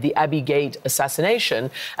masterminded the Abbey Gate assassination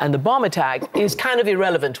and the bomb attack is kind of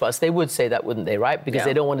irrelevant to us. They would say that, wouldn't they, right? Because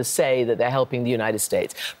they don't want to say that they're helping the United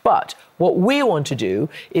States. But what we want to do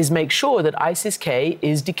is make sure that ISIS-K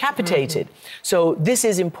is decapitated. So this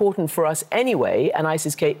is important for us anyway, and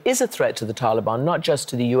ISIS-K is a threat to the Taliban, not just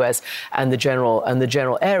to the US and the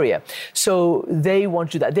general area. So they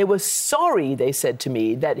want to do that. They were sorry, they said to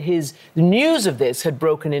me, that the news of this had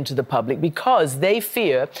broken into the public because they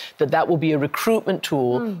fear that will be a recruitment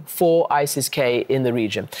tool for ISIS-K in the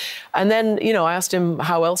region. And then, I asked him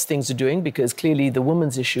how else things are doing, because clearly the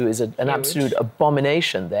women's issue is an absolute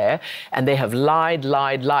abomination there. And they have lied.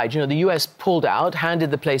 The US pulled out,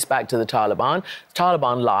 handed the place back to the Taliban.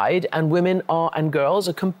 Taliban lied, and women and girls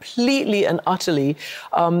are completely and utterly,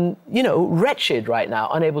 wretched right now,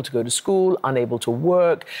 unable to go to school, unable to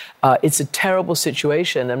work. It's a terrible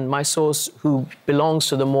situation. And my source, who belongs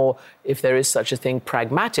to the more, if there is such a thing,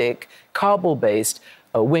 pragmatic, Kabul-based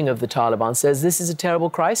wing of the Taliban, says this is a terrible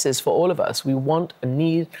crisis for all of us. We want and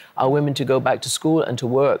need our women to go back to school and to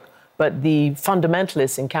work. But the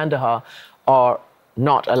fundamentalists in Kandahar are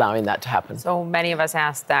not allowing that to happen. So many of us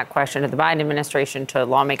asked that question to the Biden administration, to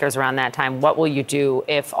lawmakers around that time. What will you do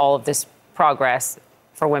if all of this progress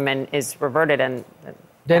for women is reverted? And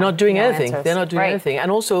they're not doing anything. Answers. They're not doing anything. And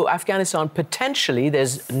also, Afghanistan, potentially,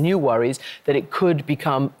 there's new worries that it could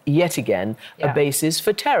become yet again a basis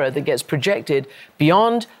for terror that gets projected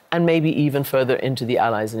beyond and maybe even further into the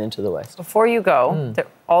Allies and into the West. Before you go,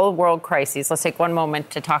 all world crises, let's take one moment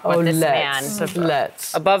to talk about this man.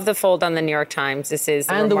 Let's. Above the fold on the New York Times, this is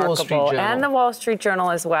and the Wall Street Journal. And the Wall Street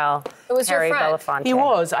Journal as well. It was Harry your friend. Belafonte. He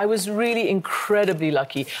was. I was really incredibly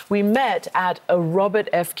lucky. We met at a Robert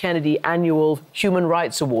F. Kennedy annual Human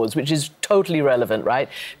Rights Awards, which is totally relevant, right?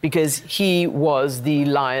 Because he was the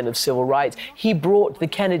lion of civil rights. He brought the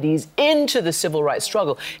Kennedys into the civil rights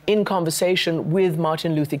struggle in conversation with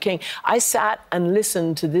Martin Luther King. I sat and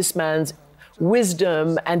listened to this man's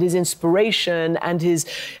wisdom and his inspiration and his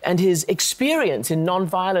experience in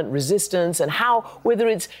nonviolent resistance, and how, whether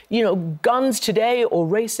it's guns today or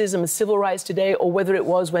racism and civil rights today, or whether it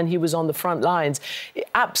was when he was on the front lines,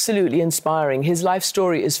 absolutely inspiring. His life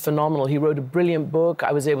story is phenomenal. He wrote a brilliant book.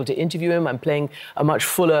 I was able to interview him. I'm playing a much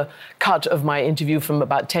fuller cut of my interview from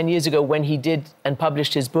about 10 years ago when he did and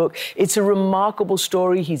published his book. It's a remarkable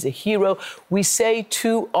story. He's a hero. We say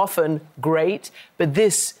too often great, but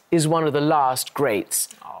this is one of the last greats.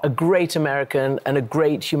 A great American and a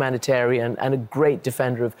great humanitarian and a great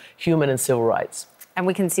defender of human and civil rights. And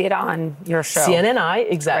we can see it on your show.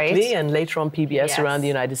 CNNI, exactly, Great. and later on PBS around the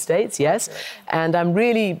United States, yes. And I'm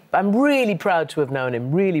really proud to have known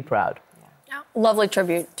him, really proud. Lovely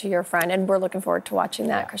tribute to your friend, and we're looking forward to watching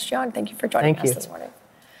that. Christian, thank you for joining us this morning.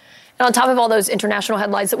 And on top of all those international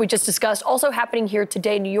headlines that we just discussed, also happening here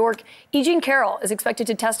today in New York, E. Jean Carroll is expected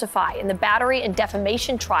to testify in the battery and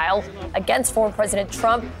defamation trial against former President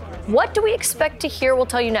Trump. What do we expect to hear? We'll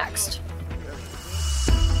tell you next.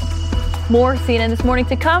 More CNN This Morning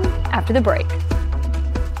to come after the break.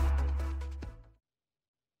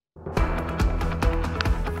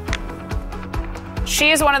 She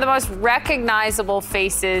is one of the most recognizable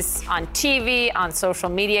faces on TV, on social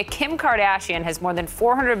media. Kim Kardashian has more than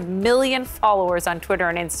 400 million followers on Twitter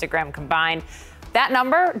and Instagram combined. That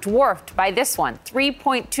number dwarfed by this one,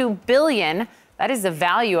 3.2 billion. That is the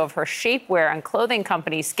value of her shapewear and clothing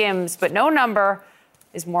company Skims, but no number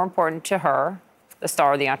is more important to her, the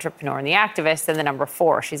star, the entrepreneur, and the activist, than the number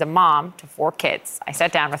 4. She's a mom to 4 kids. I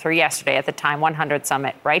sat down with her yesterday at the Time 100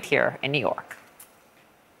 Summit right here in New York.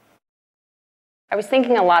 I was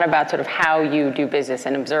thinking a lot about sort of how you do business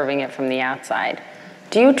and observing it from the outside.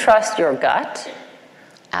 Do you trust your gut?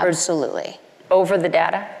 Absolutely. Over the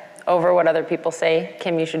data? over what other people say?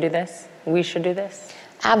 Kim, you should do this. We should do this.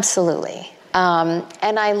 Absolutely.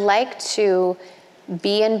 And I like to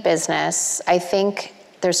be in business. I think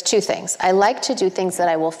there's two things. I like to do things that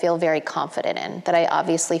I will feel very confident in, that I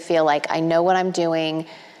obviously feel like I know what I'm doing.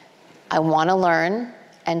 I want to learn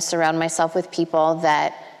and surround myself with people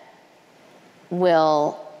that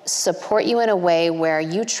will support you in a way where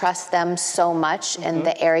you trust them so much in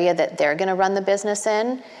the area that they're going to run the business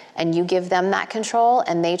in, and you give them that control,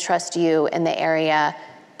 and they trust you in the area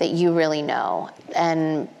that you really know.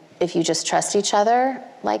 And if you just trust each other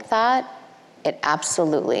like that, it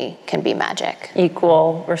absolutely can be magic.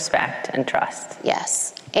 Equal respect and trust.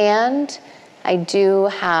 Yes. And I do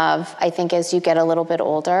have, I think as you get a little bit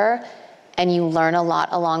older and you learn a lot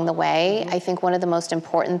along the way, I think one of the most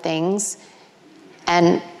important things,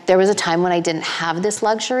 and there was a time when I didn't have this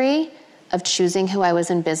luxury of choosing who I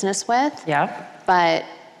was in business with. Yep. But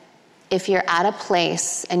if you're at a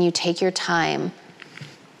place and you take your time,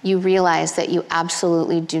 you realize that you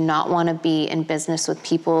absolutely do not want to be in business with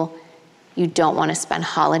people you don't want to spend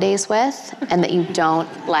holidays with and that you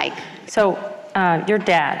don't like. So your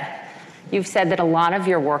dad, you've said that a lot of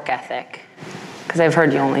your work ethic, because I've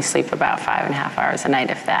heard you only sleep about 5.5 hours a night,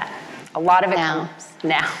 if that. A lot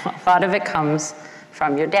of it comes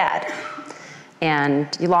from your dad. And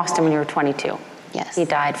you lost him when you were 22. Yes. He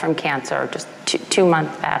died from cancer, just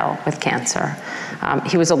two-month battle with cancer.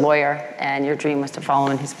 He was a lawyer, and your dream was to follow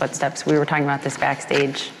in his footsteps. We were talking about this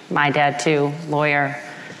backstage. My dad, too, lawyer,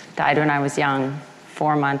 died when I was young,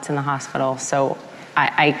 4 months in the hospital. So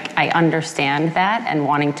I understand that and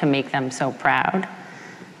wanting to make them so proud.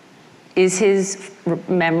 Is his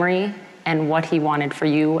memory and what he wanted for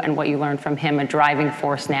you and what you learned from him a driving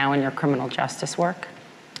force now in your criminal justice work?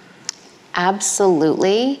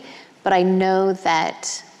 Absolutely. But I know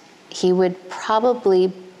that he would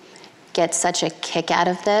probably get such a kick out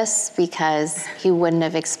of this because he wouldn't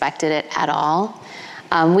have expected it at all.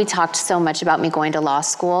 We talked so much about me going to law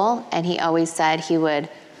school, and he always said he would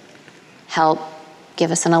help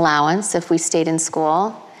give us an allowance if we stayed in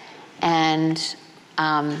school. And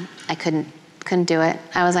I couldn't do it.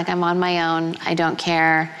 I was like, I'm on my own. I don't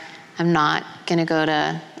care. I'm not going to go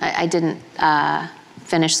to, I didn't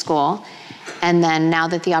finish school. And then now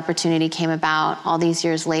that the opportunity came about all these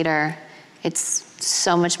years later, it's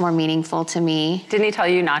so much more meaningful to me. Didn't he tell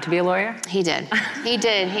you not to be a lawyer? He did. He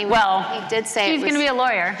did. He did say he's going to be a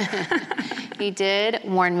lawyer. He did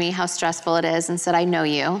warn me how stressful it is and said, I know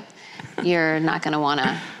you. You're not going to want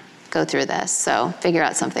to go through this, so figure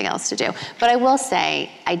out something else to do. But I will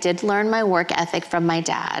say, I did learn my work ethic from my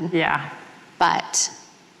dad. Yeah. But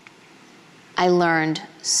I learned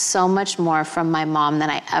so much more from my mom than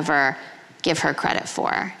I ever give her credit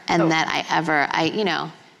for. And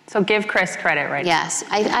So give Chris credit, right? Yes.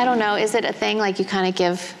 I don't know. Is it a thing like you kind of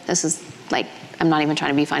give, this is like, I'm not even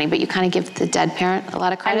trying to be funny, but you kind of give the dead parent a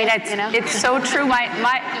lot of credit? I mean, it's so true.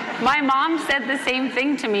 My mom said the same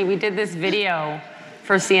thing to me. We did this video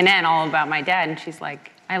for CNN all about my dad, and she's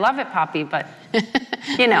like, I love it, Poppy, but,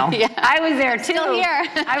 Yeah. I was there too. Still here.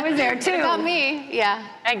 I was there too. What about me? Yeah.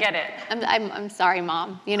 I get it. I'm sorry,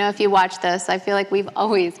 Mom. If you watch this, I feel like we've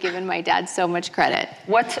always given my dad so much credit.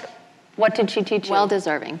 What did she teach you? Well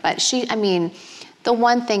deserving. But the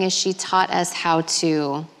one thing is she taught us how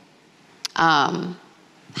to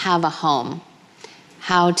have a home,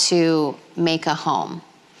 how to make a home.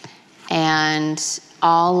 And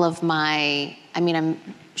all of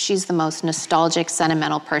she's the most nostalgic,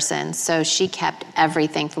 sentimental person. So she kept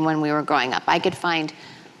everything from when we were growing up. I could find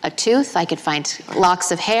a tooth, I could find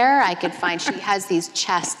locks of hair, she has these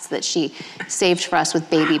chests that she saved for us with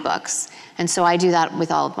baby books. And so I do that with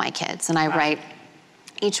all of my kids. And I write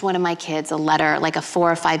each one of my kids a letter, like a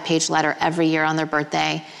 4 or 5 page letter every year on their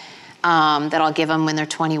birthday that I'll give them when they're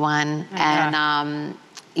 21. And,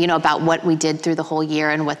 about what we did through the whole year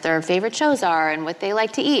and what their favorite shows are and what they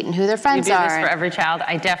like to eat and who their friends are. You do this for every child?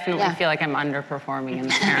 I definitely feel like I'm underperforming in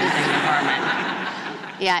the parenting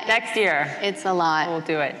department. Yeah. Next year. It's a lot. We'll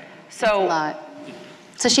do it. It's a lot.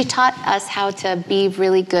 So she taught us how to be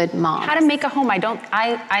really good moms. How to make a home.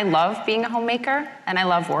 I love being a homemaker and I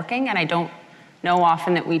love working, and I don't know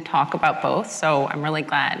often that we talk about both, so I'm really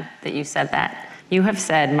glad that you said that. You have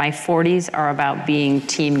said my 40s are about being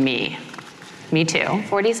team me. Me too.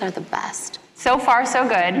 40s are the best. So far, so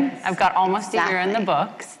good. I've got almost a year in the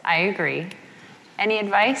books. I agree. Any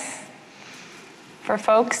advice for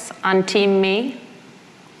folks on team me?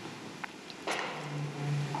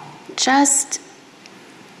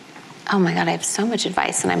 Oh my God, I have so much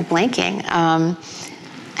advice and I'm blanking.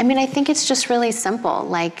 I think it's just really simple.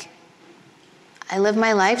 Like, I live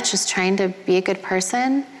my life just trying to be a good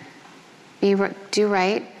person do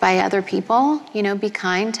right by other people, be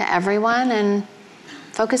kind to everyone and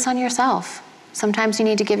focus on yourself. Sometimes you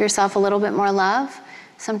need to give yourself a little bit more love.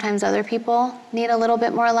 Sometimes other people need a little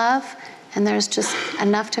bit more love, and there's just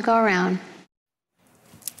enough to go around.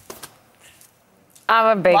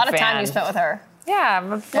 I'm a big fan. A lot of time you spent with her.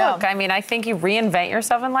 Yeah, look, I mean, I think you reinvent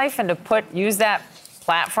yourself in life, and to use that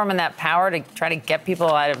platform and that power to try to get people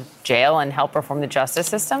out of jail and help reform the justice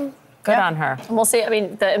system, good on her. And we'll see,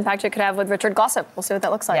 the impact it could have with Richard Glossip. We'll see what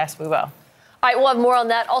that looks like. Yes, we will. All right, we'll have more on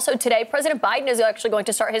that. Also today, President Biden is actually going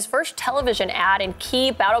to start his first television ad in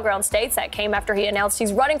key battleground states. That came after he announced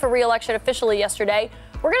he's running for re-election officially yesterday.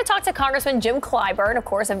 We're going to talk to Congressman Jim Clyburn, of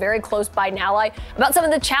course, a very close Biden ally, about some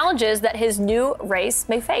of the challenges that his new race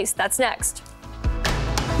may face. That's next.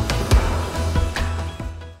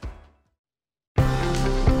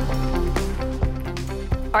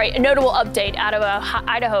 All right, a notable update out of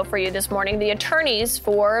Idaho for you this morning. The attorneys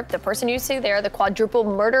for the person you see there, the quadruple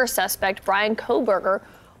murder suspect, Brian Kohberger,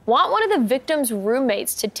 want one of the victim's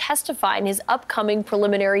roommates to testify in his upcoming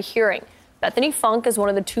preliminary hearing. Bethany Funk is one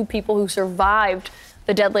of the two people who survived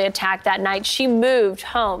the deadly attack that night. She moved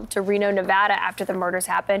home to Reno, Nevada after the murders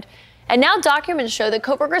happened. And now documents show that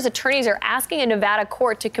Kohberger's attorneys are asking a Nevada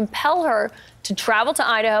court to compel her to travel to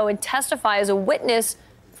Idaho and testify as a witness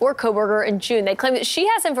for Kohberger in June. They claim that she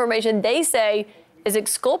has information they say is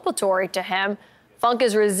exculpatory to him. Funk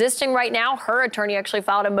is resisting right now. Her attorney actually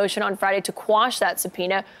filed a motion on Friday to quash that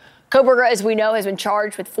subpoena. Kohberger, as we know, has been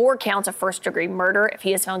charged with 4 counts of first-degree murder. If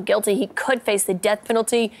he is found guilty, he could face the death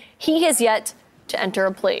penalty. He has yet to enter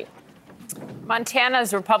a plea.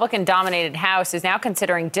 Montana's Republican-dominated House is now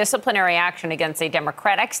considering disciplinary action against a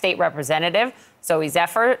Democratic state representative. Zoe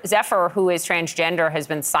Zephyr, who is transgender, has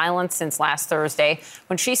been silenced since last Thursday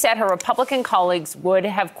when she said her Republican colleagues would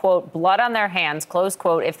have, quote, blood on their hands, close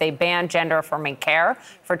quote, if they banned gender-affirming care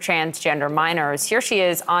for transgender minors. Here she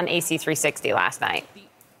is on AC 360 last night.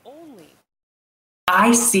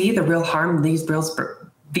 I see the real harm these bills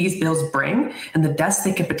bring and the deaths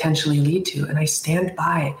they could potentially lead to, and I stand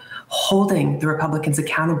by holding the Republicans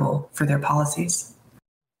accountable for their policies.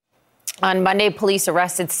 On Monday, police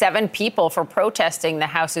arrested 7 people for protesting the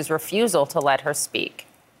House's refusal to let her speak.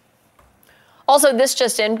 Also, this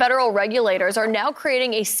just in, federal regulators are now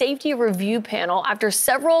creating a safety review panel after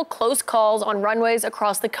several close calls on runways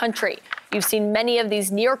across the country. You've seen many of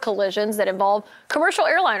these near collisions that involve commercial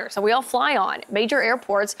airliners that we all fly on, major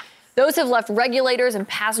airports. Those have left regulators and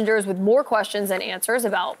passengers with more questions than answers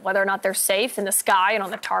about whether or not they're safe in the sky and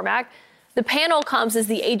on the tarmac. The panel comes as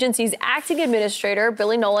the agency's acting administrator,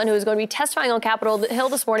 Billy Nolan, who is going to be testifying on Capitol Hill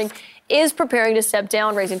this morning, is preparing to step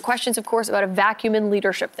down, raising questions, of course, about a vacuum in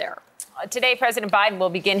leadership there. Today, President Biden will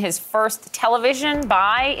begin his first television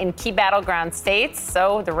buy in key battleground states.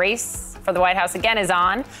 So the race for the White House again is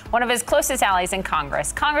on. One of his closest allies in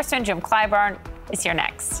Congress, Congressman Jim Clyburn, is here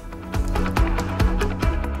next.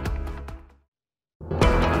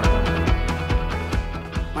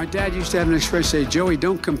 My dad used to have an expression say, Joey,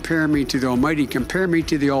 don't compare me to the Almighty, compare me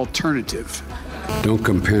to the alternative. Don't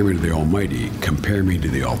compare me to the Almighty, compare me to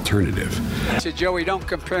the alternative. I said, Joey, don't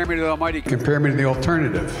compare me to the Almighty, compare me to the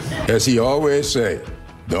alternative. As he always say,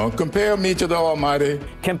 don't compare me to the Almighty.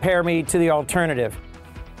 Compare me to the alternative.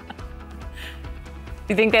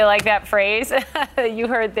 Do you think they like that phrase? You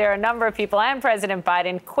heard there are a number of people and President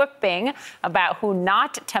Biden quipping about who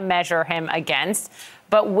not to measure him against.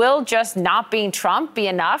 But will just not being Trump be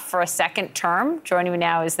enough for a second term? Joining me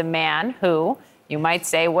now is the man who, you might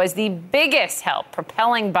say, was the biggest help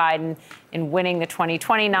propelling Biden in winning the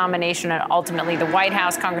 2020 nomination and ultimately the White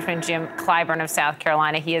House, Congressman Jim Clyburn of South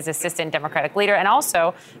Carolina. He is assistant Democratic leader and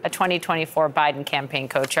also a 2024 Biden campaign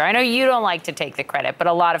co-chair. I know you don't like to take the credit, but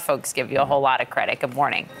a lot of folks give you a whole lot of credit. Good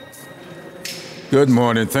morning. Good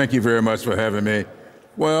morning. Thank you very much for having me.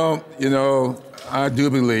 Well, I do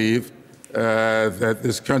believe that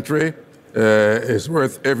this country is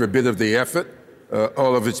worth every bit of the effort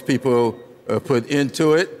all of its people put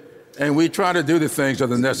into it. And we try to do the things that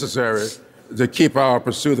are necessary to keep our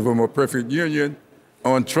pursuit of a more perfect union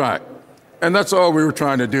on track. And that's all we were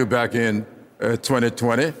trying to do back in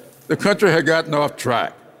 2020. The country had gotten off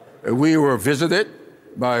track. We were visited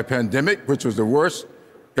by a pandemic, which was the worst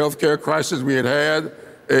healthcare crisis we had had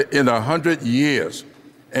in 100 years.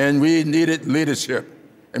 And we needed leadership.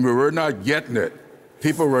 And we were not getting it.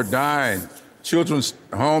 People were dying, children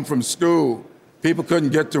home from school, people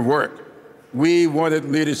couldn't get to work. We wanted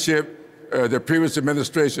leadership. The previous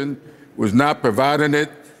administration was not providing it.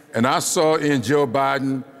 And I saw in Joe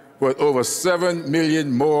Biden what over 7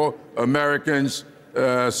 million more Americans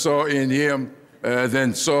saw in him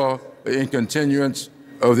than saw in continuance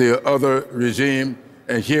of the other regime.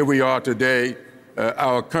 And here we are today.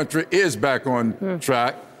 Our country is back on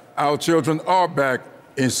track. Our children are back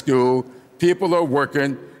in school. People are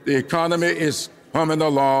working. The economy is humming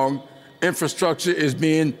along. Infrastructure is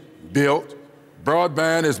being built.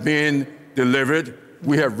 Broadband is being delivered.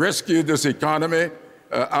 We have rescued this economy.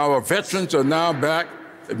 Our veterans are now back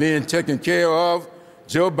being taken care of.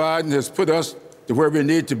 Joe Biden has put us to where we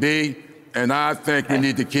need to be, and I think we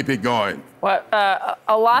need to keep it going. Well,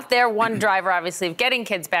 a lot there. One driver, obviously, of getting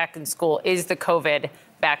kids back in school is the COVID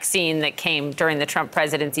vaccine that came during the Trump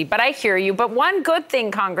presidency. But I hear you. But one good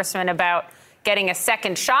thing, Congressman, about getting a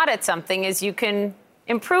second shot at something is you can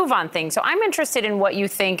improve on things. So I'm interested in what you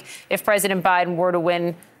think, if President Biden were to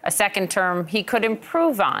win a second term, he could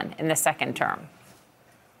improve on in the second term.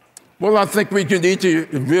 Well, I think we need to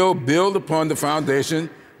build upon the foundation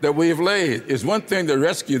that we have laid. It's one thing to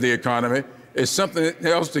rescue the economy. It's something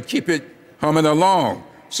else to keep it humming along.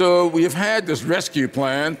 So we've had this rescue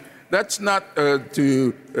plan. That's not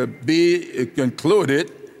to be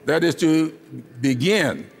concluded. That is to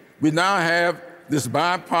begin. We now have this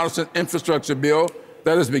bipartisan infrastructure bill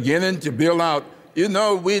that is beginning to build out. You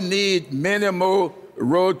know, we need many more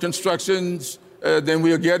road constructions than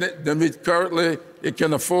we currently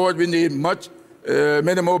can afford. We need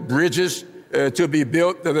many more bridges to be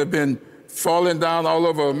built that have been falling down all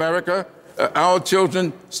over America. Our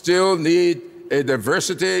children still need a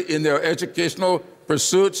diversity in their educational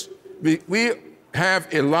pursuits. We have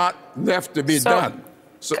a lot left to be done.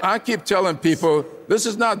 So I keep telling people, this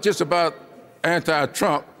is not just about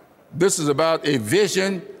anti-Trump. This is about a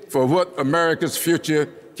vision for what America's future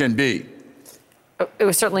can be. It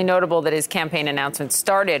was certainly notable that his campaign announcement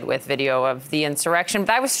started with video of the insurrection.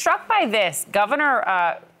 But I was struck by this.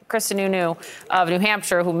 Governor Chris Sununu of New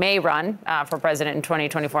Hampshire, who may run for president in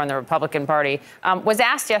 2024 in the Republican Party, was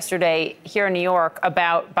asked yesterday here in New York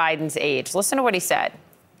about Biden's age. Listen to what he said.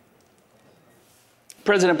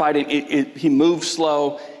 President Biden, he moves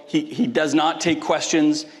slow. He does not take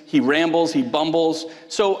questions. He rambles. He bumbles.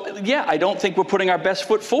 So, yeah, I don't think we're putting our best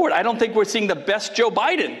foot forward. I don't think we're seeing the best Joe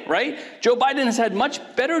Biden, right? Joe Biden has had much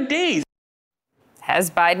better days.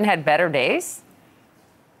 Has Biden had better days?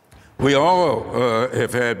 We all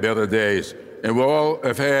have had better days, and we all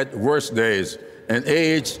have had worse days. And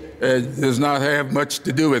age does not have much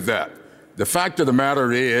to do with that. The fact of the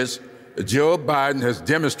matter is, Joe Biden has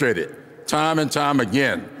demonstrated time and time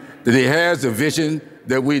again that he has the vision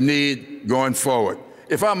that we need going forward.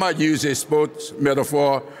 If I might use a sports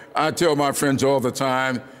metaphor, I tell my friends all the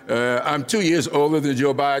time, I'm 2 years older than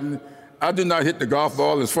Joe Biden. I do not hit the golf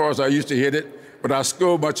ball as far as I used to hit it, but I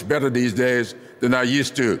score much better these days than I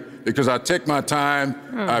used to because I take my time,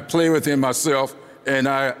 I play within myself, and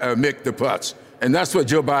I make the putts. And that's what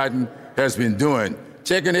Joe Biden has been doing,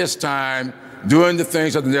 taking his time, doing the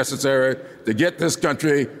things that are necessary to get this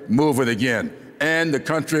country moving again. And the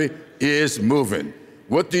country is moving.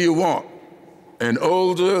 What do you want? An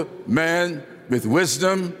older man with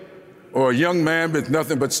wisdom or a young man with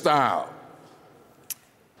nothing but style?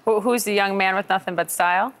 Who's the young man with nothing but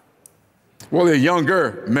style? Well, a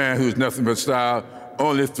younger man who's nothing but style,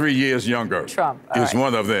 only 3 years younger. Trump is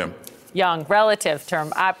one of them. Young, relative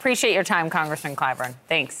term. I appreciate your time, Congressman Clyburn.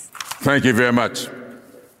 Thanks. Thank you very much.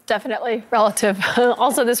 Definitely relative.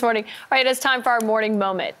 Also this morning. All right, it's time for our morning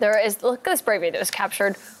moment. Look at this brave that was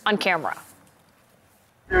captured on camera.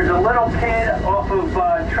 There's a little kid off of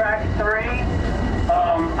track 3.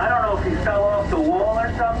 I don't know if he fell off the wall or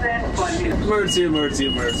something, but Emergency.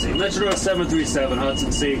 Metro North 737,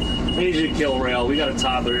 Hudson C. Asian kill rail. We got a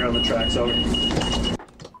toddler here on the tracks. Over.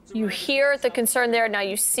 You hear the concern there. Now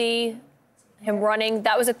you see him running.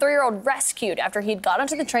 That was a 3-year-old rescued after he'd got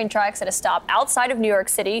onto the train tracks at a stop outside of New York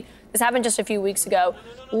City. This happened just a few weeks ago.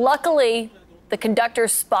 Luckily, the conductor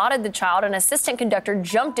spotted the child. An assistant conductor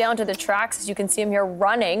jumped down to the tracks, as you can see him here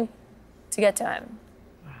running to get to him.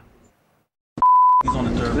 He's on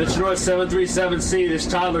the third. Metro North 737C. This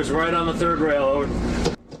toddler's right on the third rail.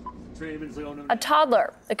 Over. A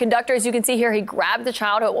toddler. The conductor, as you can see here, he grabbed the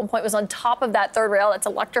child who at one point was on top of that third rail that's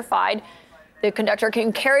electrified. The conductor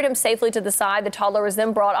carried him safely to the side. The toddler was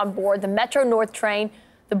then brought on board the Metro North train.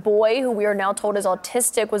 The boy, who we are now told is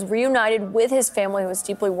autistic, was reunited with his family, who was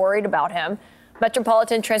deeply worried about him.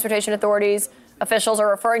 Metropolitan Transportation Authorities officials are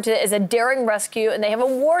referring to it as a daring rescue, and they have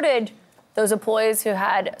awarded those employees who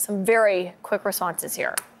had some very quick responses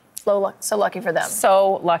here. So lucky for them.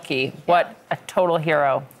 So lucky. What a total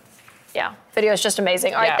hero. Yeah, video is just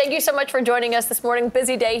amazing. All right, thank you so much for joining us this morning.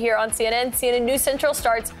 Busy day here on CNN. CNN News Central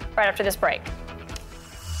starts right after this break.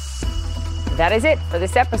 That is it for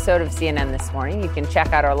this episode of CNN This Morning. You can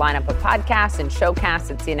check out our lineup of podcasts and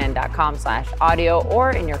showcasts at cnn.com/audio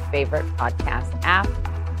or in your favorite podcast app.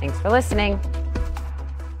 Thanks for listening.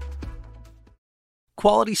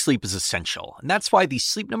 Quality sleep is essential, and that's why the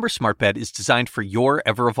Sleep Number Smart Bed is designed for your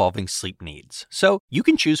ever-evolving sleep needs. So you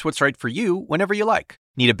can choose what's right for you whenever you like.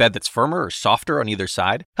 Need a bed that's firmer or softer on either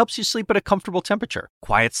side? Helps you sleep at a comfortable temperature.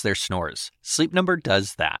 Quiets their snores. Sleep Number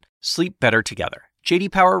does that. Sleep better together. J.D.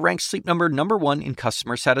 Power ranks Sleep Number #1 in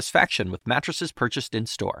customer satisfaction with mattresses purchased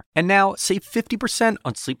in-store. And now, save 50%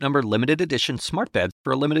 on Sleep Number Limited Edition smart beds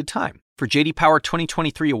for a limited time. For J.D. Power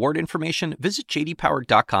 2023 award information, visit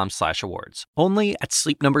jdpower.com/awards. Only at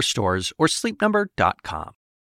Sleep Number stores or sleepnumber.com.